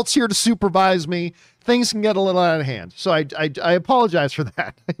have adults here to supervise me, things can get a little out of hand. So I apologize for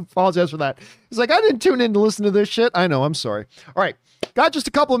that. I apologize for that. It's like, I didn't tune in to listen to this shit. I know, I'm sorry. All right, got just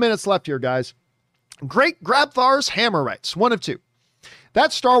a couple of minutes left here, guys. Great Grabthar's Hammer writes, one of two.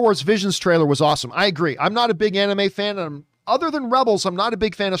 That Star Wars Visions trailer was awesome. I agree. I'm not a big anime fan, and other than Rebels, I'm not a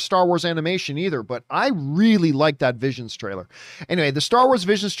big fan of Star Wars animation either, but I really like that Visions trailer. Anyway, the Star Wars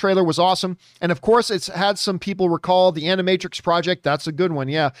Visions trailer was awesome. And of course, it's had some people recall the Animatrix project. That's a good one.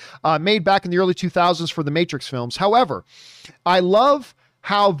 Yeah. Made back in the early 2000s for the Matrix films. However, I love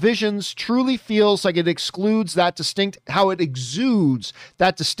how Visions truly feels like it exudes that distinct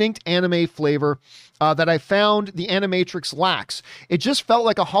anime flavor that I found the Animatrix lacks. It just felt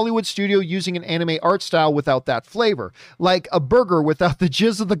like a Hollywood studio using an anime art style without that flavor, like a burger without the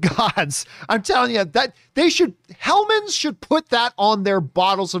jizz of the gods. I'm telling you that Hellmann's should put that on their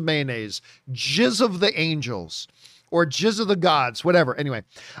bottles of mayonnaise, jizz of the angels or jizz of the gods, whatever. Anyway,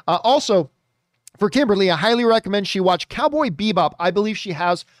 also, for Kimberly, I highly recommend she watch Cowboy Bebop. I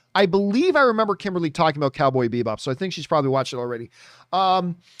believe I remember Kimberly talking about Cowboy Bebop, so I think she's probably watched it already.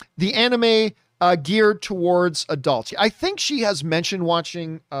 The anime geared towards adults. I think she has mentioned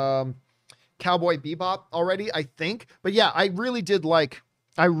watching Cowboy Bebop already, I think. But yeah, I really did like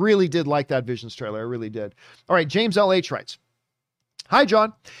that Visions trailer. I really did. All right, James LH writes, hi,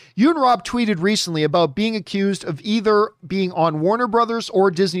 John. You and Rob tweeted recently about being accused of either being on Warner Brothers or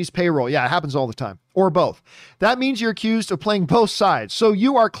Disney's payroll. Yeah, it happens all the time. Or both. That means you're accused of playing both sides. So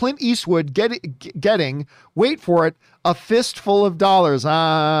you are Clint Eastwood getting, wait for it, a fistful of dollars.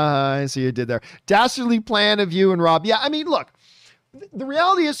 I see you did there. Dastardly plan of you and Rob. Yeah, I mean, look, the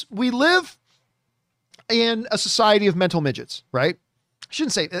reality is we live in a society of mental midgets, right? I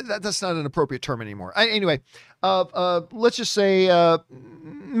shouldn't say that's not an appropriate term anymore. Anyway, let's just say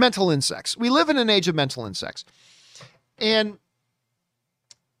mental insects. We live in an age of mental insects. And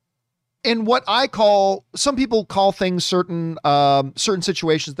in what I call, some people call things certain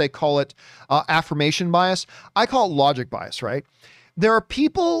situations, they call it affirmation bias. I call it logic bias, right? There are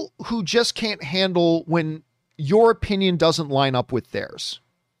people who just can't handle when your opinion doesn't line up with theirs.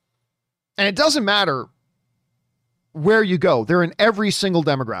 And it doesn't matter where you go. They're in every single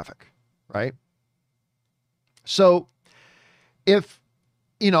demographic, right? So if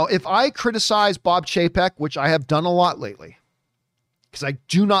I criticize Bob Chapek, which I have done a lot lately, because I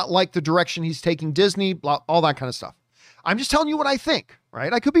do not like the direction he's taking Disney, blah, all that kind of stuff. I'm just telling you what I think,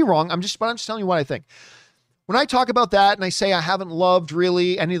 right? I could be wrong. I'm just telling you what I think. When I talk about that and I say I haven't loved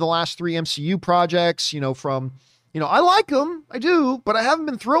really any of the last 3 MCU projects, I like them, I do, but I haven't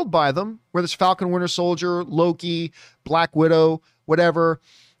been thrilled by them, whether it's Falcon, Winter Soldier, Loki, Black Widow, whatever.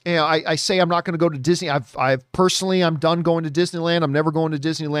 I say I'm not going to go to Disney. I've personally, I'm done going to Disneyland. I'm never going to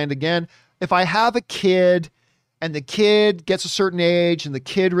Disneyland again. If I have a kid and the kid gets a certain age and the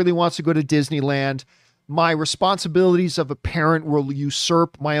kid really wants to go to Disneyland, my responsibilities of a parent will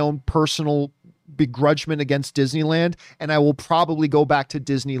usurp my own personal begrudgment against Disneyland, and I will probably go back to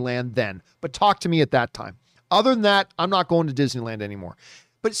Disneyland then. But talk to me at that time. Other than that, I'm not going to Disneyland anymore.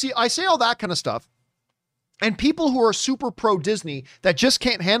 But see, I say all that kind of stuff, and people who are super pro Disney that just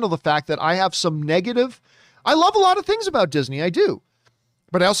can't handle the fact that I have some negative. I love a lot of things about Disney. I do.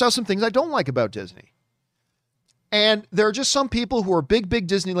 But I also have some things I don't like about Disney. And there are just some people who are big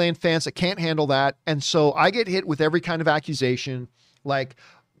Disneyland fans that can't handle that. And so I get hit with every kind of accusation, like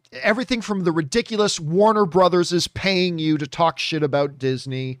everything from the ridiculous Warner Brothers is paying you to talk shit about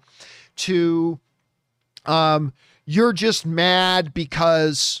Disney to you're just mad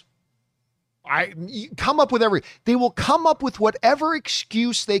because they will come up with whatever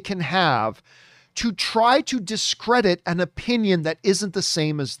excuse they can have to try to discredit an opinion that isn't the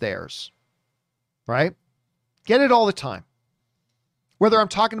same as theirs, right? Get it all the time. Whether I'm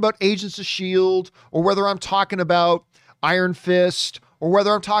talking about Agents of S.H.I.E.L.D. or whether I'm talking about Iron Fist or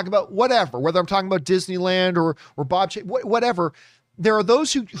whether I'm talking about whatever, whether I'm talking about Disneyland or Bob Chase, whatever, there are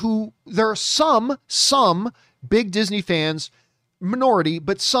those who there are some big Disney fans, minority,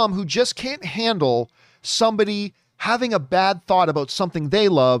 but some who just can't handle somebody having a bad thought about something they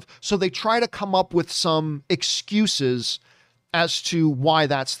love, so they try to come up with some excuses as to why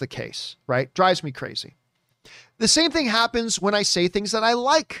that's the case, right? Drives me crazy. The same thing happens when I say things that I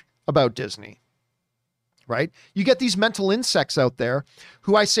like about Disney, right? You get these mental insects out there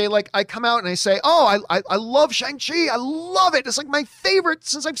who I say, like, I come out and I say, oh, I love Shang-Chi. I love it. It's like my favorite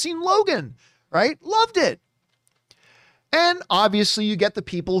since I've seen Logan, right? Loved it. And obviously you get the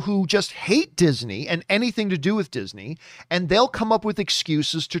people who just hate Disney and anything to do with Disney, and they'll come up with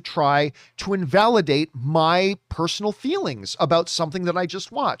excuses to try to invalidate my personal feelings about something that I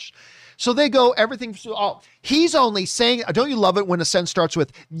just watched. So they go everything. Oh, he's only saying, don't you love it when a sentence starts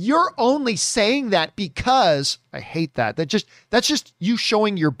with, you're only saying that because, I hate that. That's just you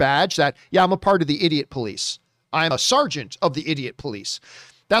showing your badge that, yeah, I'm a part of the idiot police. I'm a sergeant of the idiot police.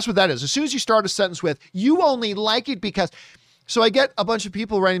 That's what that is. As soon as you start a sentence with, you only like it because, so I get a bunch of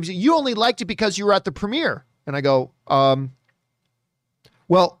people writing, you only liked it because you were at the premiere. And I go,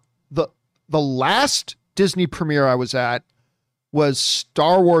 well, the last Disney premiere I was at was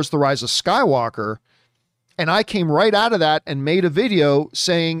Star Wars: The Rise of Skywalker. And I came right out of that and made a video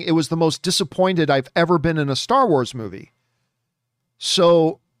saying it was the most disappointed I've ever been in a Star Wars movie.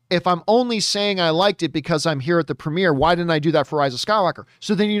 So if I'm only saying I liked it because I'm here at the premiere, why didn't I do that for Rise of Skywalker?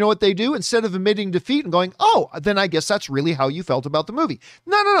 So then you know what they do? Instead of admitting defeat and going, oh, then I guess that's really how you felt about the movie.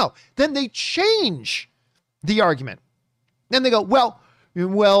 No. Then they change the argument. Then they go, well,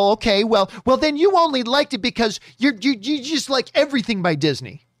 okay, well, then you only liked it because you just like everything by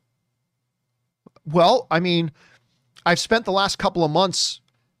Disney. Well, I mean, I've spent the last couple of months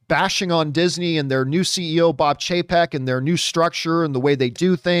bashing on Disney and their new CEO, Bob Chapek, and their new structure and the way they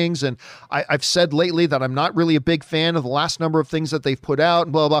do things. And I've said lately that I'm not really a big fan of the last number of things that they've put out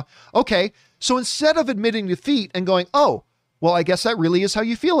and blah, blah. Okay. So instead of admitting defeat and going, oh, well, I guess that really is how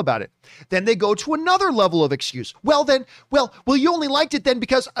you feel about it. Then they go to another level of excuse. Well, you only liked it then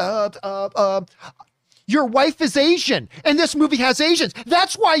because, your wife is Asian and this movie has Asians.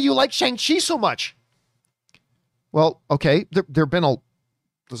 That's why you like Shang-Chi so much. Well, okay.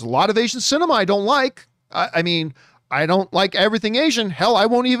 There's a lot of Asian cinema I don't like. I mean, I don't like everything Asian. Hell, I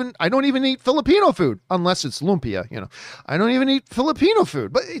don't even eat Filipino food unless it's lumpia, I don't even eat Filipino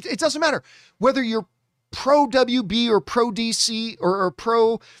food, but it doesn't matter whether you're pro WB or pro DC or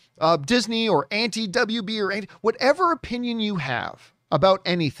pro Disney or anti WB or whatever opinion you have about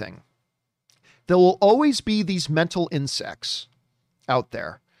anything. There will always be these mental insects out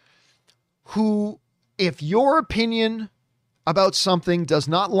there who, if your opinion about something does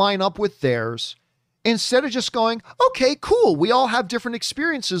not line up with theirs, instead of just going, okay, cool, we all have different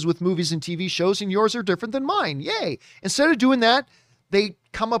experiences with movies and TV shows and yours are different than mine. Yay. Instead of doing that, they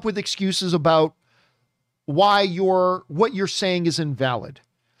come up with excuses about why what you're saying is invalid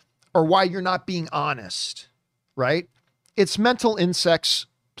or why you're not being honest, right? It's mental insects,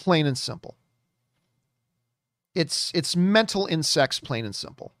 plain and simple. It's mental insects, plain and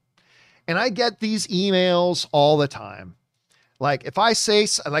simple. And I get these emails all the time. Like if I say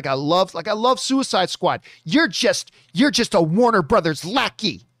I love Suicide Squad, you're just a Warner Brothers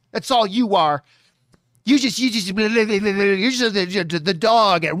lackey. That's all you are. You're just the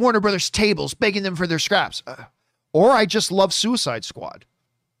dog at Warner Brothers tables begging them for their scraps. Or I just love Suicide Squad.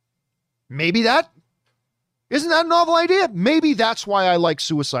 Maybe isn't that a novel idea? Maybe that's why I like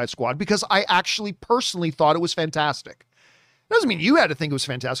Suicide Squad, because I actually personally thought it was fantastic. Doesn't mean you had to think it was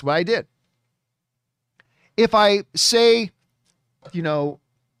fantastic, but I did. If I say,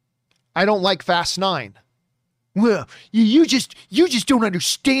 I don't like Fast 9. Well, you just don't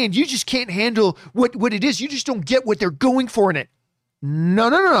understand. You just can't handle what it is. You just don't get what they're going for in it.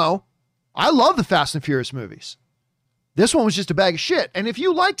 No. I love the Fast and Furious movies. This one was just a bag of shit. And if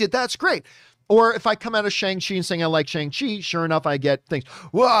you liked it, that's great. Or if I come out of Shang-Chi and saying I like Shang-Chi, sure enough, I get things.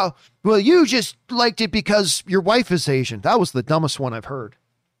 Well, you just liked it because your wife is Asian. That was the dumbest one I've heard.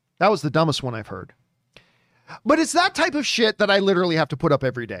 But it's that type of shit that I literally have to put up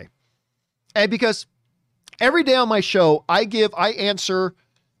every day. And because every day on my show, I answer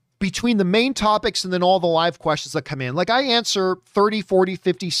between the main topics and then all the live questions that come in. Like I answer 30, 40,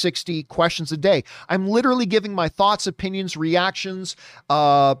 50, 60 questions a day. I'm literally giving my thoughts, opinions, reactions,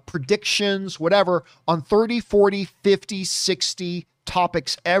 predictions, whatever on 30, 40, 50, 60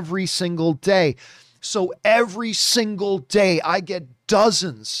 topics every single day. So every single day I get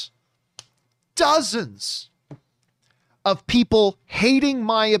dozens of people hating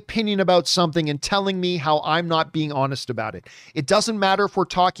my opinion about something and telling me how I'm not being honest about it. It doesn't matter if we're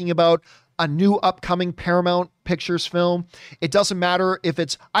talking about a new upcoming Paramount Pictures film. It doesn't matter if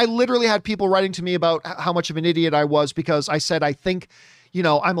I literally had people writing to me about how much of an idiot I was because I said, I think,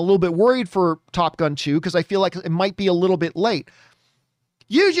 I'm a little bit worried for Top Gun 2 because I feel like it might be a little bit late.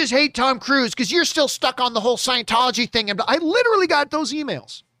 You just hate Tom Cruise because you're still stuck on the whole Scientology thing. And I literally got those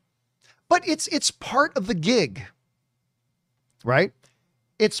emails. But it's part of the gig, right?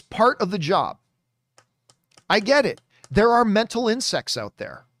 It's part of the job. I get it. There are mental insects out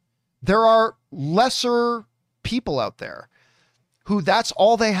there. There are lesser people out there who that's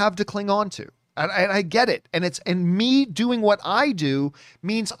all they have to cling on to. And I get it. And me doing what I do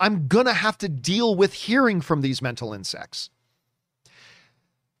means I'm going to have to deal with hearing from these mental insects.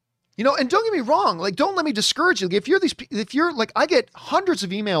 And don't get me wrong, like, don't let me discourage you. If you're like, I get hundreds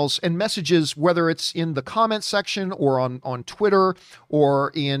of emails and messages, whether it's in the comment section or on Twitter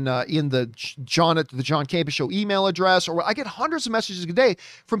or in the John Campea Show email address, or I get hundreds of messages a day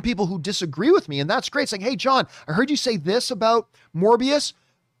from people who disagree with me. And that's great. Saying, hey, John, I heard you say this about Morbius,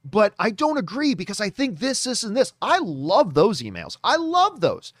 but I don't agree because I think this, and this. I love those emails. I love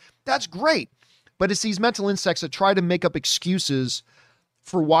those. That's great. But it's these mental insects that try to make up excuses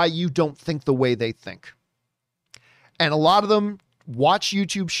for why you don't think the way they think. And a lot of them watch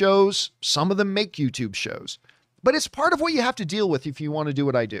YouTube shows. Some of them make YouTube shows. But it's part of what you have to deal with if you want to do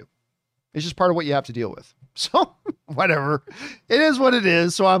what I do. It's just part of what you have to deal with. So, whatever. It is what it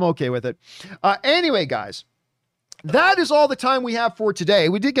is, so I'm okay with it. Anyway, guys, that is all the time we have for today.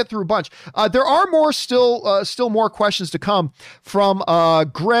 We did get through a bunch. There are still more questions to come from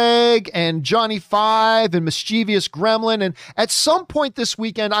Greg and Johnny Five and Mischievous Gremlin. And at some point this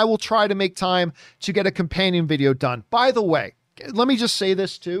weekend, I will try to make time to get a companion video done. By the way, let me just say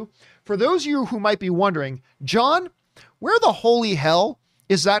this too. For those of you who might be wondering, John, where the holy hell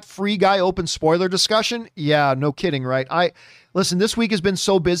is that Free Guy open spoiler discussion? Yeah, no kidding, right? Listen, this week has been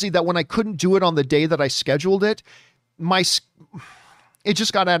so busy that when I couldn't do it on the day that I scheduled it, it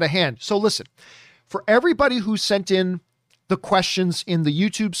just got out of hand. So listen, for everybody who sent in the questions in the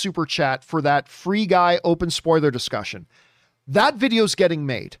YouTube super chat for that Free Guy open spoiler discussion, that video's getting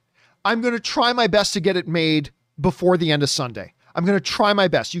made. I'm going to try my best to get it made before the end of Sunday. I'm going to try my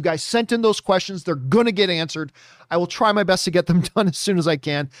best. You guys sent in those questions. They're going to get answered. I will try my best to get them done as soon as I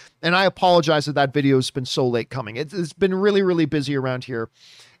can. And I apologize that video has been so late coming. It's been really, really busy around here.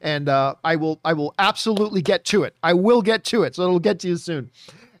 And I will absolutely get to it. I will get to it. So it'll get to you soon.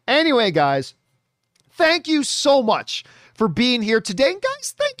 Anyway, guys, thank you so much for being here today. And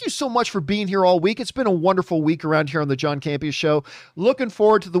guys, thank you so much for being here all week. It's been a wonderful week around here on the John Campea Show. Looking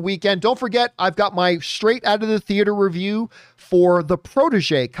forward to the weekend. Don't forget, I've got my straight out of the theater review for The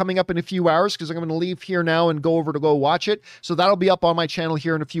Protege coming up in a few hours because I'm going to leave here now and go over to go watch it. So that'll be up on my channel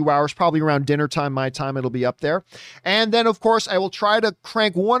here in a few hours, probably around dinner time, my time, it'll be up there. And then, of course, I will try to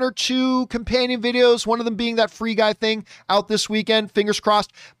crank one or two companion videos, one of them being that Free Guy thing out this weekend. Fingers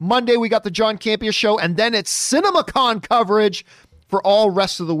crossed. Monday, we got the John Campea Show, and then it's CinemaCon coverage for all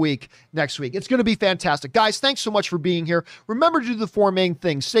rest of the week next week. It's going to be fantastic. Guys, thanks so much for being here. Remember to do the four main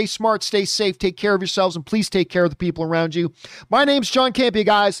things. Stay smart, stay safe, take care of yourselves, and please take care of the people around you. My name's John Campea,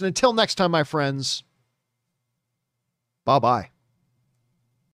 guys, and until next time, my friends, bye-bye.